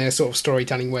in a sort of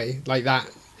storytelling way like that.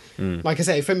 Like I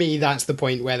say, for me, that's the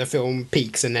point where the film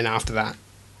peaks, and then after that,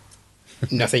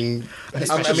 nothing.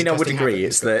 I mean, I would agree.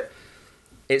 It's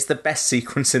the best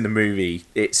sequence in the movie.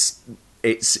 It's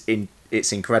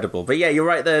incredible. But yeah, you're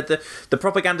right. The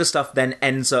propaganda stuff then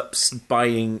ends up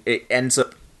buying. It ends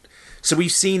up. So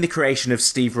we've seen the creation of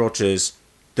Steve Rogers,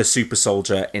 the super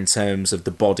soldier, in terms of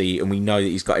the body, and we know that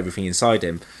he's got everything inside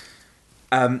him.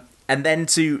 And then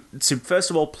to first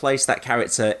of all place that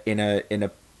character in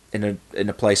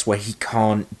a place where he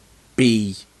can't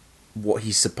be what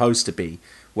he's supposed to be,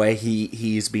 where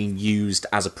he is being used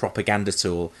as a propaganda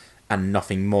tool and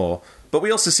nothing more. But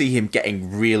we also see him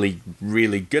getting really,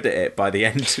 really good at it by the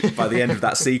end. By the end of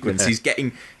that sequence, he's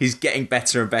getting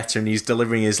better and better, and he's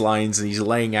delivering his lines, and he's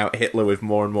laying out Hitler with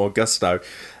more and more gusto.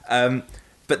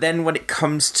 But then when it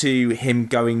comes to him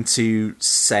going to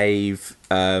save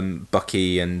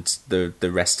Bucky and the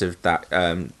rest of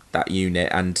that unit,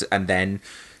 and then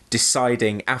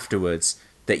deciding afterwards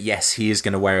that yes, he is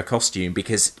going to wear a costume,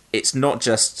 because it's not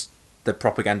just the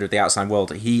propaganda of the outside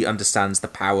world. He understands the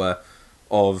power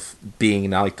of being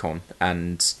an icon,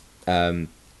 and the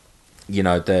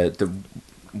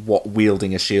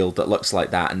wielding a shield that looks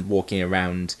like that and walking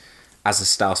around as a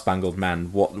star-spangled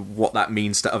man, what that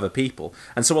means to other people.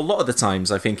 And so a lot of the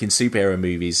times, I think in superhero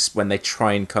movies, when they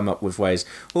try and come up with ways,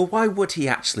 well, why would he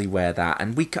actually wear that?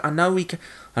 And I know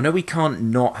we can't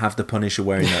not have the Punisher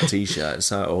wearing that T-shirt.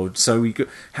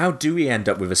 How do we end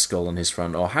up with a skull on his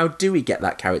front, or how do we get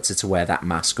that character to wear that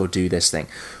mask or do this thing?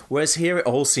 Whereas here, it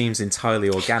all seems entirely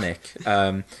organic,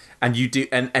 and you do,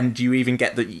 and you even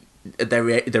get that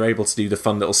they're able to do the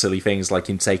fun little silly things like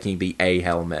him taking the A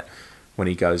helmet when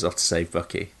he goes off to save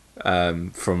Bucky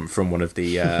from one of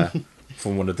the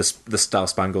the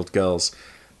Star-Spangled Girls.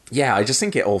 Yeah, I just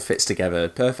think it all fits together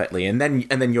perfectly. And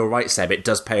then you're right, Seb, it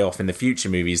does pay off in the future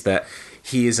movies that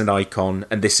he is an icon,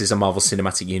 and this is a Marvel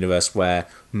Cinematic Universe where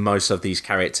most of these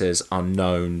characters are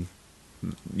known.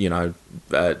 You know,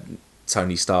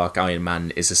 Tony Stark, Iron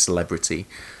Man is a celebrity,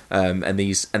 and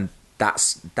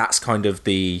that's kind of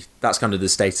the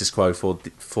status quo for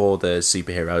the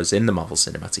superheroes in the Marvel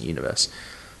Cinematic Universe,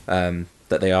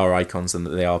 that they are icons and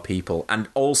that they are people, and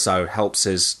also helps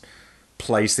us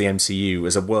place the MCU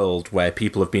as a world where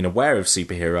people have been aware of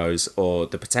superheroes or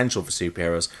the potential for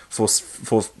superheroes for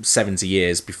 70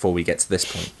 years before we get to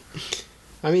this point.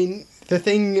 I mean, the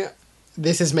thing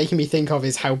this is making me think of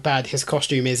is how bad his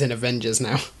costume is in Avengers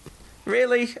now.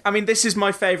 Really? I mean, this is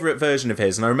my favourite version of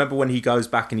his, and I remember when he goes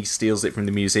back and he steals it from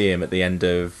the museum at the end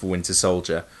of Winter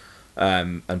Soldier,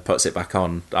 and puts it back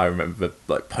on. I remember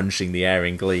like punching the air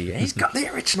in glee. He's got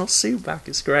the original suit back.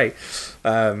 It's great.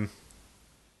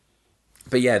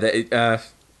 But yeah,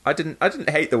 I didn't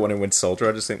hate the one in Winter Soldier.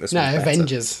 I just think this one was better.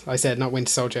 Avengers. I said, not Winter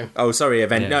Soldier. Oh, sorry,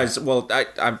 Avengers. Yeah. No, well,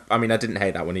 I mean, I didn't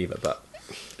hate that one either, but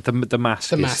the mask.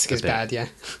 The mask is bad. Yeah.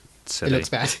 Silly. It looks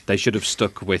bad. They should have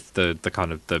stuck with the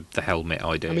kind of the helmet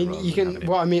idea. I mean, you can.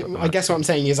 Well, I mean, I guess what I'm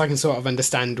saying is I can sort of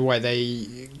understand why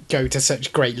they go to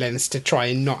such great lengths to try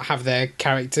and not have their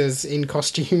characters in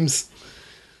costumes,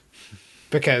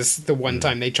 because the one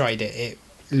time they tried it, it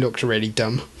looked really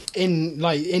dumb. In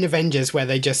Avengers, where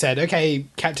they just said, okay,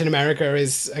 Captain America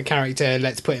is a character,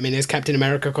 let's put him in his Captain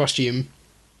America costume.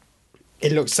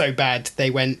 It looked so bad, they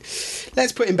went,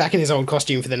 let's put him back in his old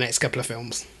costume for the next couple of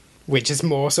films, which is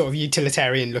more sort of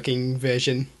utilitarian-looking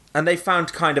version. And they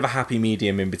found kind of a happy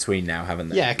medium in between now, haven't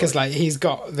they? Yeah, because he's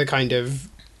got the kind of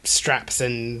straps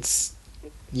and,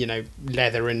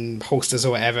 leather and holsters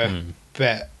or whatever,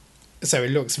 but so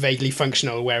it looks vaguely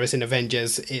functional, whereas in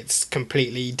Avengers, it's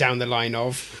completely down the line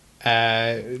of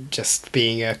just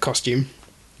being a costume.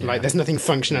 Yeah. There's nothing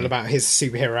functional about his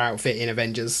superhero outfit in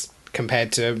Avengers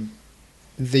compared to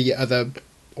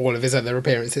all of his other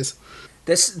appearances.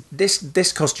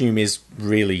 This costume is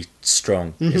really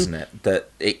strong, isn't it? That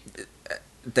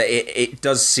it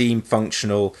does seem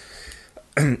functional.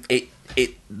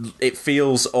 It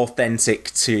feels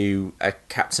authentic to a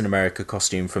Captain America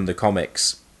costume from the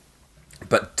comics,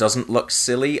 but doesn't look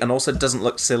silly, and also doesn't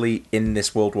look silly in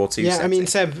this World War II setting. I mean,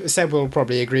 Seb will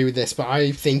probably agree with this, but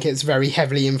I think it's very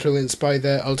heavily influenced by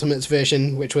the Ultimates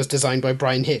version, which was designed by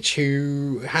Brian Hitch,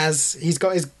 he's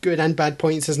got his good and bad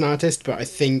points as an artist, but I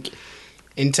think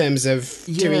in terms of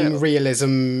doing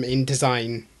realism in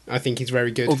design, I think he's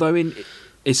very good. Although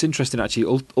it's interesting,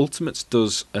 actually, Ultimates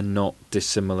does a not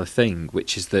dissimilar thing,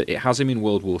 which is that it has him in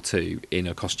World War II in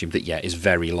a costume that, is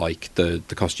very like the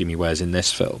costume he wears in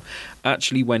this film.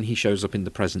 Actually, when he shows up in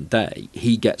the present day,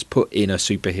 he gets put in a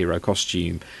superhero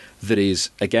costume that is,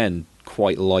 again,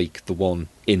 quite like the one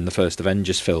in the first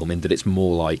Avengers film, in that it's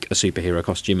more like a superhero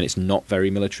costume and it's not very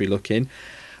military looking.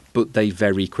 But they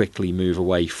very quickly move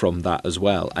away from that as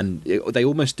well. And they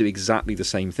almost do exactly the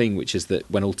same thing, which is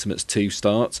that when Ultimates 2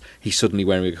 starts, he's suddenly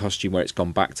wearing a costume where it's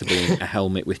gone back to being a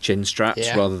helmet with chin straps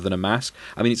rather than a mask.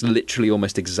 I mean, it's literally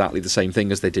almost exactly the same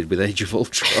thing as they did with Age of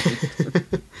Ultron.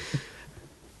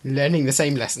 Learning the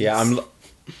same lessons. Yeah,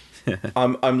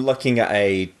 I'm looking at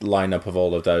a lineup of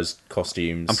all of those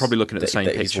costumes. I'm probably looking at the same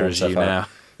picture as you now.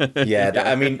 Yeah,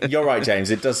 I mean, you're right, James.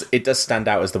 It does stand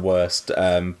out as the worst.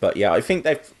 But yeah, I think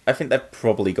they've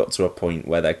probably got to a point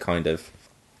where they're kind of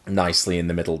nicely in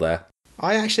the middle there.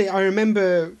 I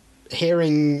remember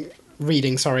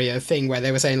reading a thing where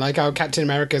they were saying Captain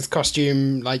America's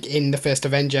costume, in the first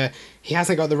Avenger, he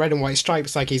hasn't got the red and white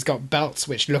stripes, he's got belts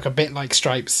which look a bit like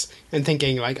stripes, and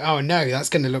thinking oh no, that's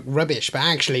going to look rubbish, but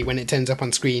actually when it turns up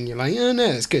on screen you're like, oh no,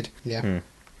 it's good. Yeah.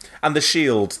 And the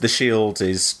shield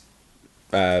is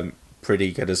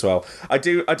pretty good as well. I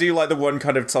do like the one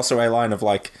kind of toss away line of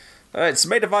it's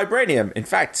made of vibranium. In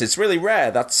fact, it's really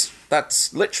rare.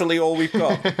 That's literally all we've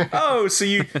got. Oh, so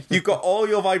you got all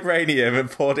your vibranium and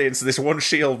poured it into this one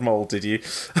shield mold, did you?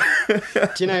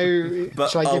 Do you know?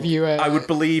 But shall I give you? I would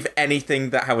believe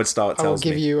anything that Howard Stark tells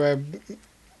me. I'll give you a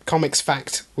comics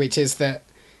fact, which is that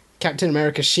Captain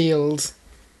America's shield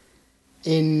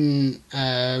in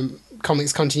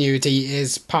comics continuity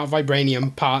is part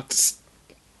vibranium, part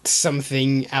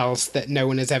something else that no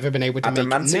one has ever been able to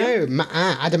Adamantium? make. No,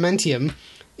 adamantium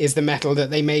is the metal that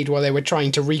they made while they were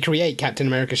trying to recreate Captain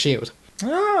America's shield.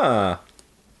 Ah.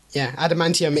 Yeah,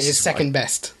 adamantium is second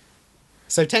best.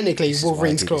 So technically,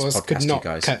 Wolverine's claws could not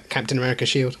cut Captain America's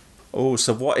shield. Oh,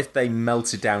 so what if they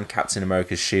melted down Captain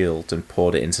America's shield and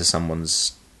poured it into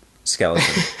someone's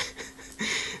skeleton?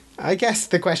 I guess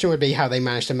the question would be how they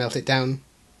managed to melt it down.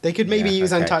 They could maybe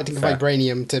use Antarctic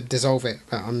vibranium to dissolve it,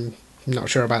 but I'm not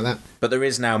sure about that. But there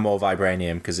is now more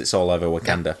vibranium because it's all over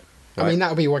Wakanda. Yeah. Right? I mean, that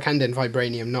would be Wakandan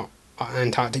vibranium, not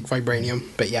Antarctic vibranium,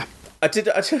 but yeah. I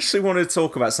actually wanted to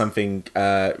talk about something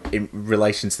in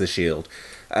relation to the shield.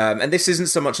 And this isn't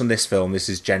so much on this film, this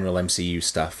is general MCU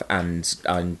stuff, and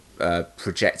I'm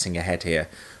projecting ahead here.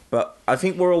 But I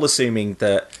think we're all assuming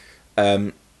that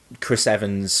Chris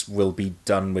Evans will be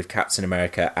done with Captain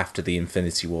America after the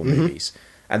Infinity War movies.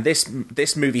 And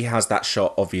this movie has that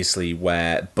shot, obviously,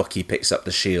 where Bucky picks up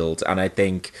the shield, and I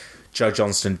think Joe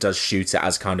Johnston does shoot it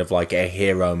as kind of like a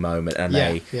hero moment, and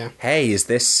hey, is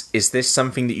this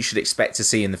something that you should expect to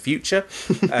see in the future?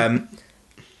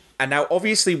 And now,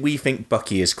 obviously, we think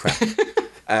Bucky is crap,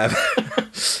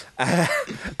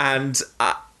 and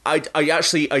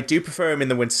I do prefer him in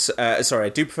the Winter. I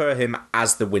do prefer him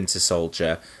as the Winter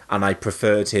Soldier, and I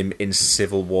preferred him in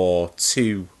Civil War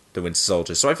to the Winter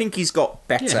Soldier. So I think he's got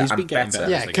better and better.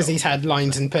 Yeah, because he's had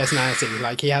lines and personality.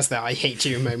 Like he has that "I hate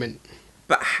you" moment.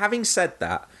 But having said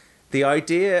that, the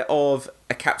idea of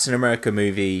a Captain America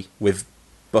movie with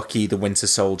Bucky the Winter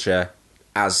Soldier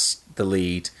as the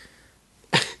lead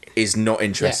is not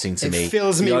interesting to me.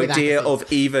 Fills me with the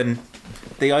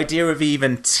idea of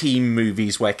even team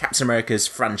movies where Captain America's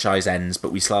franchise ends,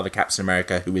 but we still have a Captain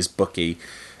America who is Bucky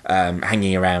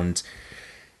hanging around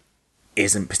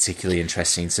isn't particularly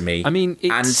interesting to me. I mean,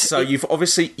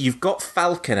 you've got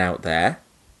Falcon out there,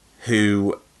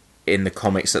 who in the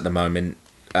comics at the moment,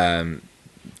 the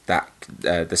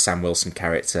Sam Wilson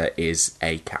character is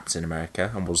a Captain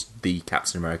America and was the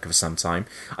Captain America for some time.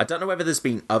 I don't know whether there's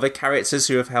been other characters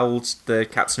who have held the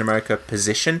Captain America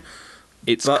position.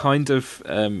 It's kind of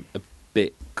a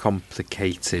bit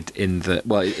complicated in that,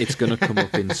 well, it's going to come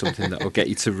up in something that I'll get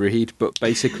you to read, but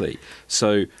basically,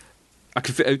 so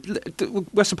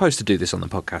we're supposed to do this on the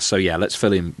podcast, so yeah, let's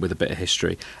fill in with a bit of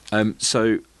history.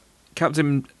 So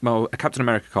Captain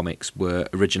America comics were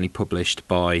originally published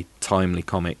by Timely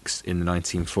Comics in the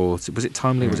 1940s. Was it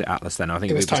Timely or was it Atlas then? I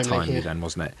think it was Timely then,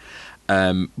 wasn't it?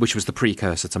 Which was the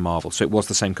precursor to Marvel. So it was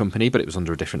the same company, but it was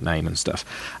under a different name and stuff.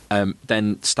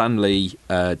 Then Stan Lee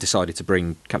decided to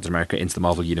bring Captain America into the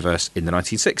Marvel Universe in the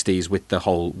 1960s with the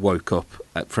whole woke up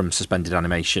from suspended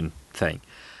animation thing.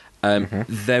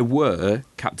 There were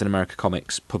Captain America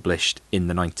comics published in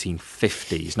the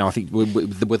 1950s. Now, I think,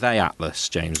 were they Atlas,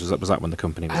 James? Was that when the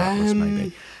company was Atlas,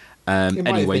 maybe?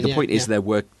 Anyway, the point is there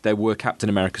were Captain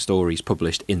America stories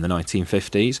published in the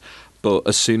 1950s, but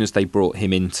as soon as they brought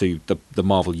him into the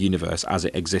Marvel Universe as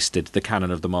it existed, the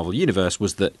canon of the Marvel Universe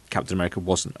was that Captain America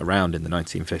wasn't around in the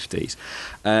 1950s.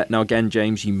 Now, again,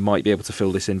 James, you might be able to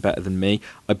fill this in better than me.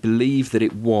 I believe that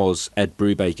it was Ed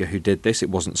Brubaker who did this.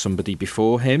 It wasn't somebody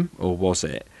before him, or was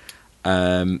it?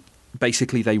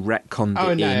 Basically, they retconned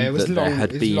it was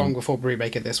long before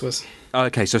Brubaker. This was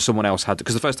okay. So someone else had,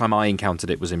 because the first time I encountered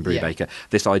it was in Brubaker.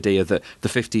 This idea that the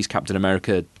 50s Captain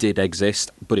America did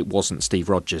exist, but it wasn't Steve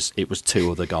Rogers. It was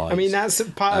two other guys. I mean, that's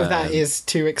part of that is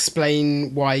to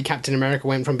explain why Captain America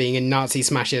went from being a Nazi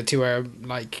smasher to a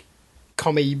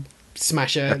commie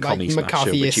smasher,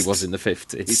 McCarthyist, which he was in the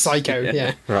 50s. Psycho,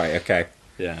 yeah. Right. Okay.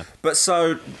 Yeah, but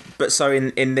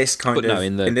in this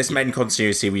in this main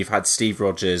continuity, we've had Steve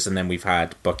Rogers, and then we've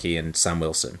had Bucky and Sam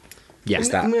Wilson. Yes,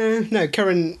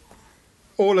 current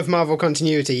all of Marvel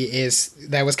continuity is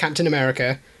there was Captain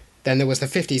America, then there was the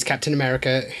 50s Captain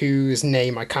America, whose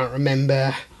name I can't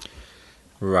remember.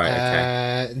 Right.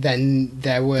 Okay. Then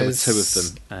there were two of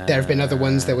them. There have been other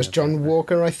ones. There was John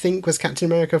Walker, I think, was Captain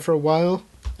America for a while,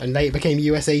 and later became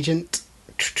US agent.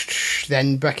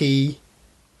 Then Bucky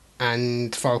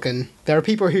and Falcon. There are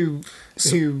people who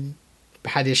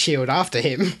had his shield after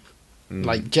him,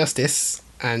 like Justice.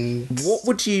 And what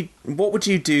would you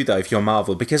do though if you're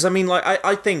Marvel? Because I mean, like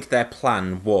I think their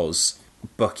plan was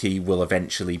Bucky will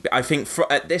eventually. I think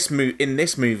in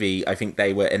this movie, I think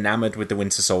they were enamored with the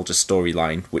Winter Soldier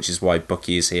storyline, which is why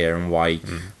Bucky is here and why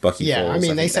Bucky. Yeah, falls. I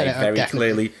mean, they said it very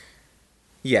definitely. clearly.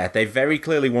 Yeah, they very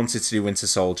clearly wanted to do Winter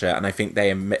Soldier, and I think they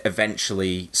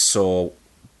eventually saw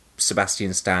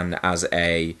Sebastian Stan as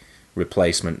a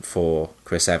replacement for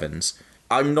Chris Evans.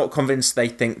 I'm not convinced they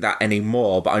think that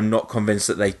anymore, but I'm not convinced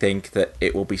that they think that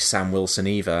it will be Sam Wilson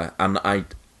either. And I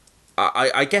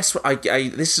guess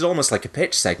this is almost like a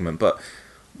pitch segment, but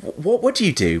what do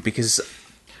you do? Because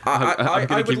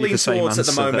I would lean towards at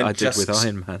the moment I did with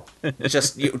Iron Man.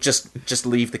 just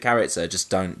leave the character, just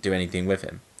don't do anything with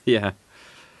him. Yeah.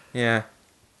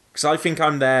 Because I think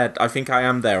I'm there. I think I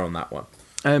am there on that one.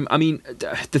 I mean,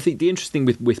 the interesting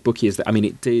thing with Bucky is that, I mean,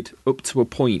 it did, up to a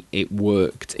point, it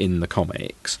worked in the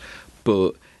comics,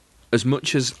 but as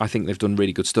much as I think they've done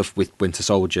really good stuff with Winter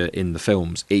Soldier in the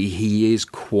films, he is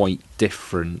quite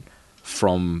different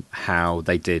from how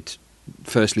they did,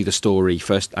 firstly, the story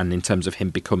first, and in terms of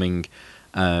him becoming...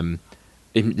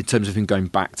 in terms of him going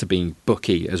back to being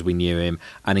Bucky as we knew him,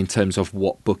 and in terms of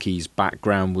what Bucky's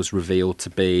background was revealed to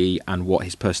be and what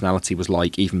his personality was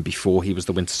like even before he was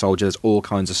the Winter Soldier. There's all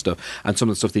kinds of stuff, and some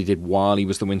of the stuff that he did while he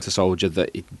was the Winter Soldier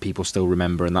that people still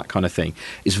remember and that kind of thing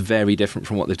is very different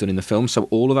from what they've done in the film. So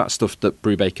all of that stuff that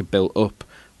Brubaker built up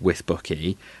with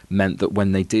Bucky meant that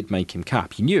when they did make him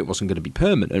Cap, you knew it wasn't going to be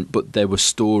permanent, but there were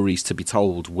stories to be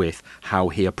told with how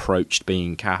he approached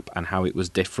being Cap and how it was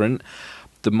different.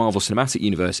 The Marvel Cinematic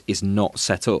Universe is not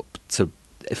set up to...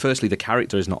 Firstly, the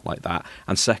character is not like that,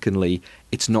 and secondly,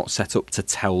 it's not set up to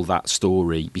tell that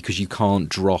story, because you can't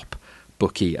drop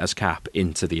Bucky as Cap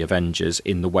into the Avengers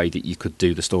in the way that you could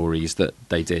do the stories that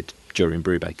they did during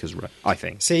Brubaker's run, I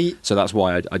think. So that's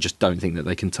why I just don't think that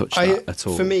they can touch that at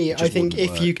all. For me, I think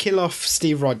if you kill off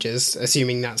Steve Rogers,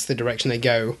 assuming that's the direction they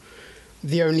go,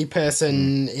 the only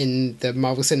person in the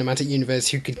Marvel Cinematic Universe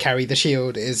who could carry the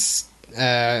shield is...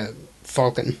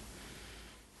 Falcon.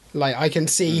 Like, I can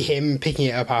see him picking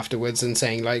it up afterwards and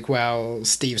saying, like, well,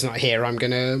 Steve's not here, I'm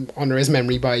gonna honour his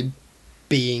memory by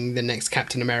being the next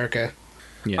Captain America.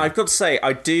 Yeah. I've got to say,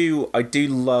 I do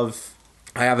love...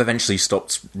 I have eventually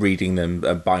stopped reading them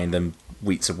and buying them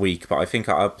week to week, but I think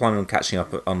I plan on catching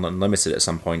up on Unlimited at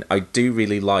some point. I do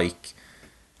really like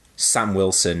Sam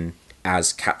Wilson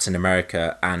as Captain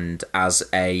America, and as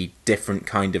a different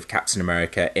kind of Captain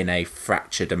America in a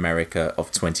fractured America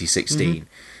of 2016,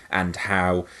 and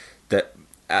how that,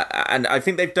 and I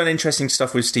think they've done interesting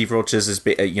stuff with Steve Rogers as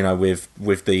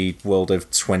with the world of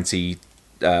the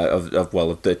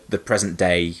present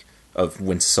day of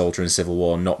Winter Soldier and Civil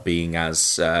War not being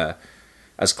as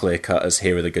clear cut as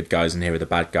here are the good guys and here are the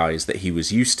bad guys that he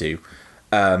was used to.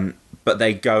 But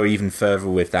they go even further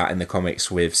with that in the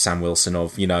comics with Sam Wilson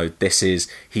of,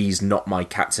 he's not my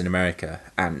Captain America,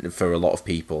 and for a lot of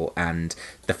people, and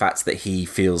the fact that he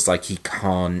feels like he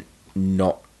can't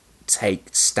not take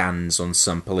stands on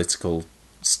some political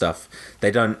stuff. They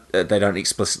don't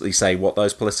explicitly say what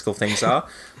those political things are,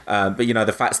 but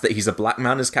the fact that he's a black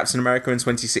man as Captain America in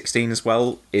 2016 as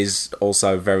well is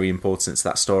also very important to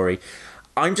that story.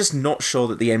 I'm just not sure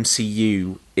that the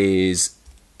MCU is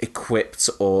equipped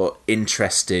or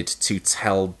interested to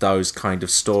tell those kind of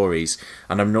stories,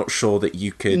 and I'm not sure that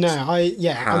you could...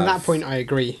 on that point I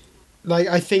agree. Like,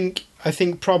 I think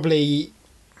probably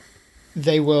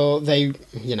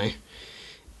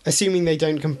assuming they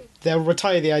don't they'll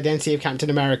retire the identity of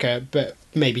Captain America, but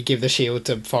maybe give the shield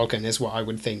to Falcon is what I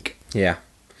would think. Yeah.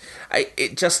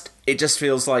 It just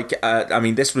feels like they've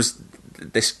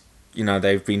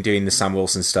been doing the Sam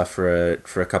Wilson stuff for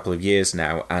a couple of years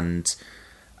now, and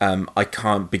I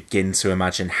can't begin to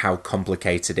imagine how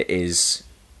complicated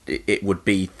it would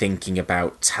be thinking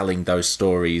about telling those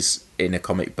stories in a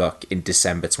comic book in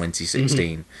December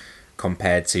 2016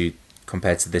 compared to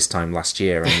this time last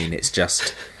year. I mean, it's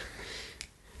just...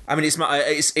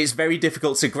 it's very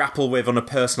difficult to grapple with on a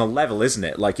personal level, isn't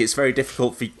it? Like, it's very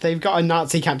difficult for... They've got a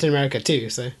Nazi Captain America too,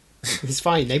 so it's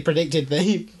fine. They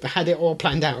had it all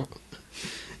planned out.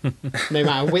 No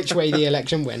matter which way the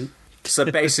election went. So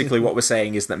basically what we're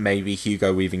saying is that maybe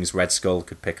Hugo Weaving's Red Skull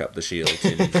could pick up the shield.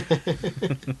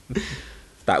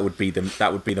 That would be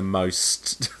the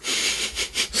most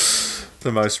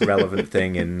relevant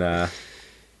thing in...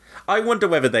 I wonder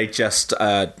whether they just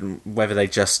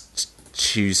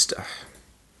choose to...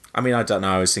 I mean, I don't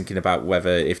know. I was thinking about whether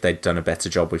if they'd done a better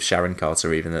job with Sharon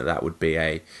Carter, even that would be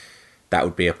a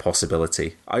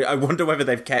possibility. I wonder whether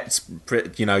they've kept,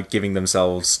 giving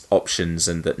themselves options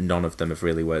and that none of them have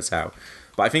really worked out.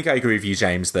 But I think I agree with you,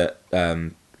 James, that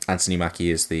Anthony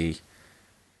Mackie is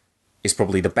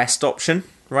probably the best option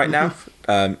right now,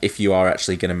 if you are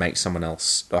actually going to make someone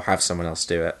else or have someone else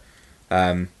do it.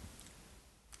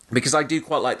 Because I do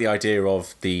quite like the idea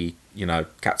of the,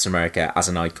 Captain America as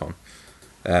an icon.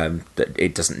 That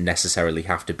it doesn't necessarily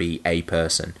have to be a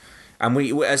person. And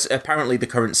as apparently the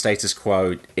current status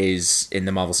quo is in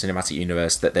the Marvel Cinematic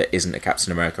Universe that there isn't a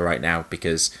Captain America right now,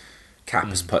 because Cap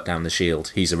has put down the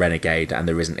shield. He's a renegade, and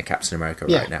there isn't a Captain America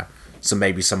right now. So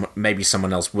maybe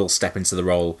someone else will step into the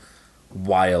role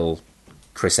while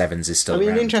Chris Evans is still around.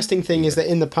 An interesting thing is that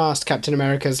in the past, Captain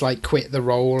America's like quit the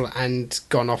role and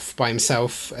gone off by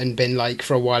himself and been like,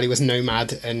 for a while he was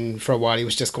Nomad, and for a while he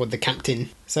was just called the Captain.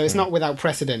 So it's not without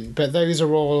precedent, but those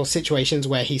are all situations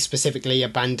where he specifically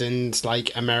abandoned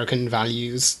like American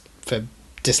values for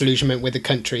disillusionment with the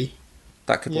country.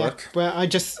 That could work. But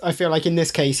I feel like in this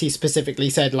case he specifically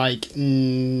said like,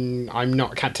 I'm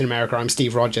not Captain America, I'm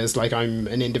Steve Rogers, like I'm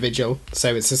an individual.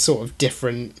 So it's a sort of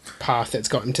different path that's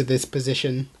got him to this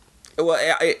position. Well,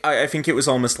 I think it was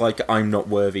almost like I'm not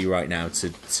worthy right now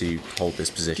to hold this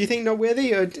position. Do you think not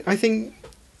worthy? Or I think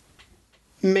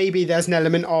maybe there's an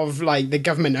element of like the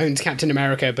government owns Captain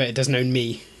America, but it doesn't own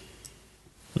me.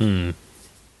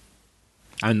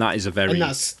 And that is a very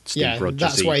Steve Rogers-y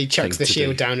that's why he chucks the thing to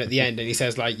shield do. down at the end, and he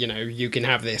says like, you can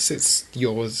have this, it's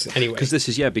yours anyway. Because this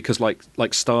is because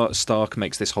Stark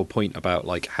makes this whole point about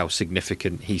like how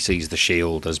significant he sees the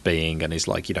shield as being, and is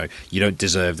like, you don't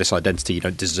deserve this identity, you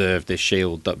don't deserve this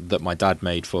shield that my dad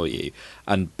made for you.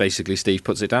 And basically Steve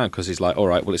puts it down because he's like, all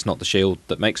right, well, it's not the shield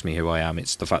that makes me who I am,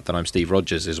 it's the fact that I'm Steve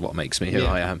Rogers is what makes me who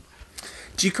I am.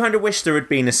 Do you kind of wish there had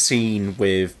been a scene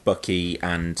with Bucky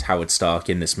and Howard Stark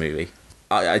in this movie?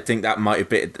 I think that might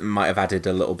have added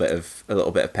a little bit of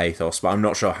pathos, but I'm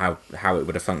not sure how it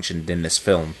would have functioned in this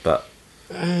film. But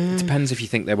it depends if you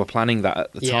think they were planning that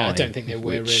at the time. Yeah, I don't think they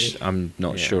were really. I'm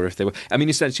not sure if they were. I mean,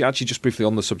 essentially, actually, just briefly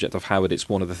on the subject of Howard, it's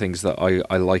one of the things that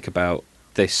I like about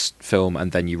this film,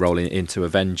 and then you roll into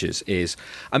Avengers, is,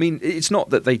 I mean, it's not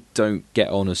that they don't get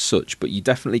on as such, but you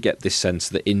definitely get this sense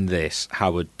that in this,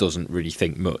 Howard doesn't really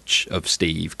think much of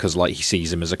Steve, because like he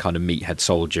sees him as a kind of meathead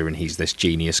soldier and he's this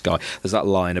genius guy. There's that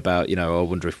line about, I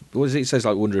wonder if, what is it? It says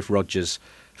like, wonder if Rogers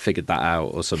figured that out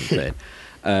or something.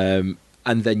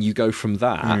 And then you go from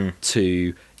that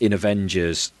to, in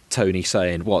Avengers, Tony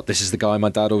saying, what, this is the guy my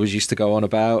dad always used to go on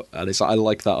about? And it's like, I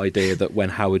like that idea that when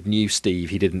Howard knew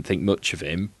Steve, he didn't think much of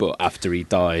him, but after he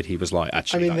died, he was like,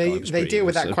 actually, they deal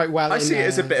with that quite well. I see it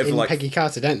as a bit of like Peggy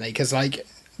Carter, don't they? Because like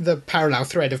the parallel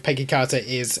thread of Peggy Carter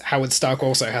is Howard Stark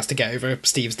also has to get over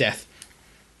Steve's death.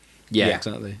 Yeah,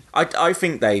 exactly. I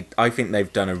think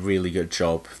they've done a really good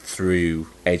job through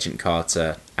Agent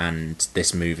Carter and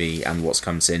this movie and what's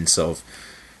come since of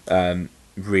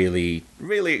really,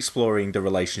 really exploring the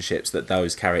relationships that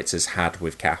those characters had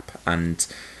with Cap. And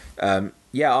I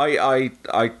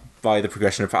buy the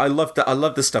progression of. I love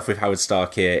the stuff with Howard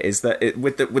Stark here. Is that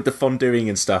with the fondue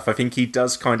and stuff? I think he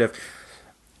does kind of.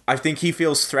 I think he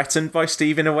feels threatened by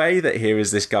Steve in a way, that here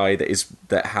is this guy that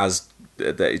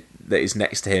is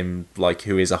next to him, like,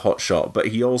 who is a hotshot, but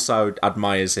he also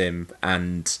admires him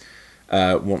and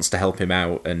wants to help him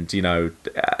out, and I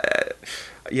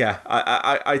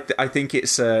think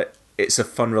it's a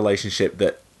fun relationship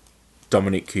that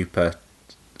Dominic Cooper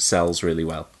sells really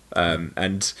well,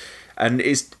 and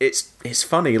it's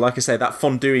funny, like I say, that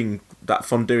fonduing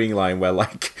line where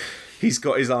like he's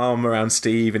got his arm around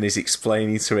Steve and he's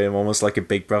explaining to him almost like a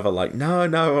big brother, like,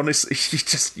 no, honestly,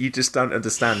 you just don't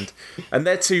understand. And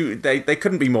they're two, they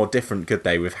couldn't be more different, could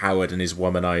they, with Howard and his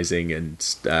womanizing and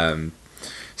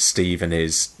Steve and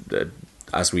his,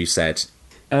 as we've said.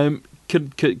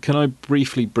 Can I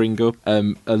briefly bring up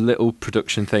a little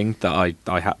production thing that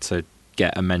I had to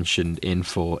get a mention in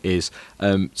for is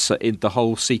so in the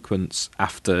whole sequence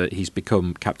after he's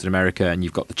become Captain America and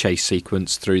you've got the chase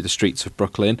sequence through the streets of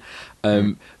Brooklyn,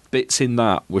 bits in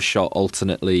that were shot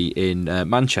alternately in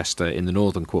Manchester in the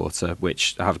Northern Quarter,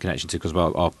 which I have a connection to because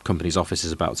our company's office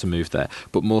is about to move there,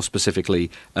 but more specifically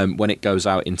when it goes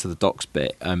out into the docks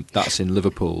bit, that's in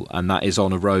Liverpool, and that is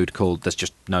on a road that's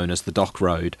just known as the Dock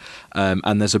Road,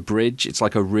 and there's a bridge. It's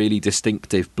like a really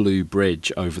distinctive blue bridge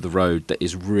over the road that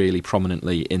is really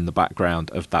prominently in the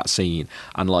background of that scene,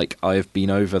 and like I have been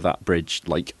over that bridge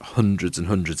like hundreds and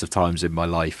hundreds of times in my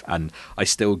life, and I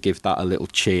still give that a little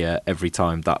cheer every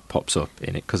time that pops up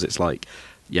in it, because it's like,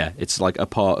 it's like a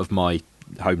part of my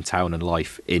hometown and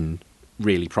life in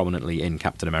really prominently in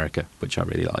Captain America, which I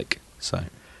really like. So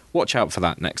watch out for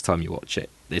that next time you watch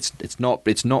it. It's not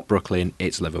Brooklyn,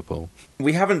 it's Liverpool.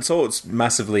 We haven't talked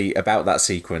massively about that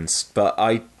sequence, but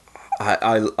I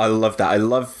love that. I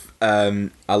love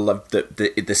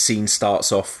that the scene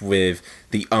starts off with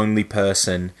the only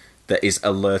person that is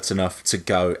alert enough to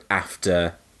go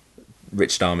after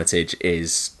Richard Armitage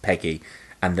is Peggy,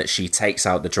 and that she takes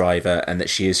out the driver, and that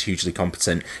she is hugely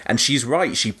competent. And she's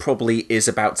right, she probably is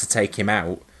about to take him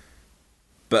out,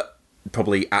 but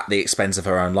probably at the expense of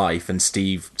her own life, and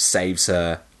Steve saves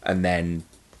her and then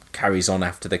carries on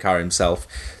after the car himself.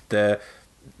 The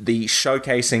the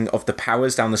showcasing of the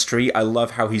powers down the street. I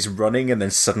love how he's running and then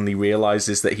suddenly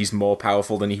realizes that he's more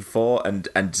powerful than he thought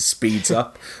and speeds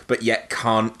up, but yet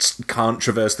can't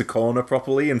traverse the corner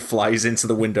properly and flies into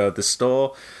the window of the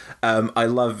store. I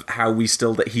love how we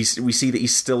see that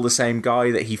he's still the same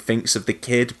guy, that he thinks of the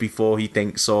kid before he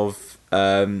thinks of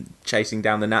chasing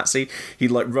down the Nazi. He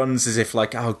like runs as if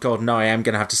like, oh god, no, I am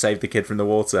going to have to save the kid from the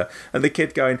water, and the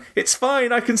kid going, it's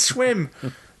fine, I can swim.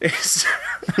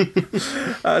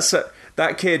 So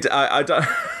that kid, I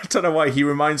don't know why he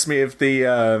reminds me of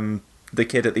the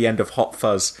kid at the end of Hot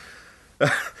Fuzz,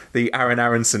 the Aaron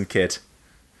Aronson kid.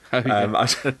 Oh, yeah.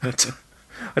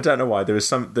 I don't know why. There's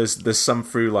some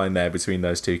through line there between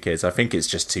those two kids. I think it's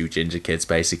just two ginger kids,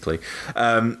 basically.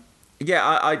 I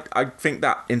think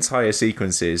that entire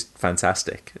sequence is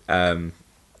fantastic. And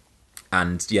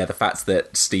yeah, the fact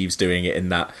that Steve's doing it in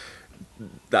that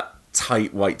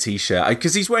tight white t-shirt,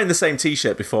 because he's wearing the same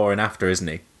t-shirt before and after, isn't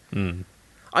he? Mm.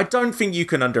 I don't think you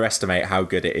can underestimate how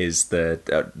good it is,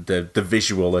 the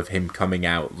visual of him coming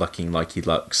out looking like he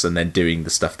looks and then doing the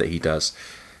stuff that he does.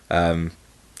 And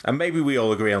maybe we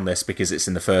all agree on this because it's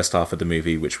in the first half of the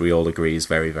movie, which we all agree is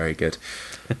very, very good.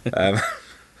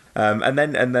 And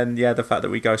then the fact that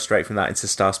we go straight from that into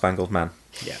Star Spangled Man.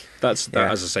 Yeah, as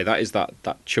I say, that is that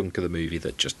chunk of the movie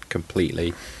that just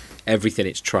completely everything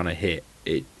it's trying to hit.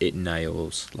 It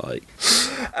nails. Like,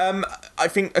 I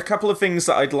think a couple of things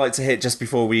that I'd like to hit just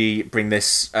before we bring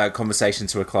this conversation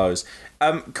to a close.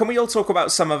 Can we all talk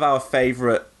about some of our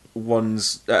favourite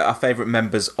ones, our favourite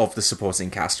members of the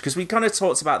supporting cast? Because we kind of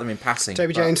talked about them in passing.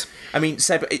 Toby Jones. I mean,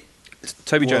 Seb,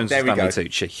 Toby Jones, and Stanley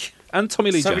Tucci, and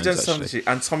Tommy Lee Jones.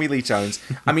 And Tommy Lee Jones.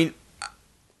 I mean,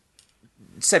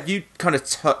 Seb, you kind of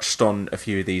touched on a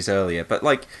few of these earlier, but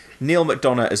like Neil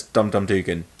McDonough as Dum Dum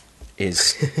Dugan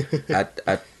is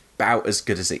about as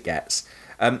good as it gets.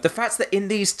 The fact that in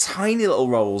these tiny little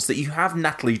roles that you have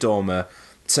Natalie Dormer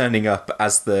turning up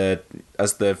as the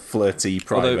flirty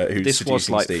private who's this seducing was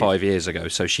like Steve. 5 years ago,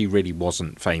 so she really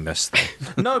wasn't famous then.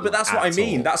 No, but that's what I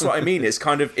mean. That's what I mean. It's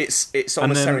kind of it's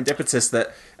almost serendipitous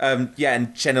that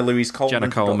and Jenna Louise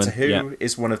Coleman, from Doctor Who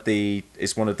is one of the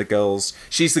girls.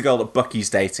 She's the girl that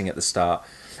Bucky's dating at the start.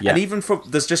 Yeah. And even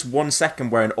there's just 1 second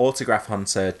where an autograph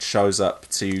hunter shows up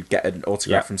to get an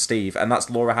autograph from Steve, and that's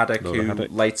Laura Haddock, who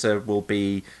later will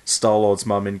be Star-Lord's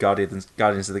mum in Guardians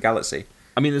of the Galaxy.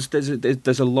 I mean,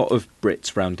 there's a lot of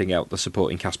Brits rounding out the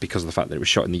supporting cast because of the fact that it was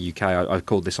shot in the UK. I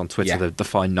called this on Twitter the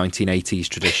fine 1980s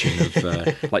tradition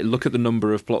of like, look at the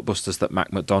number of blockbusters that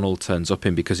Mac McDonald turns up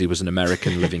in because he was an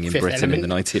American living in Britain in the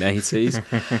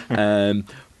 1980s.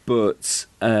 But,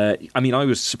 I mean, I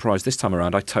was surprised this time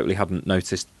around. I totally hadn't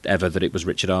noticed ever that it was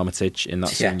Richard Armitage in that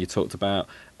scene you talked about.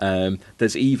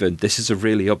 There's even, this is a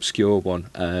really obscure one,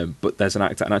 but there's an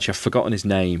actor, and actually I've forgotten his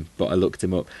name, but I looked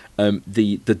him up.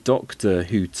 The doctor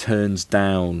who turns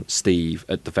down Steve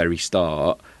at the very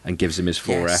start and gives him his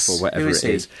 4F or whatever it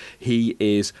is. He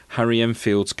is Harry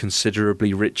Enfield's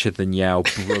considerably richer than Yao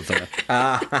brother.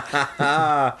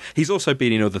 He's also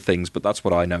been in other things, but that's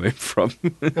what I know him from.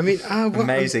 I mean,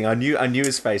 amazing. I knew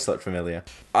his face looked familiar.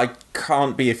 I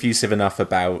can't be effusive enough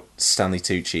about Stanley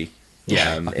Tucci.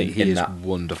 Yeah, I think he is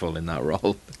wonderful in that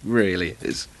role. Really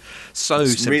is. So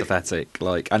sympathetic.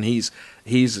 And he's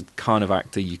a kind of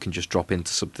actor you can just drop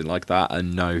into something like that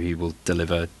and know he will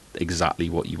deliver exactly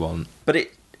what you want.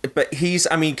 But he's,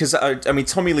 because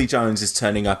Tommy Lee Jones is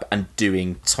turning up and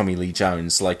doing Tommy Lee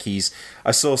Jones. Like I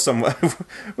saw someone,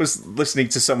 was listening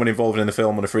to someone involved in the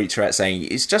film on a featurette saying,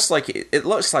 it's just like, it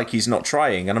looks like he's not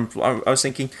trying. And I was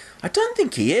thinking, I don't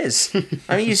think he is.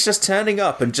 I mean, he's just turning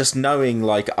up and just knowing,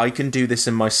 like, I can do this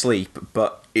in my sleep,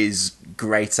 but is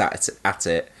great at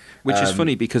it. Which is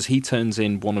funny because he turns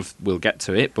in we'll get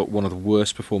to it, but one of the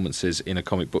worst performances in a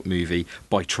comic book movie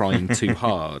by trying too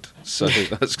hard. So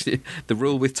that's the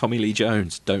rule with Tommy Lee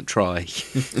Jones, don't try.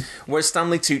 Whereas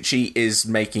Stanley Tucci is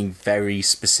making very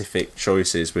specific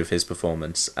choices with his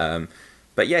performance.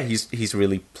 But yeah, he's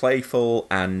really playful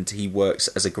and he works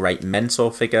as a great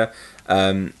mentor figure.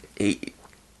 They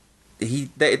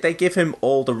give him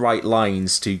all the right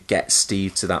lines to get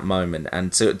Steve to that moment,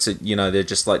 and to they're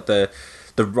just like the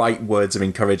right words of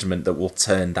encouragement that will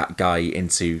turn that guy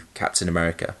into Captain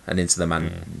America and into the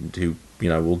man who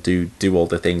will do all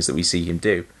the things that we see him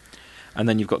do. And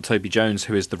then you've got Toby Jones,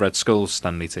 who is the Red Skull's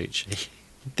Stanley Tucci.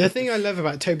 The thing I love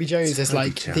about Toby Jones is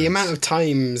the amount of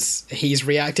times he's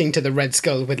reacting to the Red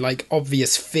Skull with like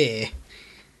obvious fear.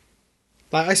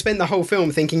 Like, I spent the whole film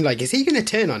thinking, like, is he going to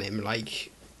turn on him?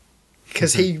 Like,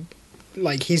 because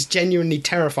he's genuinely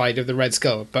terrified of the Red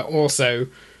Skull, but also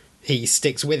he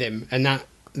sticks with him, and that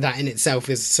in itself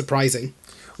is surprising.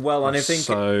 Well, and I think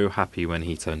so happy when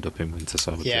he turned up in Winter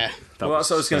Soldier. Yeah. Well, that's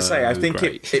what I was going to say. I think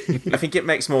I think it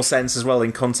makes more sense as well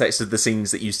in context of the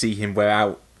scenes that you see him wear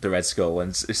out the Red Skull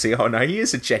and see, oh no, he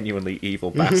is a genuinely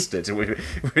evil bastard with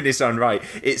his own right.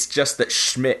 It's just that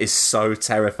Schmidt is so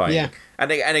terrifying. Yeah.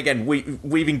 And again,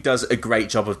 Weaving does a great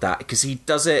job of that because he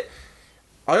does it.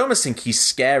 I almost think he's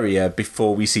scarier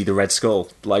before we see the Red Skull,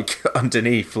 like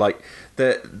underneath, like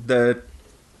the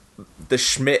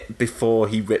Schmidt before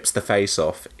he rips the face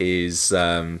off is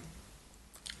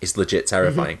legit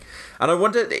terrifying. And I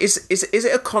wonder, is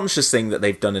it a conscious thing that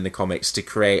they've done in the comics to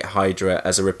create Hydra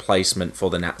as a replacement for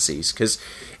the Nazis? Because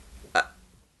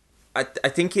I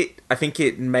think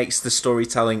it makes the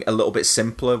storytelling a little bit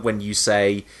simpler when you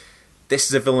say this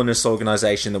is a villainous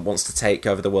organization that wants to take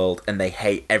over the world and they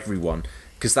hate everyone.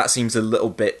 Because that seems a little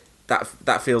bit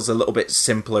that feels a little bit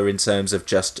simpler in terms of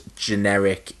just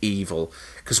generic evil.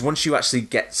 Because once you actually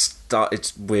get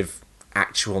started with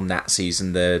actual Nazis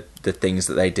and the things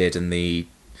that they did and the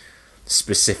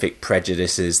specific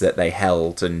prejudices that they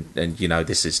held, and you know,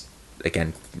 this is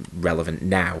again relevant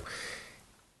now,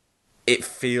 it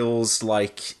feels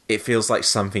like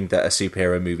something that a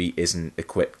superhero movie isn't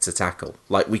equipped to tackle.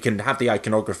 Like, we can have the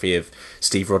iconography of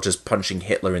Steve Rogers punching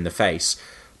Hitler in the face,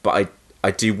 but I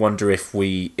do wonder if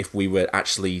we were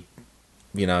actually,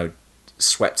 you know,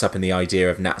 swept up in the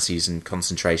idea of Nazis and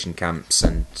concentration camps,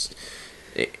 and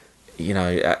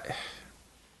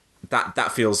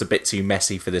that feels a bit too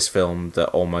messy for this film. That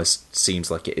almost seems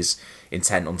like it is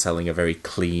intent on telling a very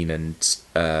clean and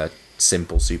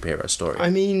simple superhero story. I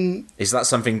mean, is that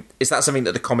something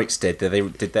that the comics did?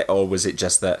 Did they, or was it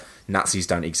just that Nazis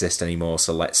don't exist anymore,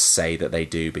 so let's say that they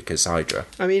do because Hydra?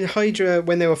 I mean, Hydra,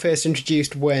 when they were first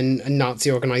introduced, when a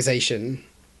Nazi organization,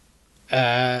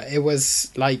 it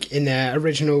was like in their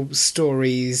original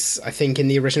stories, I think in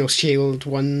the original S.H.I.E.L.D.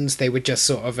 ones, they were just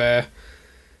sort of a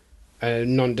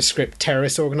nondescript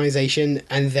terrorist organization,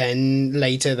 and then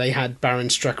later they had Baron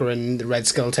Strucker and the Red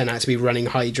Skull turn out to be running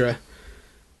Hydra,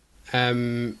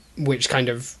 which kind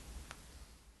of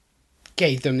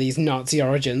gave them these Nazi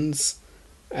origins.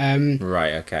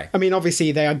 Right, okay. I mean,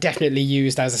 obviously they are definitely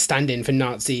used as a stand-in for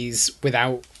Nazis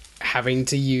without having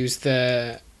to use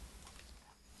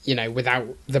without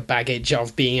the baggage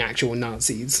of being actual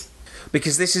Nazis.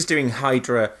 Because this is doing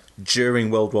Hydra during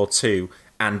World War II,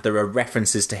 and there are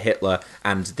references to Hitler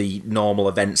and the normal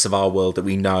events of our world that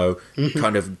we know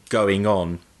kind of going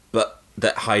on, but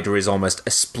that Hydra is almost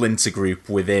a splinter group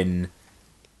within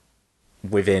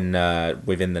the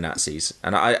Nazis.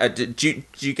 And do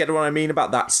you get what I mean about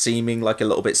that seeming like a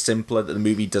little bit simpler, that the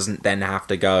movie doesn't then have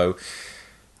to go,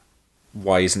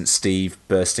 why isn't Steve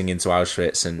bursting into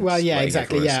Auschwitz and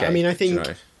exactly, yeah. escape? I mean, I think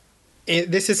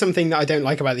this is something that I don't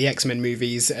like about the X-Men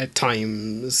movies at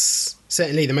times.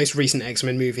 Certainly the most recent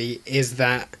X-Men movie is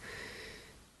that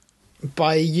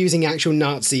by using actual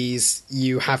Nazis,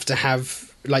 you have to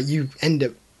have, like, you end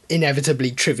up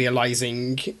inevitably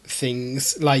trivializing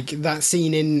things. Like that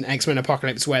scene in X-Men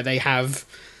Apocalypse where they have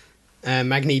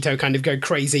Magneto kind of go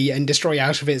crazy and destroy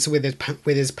Auschwitz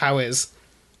with his powers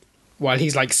while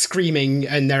he's like screaming,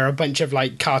 and there are a bunch of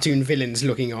like cartoon villains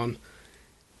looking on.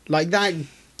 Like that,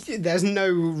 there's no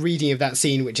reading of that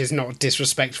scene which is not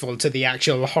disrespectful to the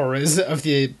actual horrors of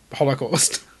the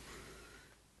Holocaust.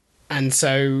 And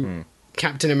so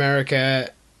Captain America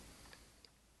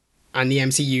and the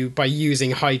MCU, by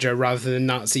using Hydra rather than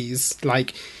Nazis,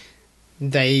 like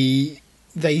they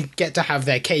get to have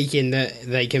their cake in that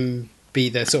they can be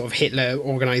the sort of Hitler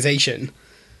organization,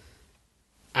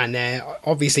 and they're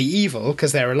obviously evil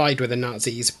because they're allied with the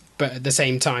Nazis, but at the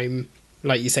same time,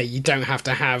 like you say, you don't have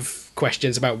to have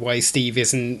questions about why Steve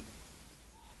isn't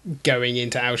going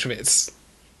into Auschwitz.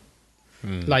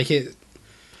 Like it.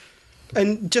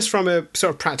 And just from a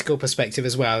sort of practical perspective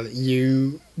as well,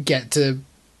 you get to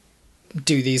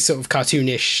do these sort of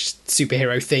cartoonish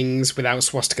superhero things without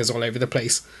swastikas all over the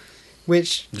place.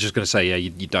 Which I was just going to say, yeah,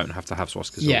 you don't have to have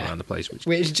swastikas all around the place.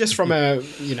 Which just from a,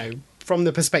 from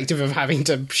the perspective of having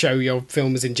to show your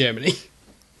films in Germany,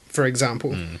 for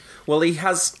example. Well, he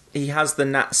has the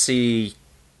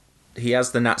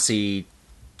Nazi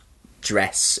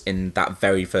dress in that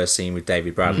very first scene with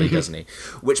David Bradley, doesn't he?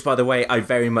 Which, by the way, I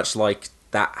very much like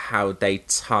that, how they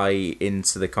tie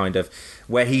into the kind of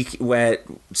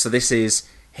so this is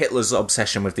Hitler's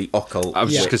obsession with the occult. I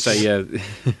was just going to say,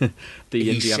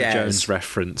 the Indiana Jones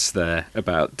reference there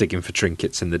about digging for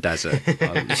trinkets in the desert.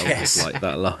 I just like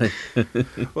that line.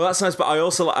 Well, that's nice, but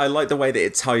I like the way that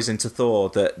it ties into Thor.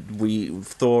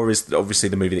 Thor is obviously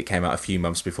the movie that came out a few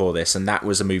months before this, and that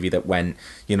was a movie that went,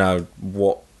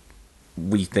 what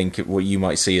you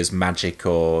might see as magic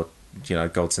or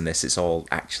gods in this. It's all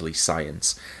actually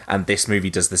science. And this movie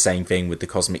does the same thing with the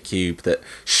cosmic cube, that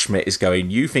Schmidt is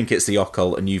going, you think it's the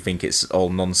occult and you think it's all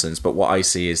nonsense, but what I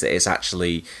see is that it's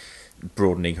actually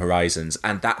broadening horizons.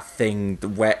 And that thing,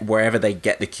 wherever they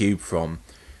get the cube from,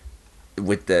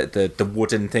 with the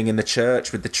wooden thing in the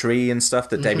church with the tree and stuff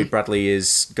that David Bradley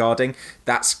is guarding,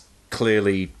 that's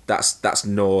clearly that's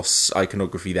Norse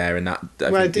iconography there. And that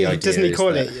doesn't he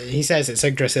call it? He says it's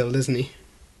Yggdrasil, doesn't he?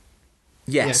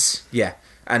 Yes, yeah.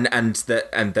 And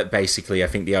that basically, I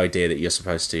think the idea that you're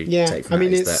supposed to take from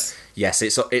that is that yes,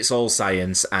 it's all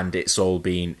science, and it's all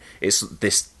been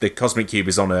the cosmic cube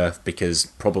is on Earth because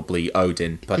probably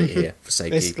Odin put it here for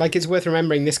safety. It's worth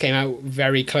remembering this came out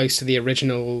very close to the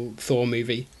original Thor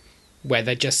movie, where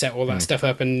they just set all that stuff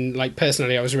up, and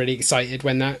personally, I was really excited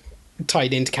when that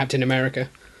tied into Captain America.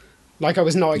 I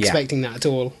was not expecting that at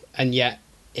all, and yet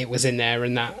it was in there,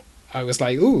 and that I was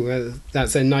like, ooh,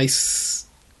 that's a nice.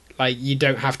 You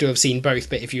don't have to have seen both,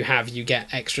 but if you have, you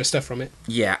get extra stuff from it.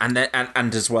 Yeah, and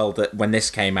as well, that when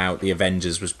this came out, the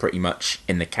Avengers was pretty much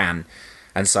in the can,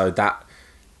 and so that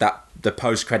the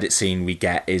post-credit scene we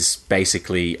get is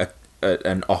basically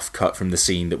an off-cut from the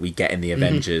scene that we get in the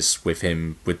Avengers with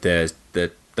him with the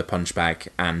punch bag,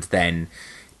 and then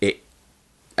it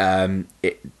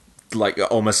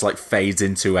almost fades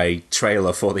into a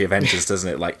trailer for the Avengers,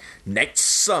 doesn't it? Next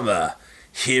summer,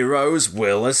 heroes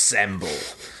will assemble.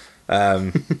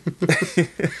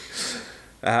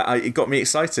 It got me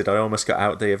excited. I almost got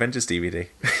out the Avengers DVD.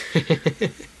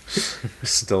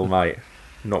 Still might.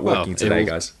 Not working today,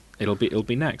 guys. It'll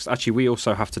be next. Actually, we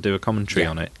also have to do a commentary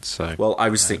on it. So well, I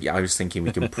was thinking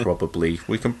we can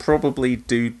probably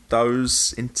do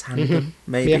those in tandem,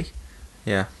 maybe.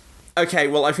 Yeah. Okay.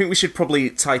 Well, I think we should probably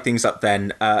tie things up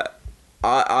then.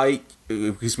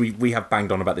 Because we have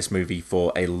banged on about this movie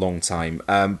for a long time,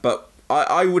 but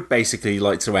I would basically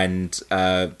like to end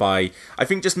by, I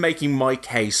think, just making my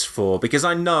case for, because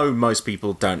I know most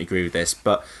people don't agree with this,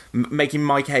 but making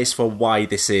my case for why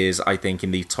this is, I think,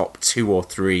 in the top 2 or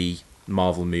 3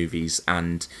 Marvel movies,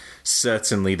 and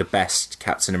certainly the best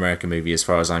Captain America movie as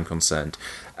far as I'm concerned.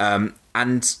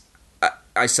 And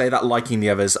I say that liking the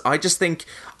others. I just think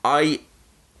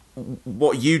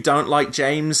what you don't like,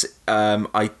 James,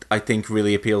 I think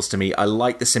really appeals to me. I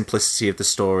like the simplicity of the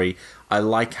story. I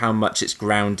like how much it's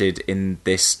grounded in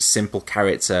this simple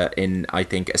character in, I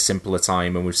think, a simpler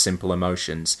time and with simple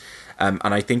emotions. And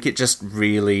I think it just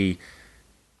really...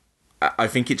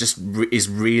 is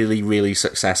really, really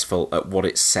successful at what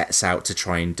it sets out to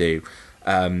try and do.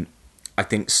 I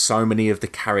think so many of the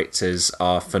characters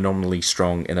are phenomenally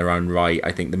strong in their own right.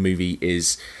 I think the movie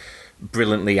is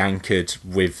brilliantly anchored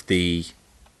with the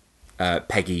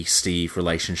Peggy-Steve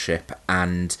relationship,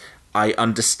 and I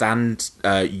understand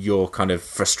your kind of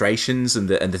frustrations and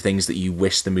the things that you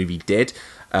wish the movie did,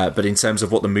 but in terms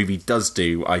of what the movie does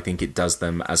do, I think it does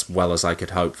them as well as I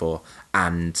could hope for,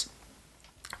 and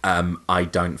I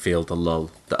don't feel the lull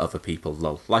that other people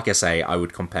lull. Like I say, I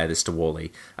would compare this to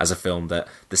WALL-E as a film that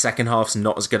the second half's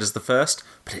not as good as the first,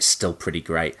 but it's still pretty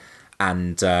great,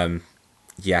 and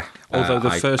yeah. Although the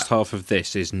first half of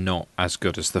this is not as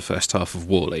good as the first half of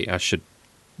WALL-E, I should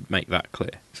make that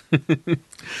clear.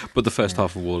 But the first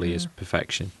half of WALL-E is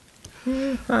perfection.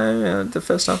 The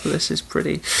first half of this is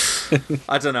pretty...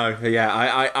 I don't know. Yeah,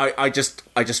 I just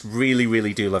really,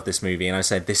 really do love this movie, and I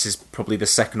said this is probably the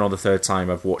second or the third time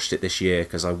I've watched it this year,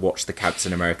 because I watched the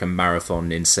Captain America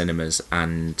marathon in cinemas,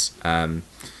 and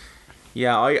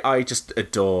yeah, I just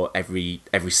adore every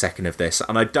second of this,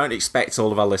 and I don't expect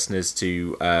all of our listeners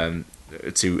to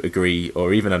agree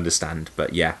or even understand,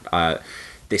 but yeah,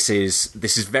 this is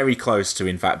very close to,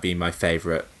 in fact, being my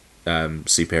favourite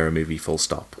superhero movie, full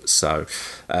stop. So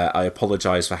I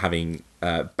apologise for having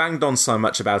banged on so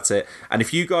much about it, and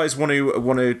if you guys want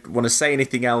to say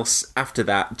anything else after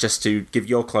that, just to give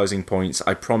your closing points,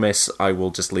 I promise I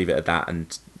will just leave it at that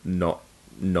and not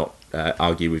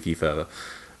argue with you further.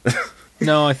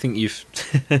 No, I think you've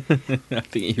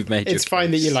made. It's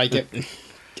fine that you like it.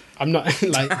 I'm not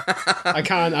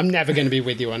I'm never going to be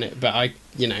with you on it, but I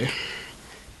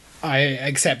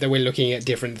accept that we're looking at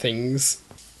different things.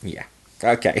 Yeah.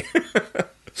 Okay.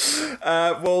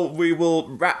 Well, we will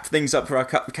wrap things up for our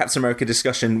Captain America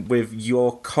discussion with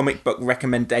your comic book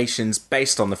recommendations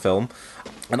based on the film.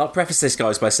 And I'll preface this,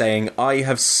 guys, by saying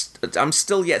I'm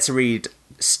still yet to read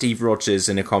Steve Rogers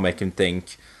in a comic and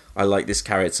think I like this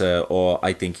character, or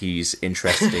I think he's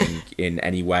interesting in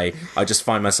any way. I just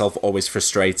find myself always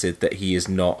frustrated that he is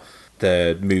not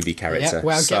the movie character. Yeah,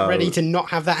 well, get ready to not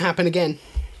have that happen again.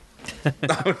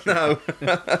 Oh, no.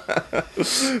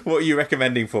 What are you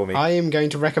recommending for me? I am going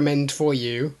to recommend for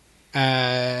you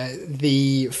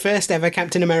the first ever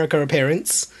Captain America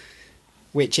appearance,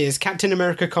 which is Captain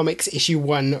America Comics issue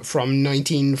 1 from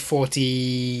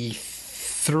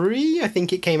 1943. I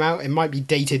think it came out. It might be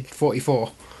dated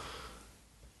 44.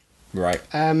 Right.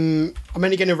 I'm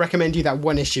only going to recommend you that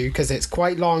one issue because it's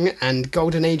quite long, and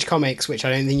Golden Age comics, which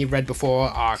I don't think you've read before,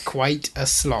 are quite a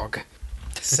slog.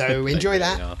 So enjoy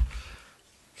that.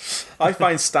 I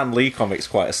find Stan Lee comics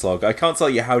quite a slog. I can't tell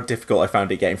you how difficult I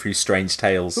found it getting through Strange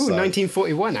Tales. Ooh,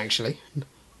 1941, actually. It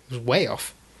was way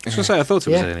off. I was going to say, I thought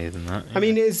it was earlier than that. Yeah. I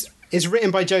mean, it's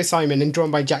written by Joe Simon and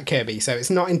drawn by Jack Kirby, so it's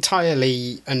not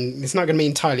entirely, and it's not going to be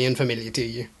entirely unfamiliar to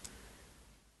you.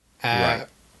 Right.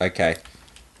 Okay.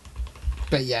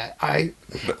 But yeah,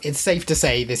 it's safe to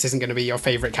say this isn't going to be your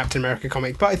favourite Captain America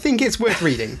comic, but I think it's worth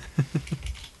reading.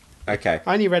 Okay.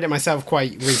 I only read it myself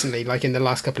quite recently, like in the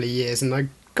last couple of years, and I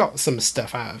got some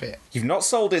stuff out of it. You've not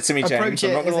sold it to me, James. Approach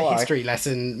it as a history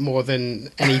lesson more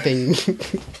than anything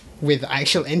with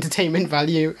actual entertainment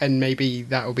value, and maybe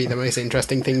that will be the most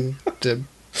interesting thing,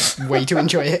 way to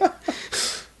enjoy it.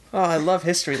 Oh, I love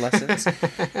history lessons.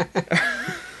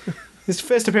 It's the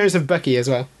first appearance of Bucky as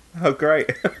well. Oh, great.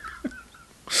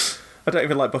 I don't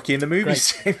even like Bucky in the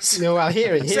movies, James. No, well,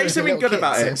 say something good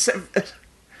about it.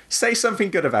 Say something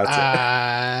good about it.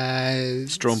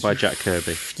 It's drawn by Jack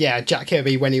Kirby. Yeah, Jack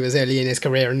Kirby when he was early in his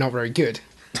career and not very good.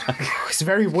 It's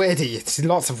very wordy. It's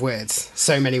lots of words.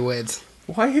 So many words.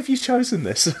 Why have you chosen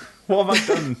this? What have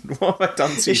I done? What have I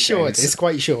done to you, It's short. James? It's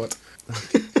quite short.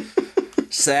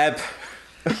 Seb.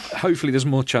 Hopefully there's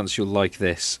more chance you'll like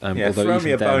this. Yeah, throw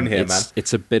me a bone here, man.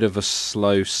 It's a bit of a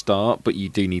slow start, but you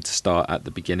do need to start at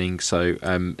the beginning. So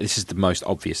this is the most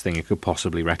obvious thing I could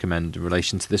possibly recommend in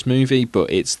relation to this movie,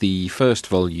 but it's the first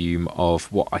volume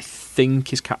of what I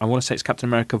think is... I want to say it's Captain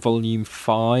America Volume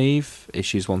 5,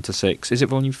 issues 1 to 6. Is it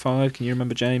Volume 5? Can you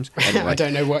remember, James? Anyway, I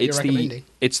don't know what you're recommending.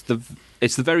 It's the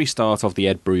very start of the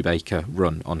Ed Brubaker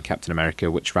run on Captain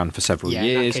America, which ran for several years.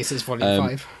 Yeah, in that case it's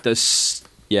Volume 5.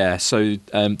 Yeah, so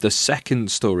the second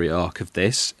story arc of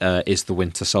this is The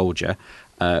Winter Soldier,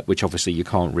 which obviously you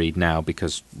can't read now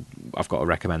because I've got to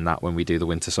recommend that when we do The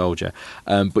Winter Soldier.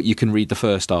 But you can read the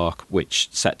first arc, which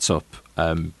sets up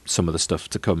some of the stuff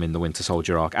to come in the Winter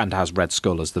Soldier arc and has Red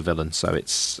Skull as the villain, so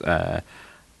it's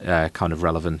kind of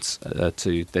relevant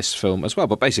to this film as well.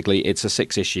 But basically, it's a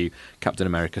 6-issue Captain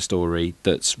America story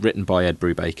that's written by Ed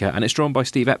Brubaker, and it's drawn by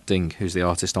Steve Epting, who's the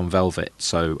artist on Velvet.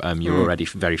 So you're already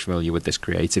very familiar with this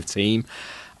creative team.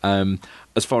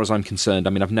 As far as I'm concerned,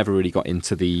 I mean, I've never really got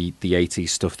into the 80s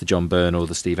stuff, the John Byrne or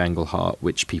the Steve Englehart,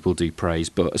 which people do praise.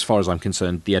 But as far as I'm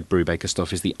concerned, the Ed Brubaker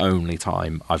stuff is the only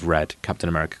time I've read Captain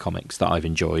America comics that I've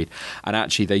enjoyed. And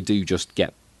actually, they do just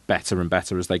get better and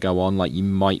better as they go on. Like, you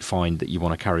might find that you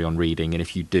want to carry on reading, and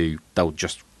if you do, they'll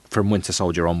just, from Winter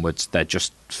Soldier onwards, they're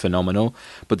just phenomenal.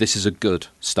 But this is a good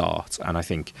start, and I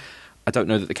don't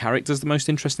know that the character's the most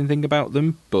interesting thing about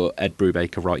them, but Ed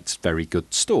Brubaker writes very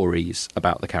good stories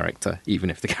about the character, even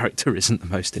if the character isn't the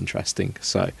most interesting.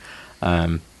 So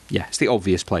it's the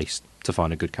obvious place to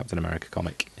find a good Captain America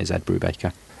comic is Ed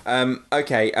Brubaker.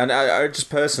 Okay, and I just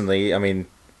personally, I mean,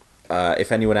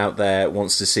 if anyone out there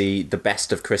wants to see the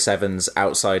best of Chris Evans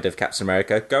outside of Captain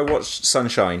America, go watch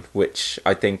Sunshine, which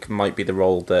I think might be the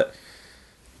role that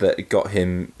got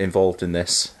him involved in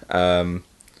this. That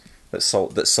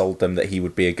sold them that he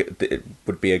would be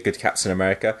a good Captain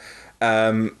America,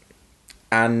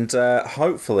 and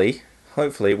hopefully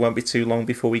it won't be too long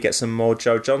before we get some more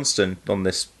Joe Johnston on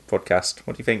this podcast.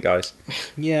 What do you think, guys?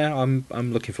 Yeah,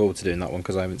 I'm looking forward to doing that one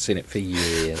because I haven't seen it for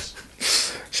years.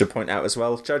 Should point out as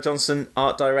well, Joe Johnston,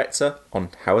 art director on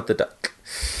Howard the Duck.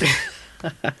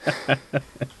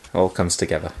 All comes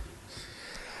together.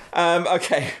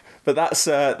 Okay, but that's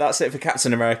it for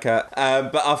Captain America.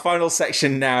 But our final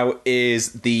section now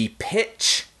is the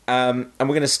pitch. And we're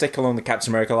going to stick along the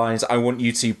Captain America lines. I want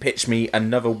you to pitch me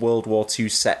another World War II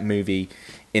set movie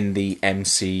in the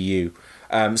MCU.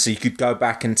 So you could go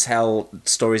back and tell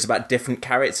stories about different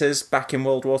characters back in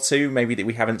World War II, maybe that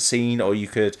we haven't seen, or you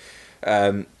could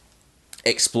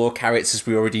explore characters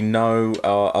we already know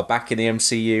are back in the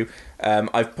MCU.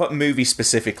 I've put movie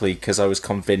specifically because I was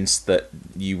convinced that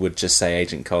you would just say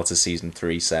Agent Carter Season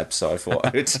 3, Seb, so I thought I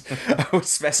would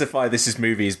specify this as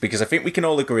movies because I think we can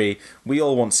all agree we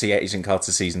all want to see Agent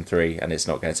Carter Season 3 and it's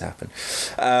not going to happen.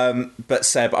 But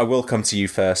Seb, I will come to you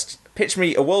first. Pitch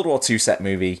me a World War II set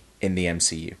movie in the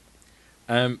MCU.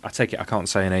 I take it I can't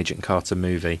say an Agent Carter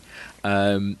movie.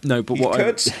 No, but you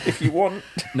could if you want.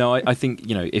 No, I think,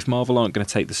 if Marvel aren't going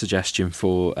to take the suggestion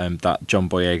for that John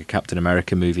Boyega Captain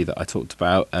America movie that I talked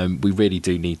about, we really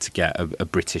do need to get a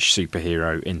British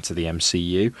superhero into the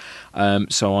MCU.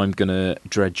 So I'm going to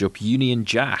dredge up Union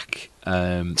Jack,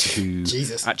 who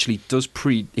Jesus. actually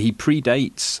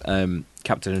predates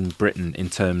Captain Britain in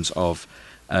terms of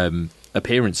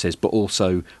appearances, but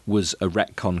also was a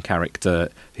retcon character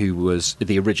who was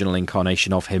the original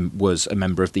incarnation of him, was a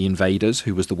member of the Invaders,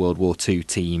 who was the World War II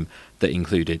team that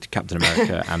included Captain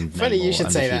America and Funny Namor you should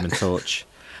and say the that. Human Torch.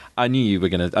 I knew you were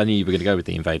gonna go with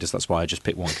the Invaders. That's why I just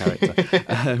picked one character.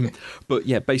 But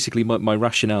yeah, basically my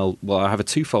rationale. Well, I have a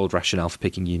twofold rationale for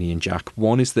picking Union Jack.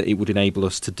 One is that it would enable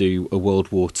us to do a World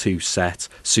War II set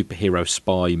superhero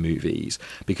spy movies,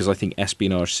 because I think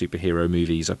espionage superhero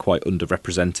movies are quite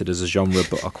underrepresented as a genre,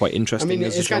 but are quite interesting. I mean,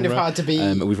 as a it's kind of genre. hard to be.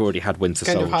 We've already had Winter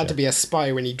Kind Soldier. of hard to be a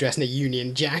spy when you dress in a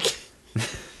Union Jack.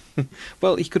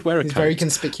 Well, he could wear a He's coat. very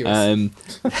conspicuous.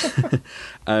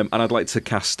 And I'd like to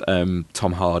cast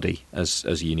Tom Hardy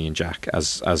as Union Jack,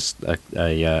 as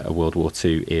a World War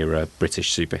II era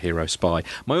British superhero spy.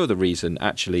 My other reason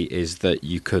actually is that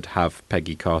you could have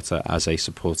Peggy Carter as a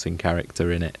supporting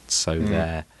character in it. So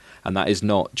there. And that is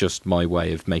not just my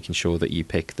way of making sure that you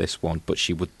pick this one, but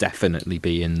she would definitely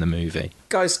be in the movie.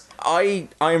 Guys, I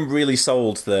am really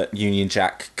sold that Union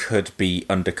Jack could be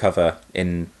undercover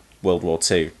in World War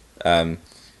II.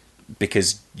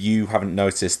 Because you haven't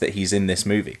noticed that he's in this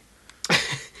movie.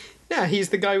 Yeah, he's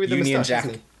the guy with the Union moustache, Jack.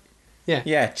 isn't he? Yeah.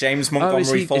 Yeah, James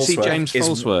Montgomery Falsworth. Is he James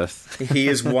Falsworth? He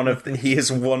is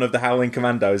one of the Howling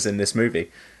Commandos in this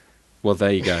movie. Well,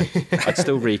 there you go. I'd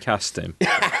still recast him.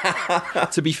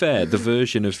 To be fair, the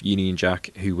version of Union Jack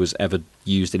who was ever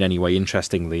used in any way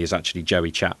interestingly is actually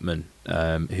Joey Chapman,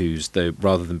 who's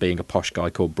rather than being a posh guy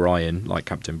called Brian, like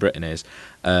Captain Britain is,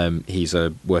 he's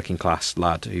a working class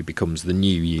lad who becomes the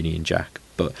new Union Jack.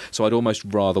 So I'd almost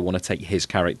rather want to take his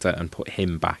character and put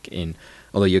him back in,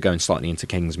 although you're going slightly into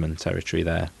Kingsman territory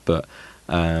there. But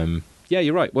yeah,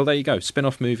 you're right. Well, there you go.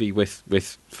 Spin-off movie with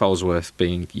Falsworth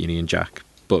being Union Jack,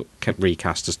 but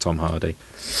recast as Tom Hardy.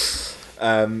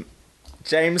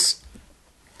 James,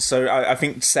 so I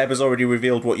think Seb has already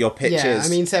revealed what your pitch is. Yeah, I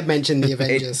mean, Seb mentioned the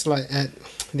Avengers,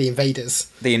 the Invaders.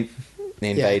 The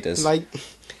Invaders. Yeah, like,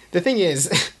 the thing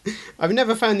is, I've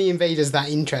never found the Invaders that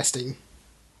interesting.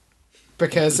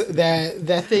 Because their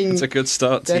thing... It's a good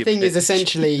start to Their your thing is pitch.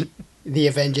 essentially the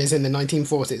Avengers in the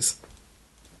 1940s.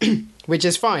 Which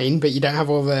is fine, but you don't have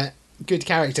all the good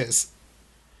characters.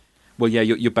 Well, yeah,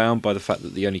 you're bound by the fact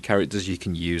that the only characters you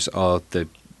can use are the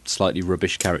slightly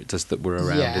rubbish characters that were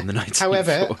around in the 1940s.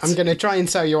 However, I'm going to try and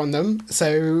sell you on them.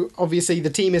 So, obviously, the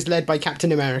team is led by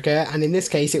Captain America, and in this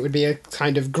case, it would be a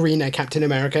kind of greener Captain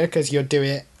America, because you'd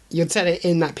set it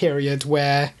in that period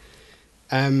where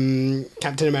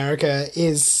Captain America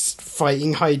is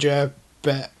fighting Hydra,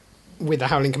 but with the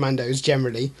Howling Commandos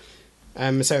generally.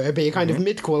 So it would be a kind of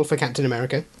mid-quel for Captain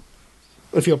America,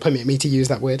 if you'll permit me to use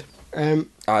that word.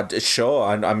 Sure,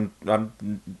 I'm.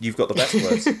 You've got the best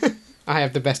words. I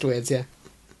have the best words, yeah.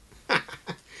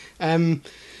 And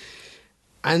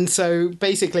so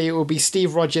basically, it will be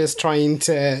Steve Rogers trying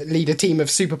to lead a team of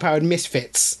superpowered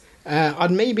misfits.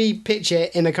 I'd maybe pitch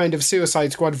it in a kind of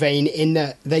Suicide Squad vein, in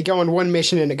that they go on one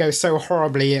mission and it goes so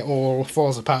horribly it all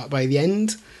falls apart by the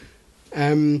end.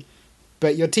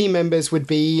 But your team members would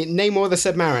be Namor the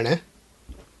Submariner,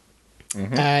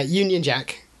 Union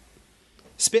Jack,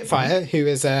 Spitfire, who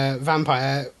is a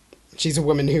vampire. She's a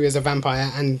woman who is a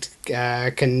vampire and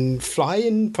can fly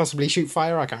and possibly shoot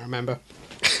fire. I can't remember.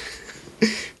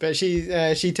 But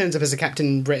she turns up as a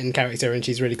Captain Britain character and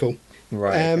she's really cool.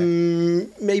 Right.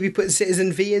 Maybe put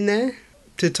Citizen V in there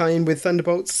to tie in with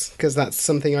Thunderbolts, because that's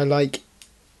something I like.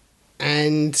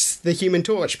 And the Human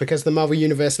Torch, because the Marvel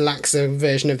Universe lacks a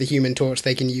version of the Human Torch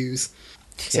they can use.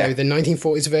 So the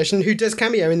 1940s version, who does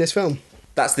cameo in this film.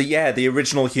 That's the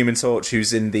original Human Torch,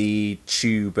 who's in the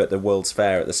tube at the World's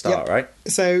Fair at the start, right?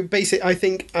 So basically, I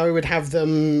think I would have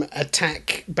them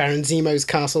attack Baron Zemo's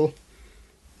castle,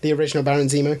 the original Baron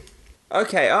Zemo.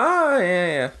 Okay.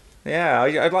 Yeah.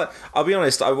 I'd like. I'll be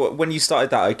honest. When you started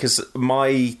that, because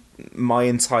my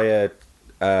entire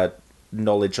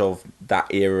knowledge of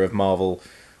that era of Marvel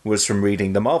was from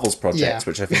reading the Marvels Project,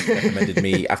 which I think you recommended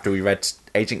me after we read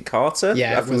Agent Carter.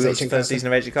 Yeah, after we watched the first season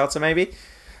of Agent Carter, maybe.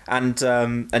 And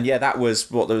yeah, that was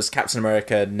there was Captain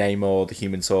America, Namor, the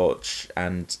Human Torch,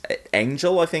 and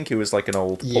Angel. I think, who was like an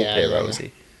old pulp hero, was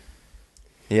he?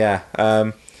 Yeah.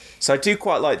 So I do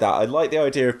quite like that. I like the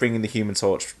idea of bringing the Human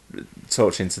Torch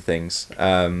into things,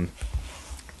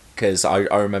 because I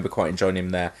remember quite enjoying him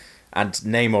there, and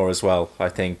Namor as well. I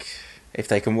think if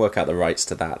they can work out the rights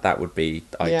to that, that would be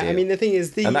ideal. Yeah, I mean, the thing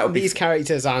is, these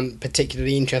characters aren't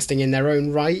particularly interesting in their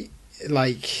own right.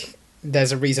 Like,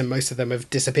 there's a reason most of them have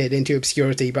disappeared into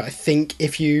obscurity, but I think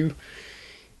if you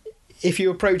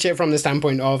approach it from the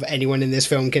standpoint of anyone in this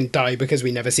film can die because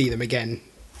we never see them again,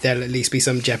 there'll at least be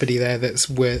some jeopardy there that's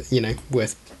worth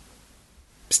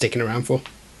sticking around for.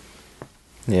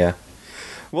 Yeah.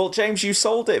 Well, James, you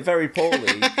sold it very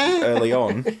poorly early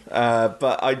on,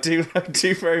 but I do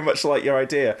very much like your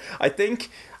idea. I think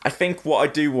what I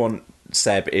do want,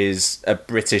 Seb, is a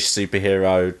British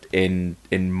superhero in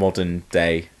modern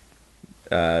day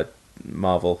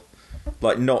Marvel,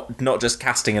 like not just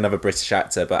casting another British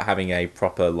actor, but having a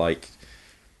proper like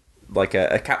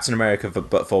a Captain America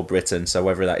but for Britain. So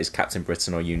whether that is Captain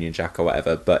Britain or Union Jack or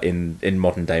whatever, but in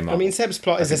modern day Marvel. I mean, Seb's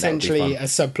plot is essentially a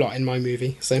subplot in my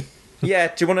movie, so.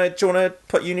 Yeah, do you want to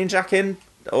put Union Jack in,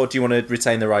 or do you want to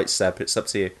retain the rights, Seb? It's up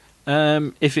to you.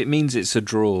 If it means it's a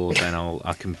draw, then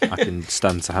I can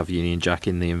stand to have Union Jack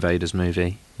in the Invaders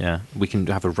movie. Yeah, we can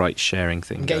have a rights sharing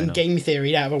thing. I'm getting game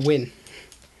theory out of a win.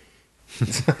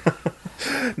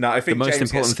 No, I think the most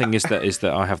important thing is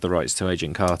that I have the rights to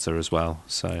Agent Carter as well.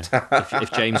 So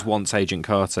if James wants Agent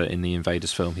Carter in the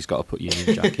Invaders film, he's got to put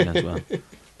Union Jack in as well.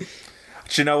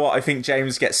 Do you know what? I think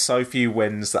James gets so few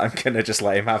wins that I'm going to just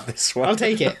let him have this one. I'll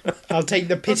take it. I'll take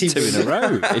the pity win. 2 in a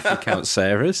row, if you count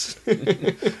Sarah's.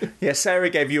 Yeah, Sarah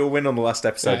gave you a win on the last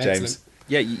episode, Oh, James. excellent.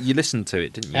 Yeah, you listened to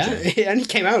it, didn't you, James? It only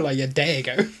came out like a day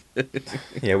ago.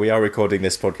 Yeah, we are recording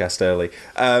this podcast early.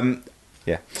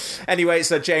 Yeah. Anyway,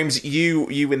 so James,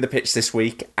 you win the pitch this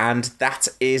week, and that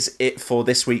is it for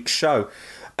this week's show.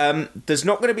 There's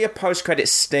not going to be a post-credit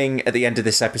sting at the end of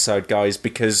this episode, guys,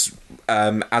 because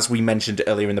as we mentioned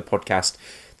earlier in the podcast,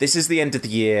 this is the end of the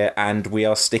year, and we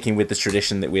are sticking with the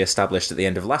tradition that we established at the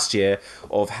end of last year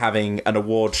of having an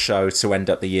award show to end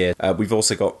up the year. We've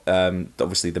also got,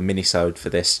 obviously, the mini-sode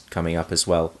for this coming up as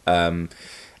well.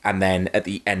 And then at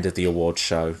the end of the awards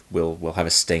show, we'll have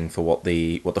a sting for what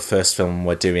the first film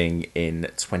we're doing in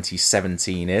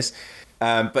 2017 is.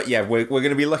 But yeah, we're going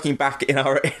to be looking back in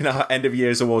our end of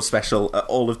year's awards special at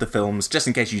all of the films, just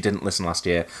in case you didn't listen last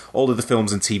year, all of the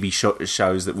films and TV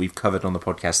shows that we've covered on the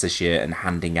podcast this year, and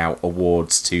handing out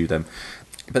awards to them.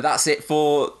 But that's it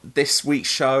for this week's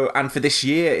show and for this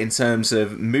year in terms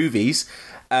of movies.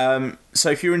 So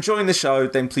if you're enjoying the show,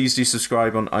 then please do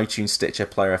subscribe on iTunes, Stitcher,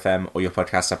 Player FM, or your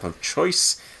podcast app of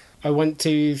choice. I want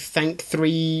to thank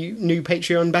 3 new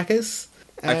Patreon backers.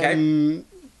 Okay.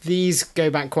 These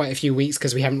go back quite a few weeks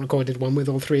because we haven't recorded one with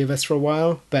all 3 of us for a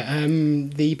while. But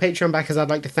the Patreon backers I'd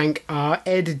like to thank are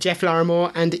Ed, Jeff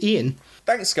Larimore, and Ian.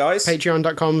 Thanks, guys.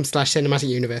 Patreon.com/Cinematic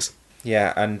Universe.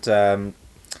 Yeah, and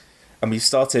we've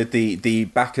started the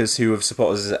backers who have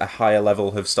supported us at a higher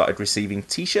level have started receiving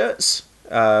T-shirts.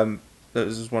 That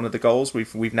was one of the goals.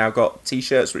 We've now got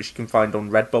T-shirts which you can find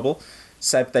on Redbubble.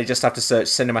 Seb, they just have to search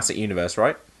Cinematic Universe,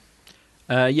 right?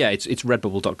 Yeah, it's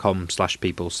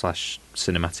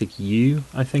redbubble.com/people/cinematic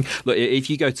I think. Look, if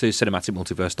you go to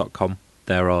cinematicmultiverse.com,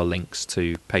 there are links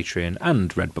to Patreon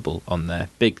and Redbubble on there.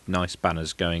 Big, nice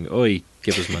banners going, oi,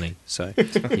 give us money. So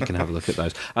you can have a look at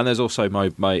those. And there's also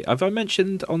my have I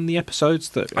mentioned on the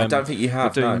episodes that I don't think you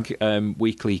have. We're doing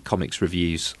weekly comics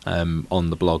reviews on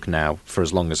the blog now for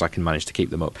as long as I can manage to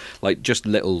keep them up. Like just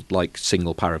little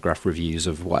single paragraph reviews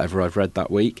of whatever I've read that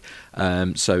week.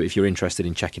 So if you're interested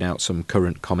in checking out some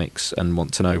current comics and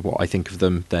want to know what I think of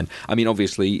them, then I mean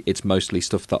obviously it's mostly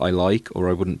stuff that I like or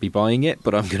I wouldn't be buying it,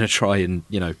 but I'm going to try and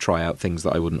try out things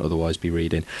that I wouldn't otherwise be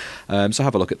reading. So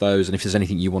have a look at those, and if there's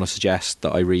anything you want to suggest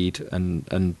that I read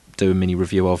and do a mini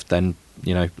review of, then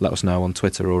let us know on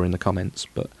Twitter or in the comments.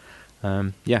 But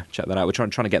yeah, check that out. We're trying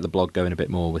to get the blog going a bit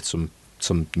more with some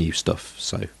new stuff.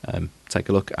 So take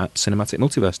a look at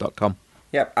cinematicmultiverse.com.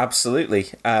 Yep, absolutely.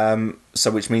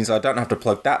 So which means I don't have to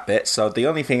plug that bit. So the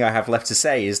only thing I have left to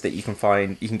say is that you can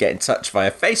get in touch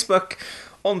via Facebook,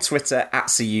 on Twitter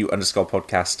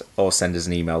 @CU_podcast, or send us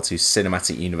an email to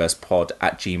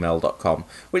cinematicuniversepod@gmail.com,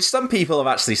 which some people have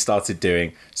actually started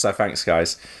doing. So thanks,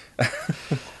 guys.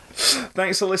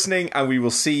 Thanks for listening, and we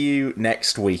will see you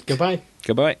next week. Goodbye.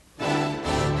 Goodbye.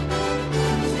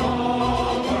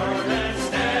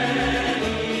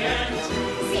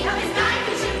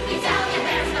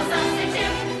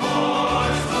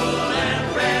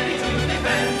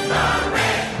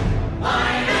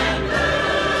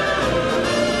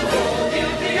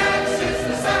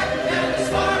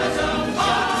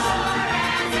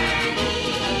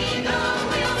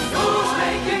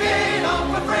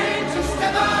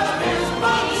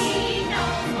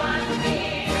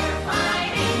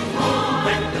 Fighting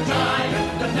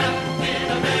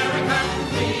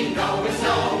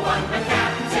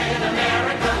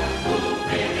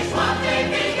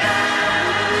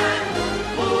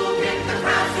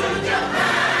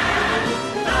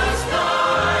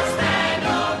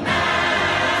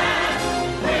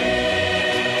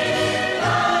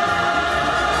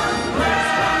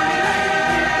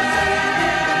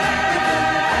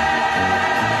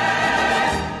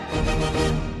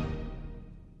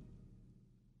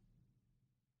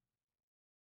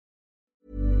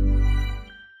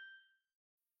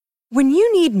When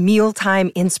you need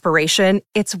mealtime inspiration,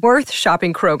 it's worth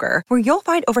shopping Kroger, where you'll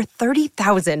find over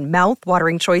 30,000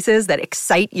 mouth-watering choices that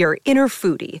excite your inner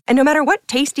foodie. And no matter what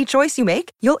tasty choice you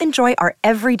make, you'll enjoy our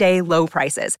everyday low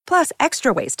prices, plus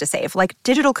extra ways to save, like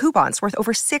digital coupons worth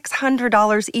over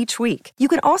 $600 each week. You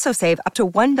can also save up to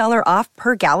 $1 off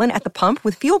per gallon at the pump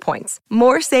with fuel points.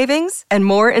 More savings and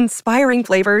more inspiring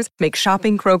flavors make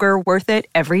shopping Kroger worth it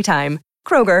every time.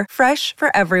 Kroger, fresh for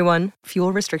everyone.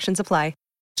 Fuel restrictions apply.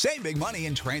 Save big money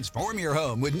and transform your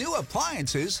home with new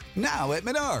appliances now at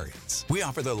Menards. We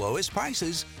offer the lowest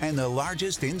prices and the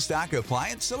largest in-stock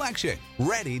appliance selection.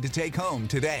 Ready to take home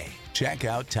today. Check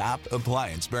out top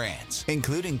appliance brands,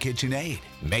 including KitchenAid,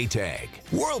 Maytag,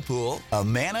 Whirlpool,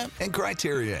 Amana, and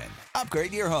Criterion.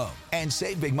 Upgrade your home and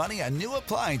save big money on new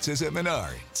appliances at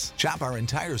Menards. Shop our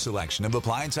entire selection of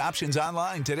appliance options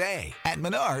online today at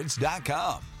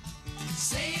menards.com.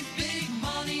 Save big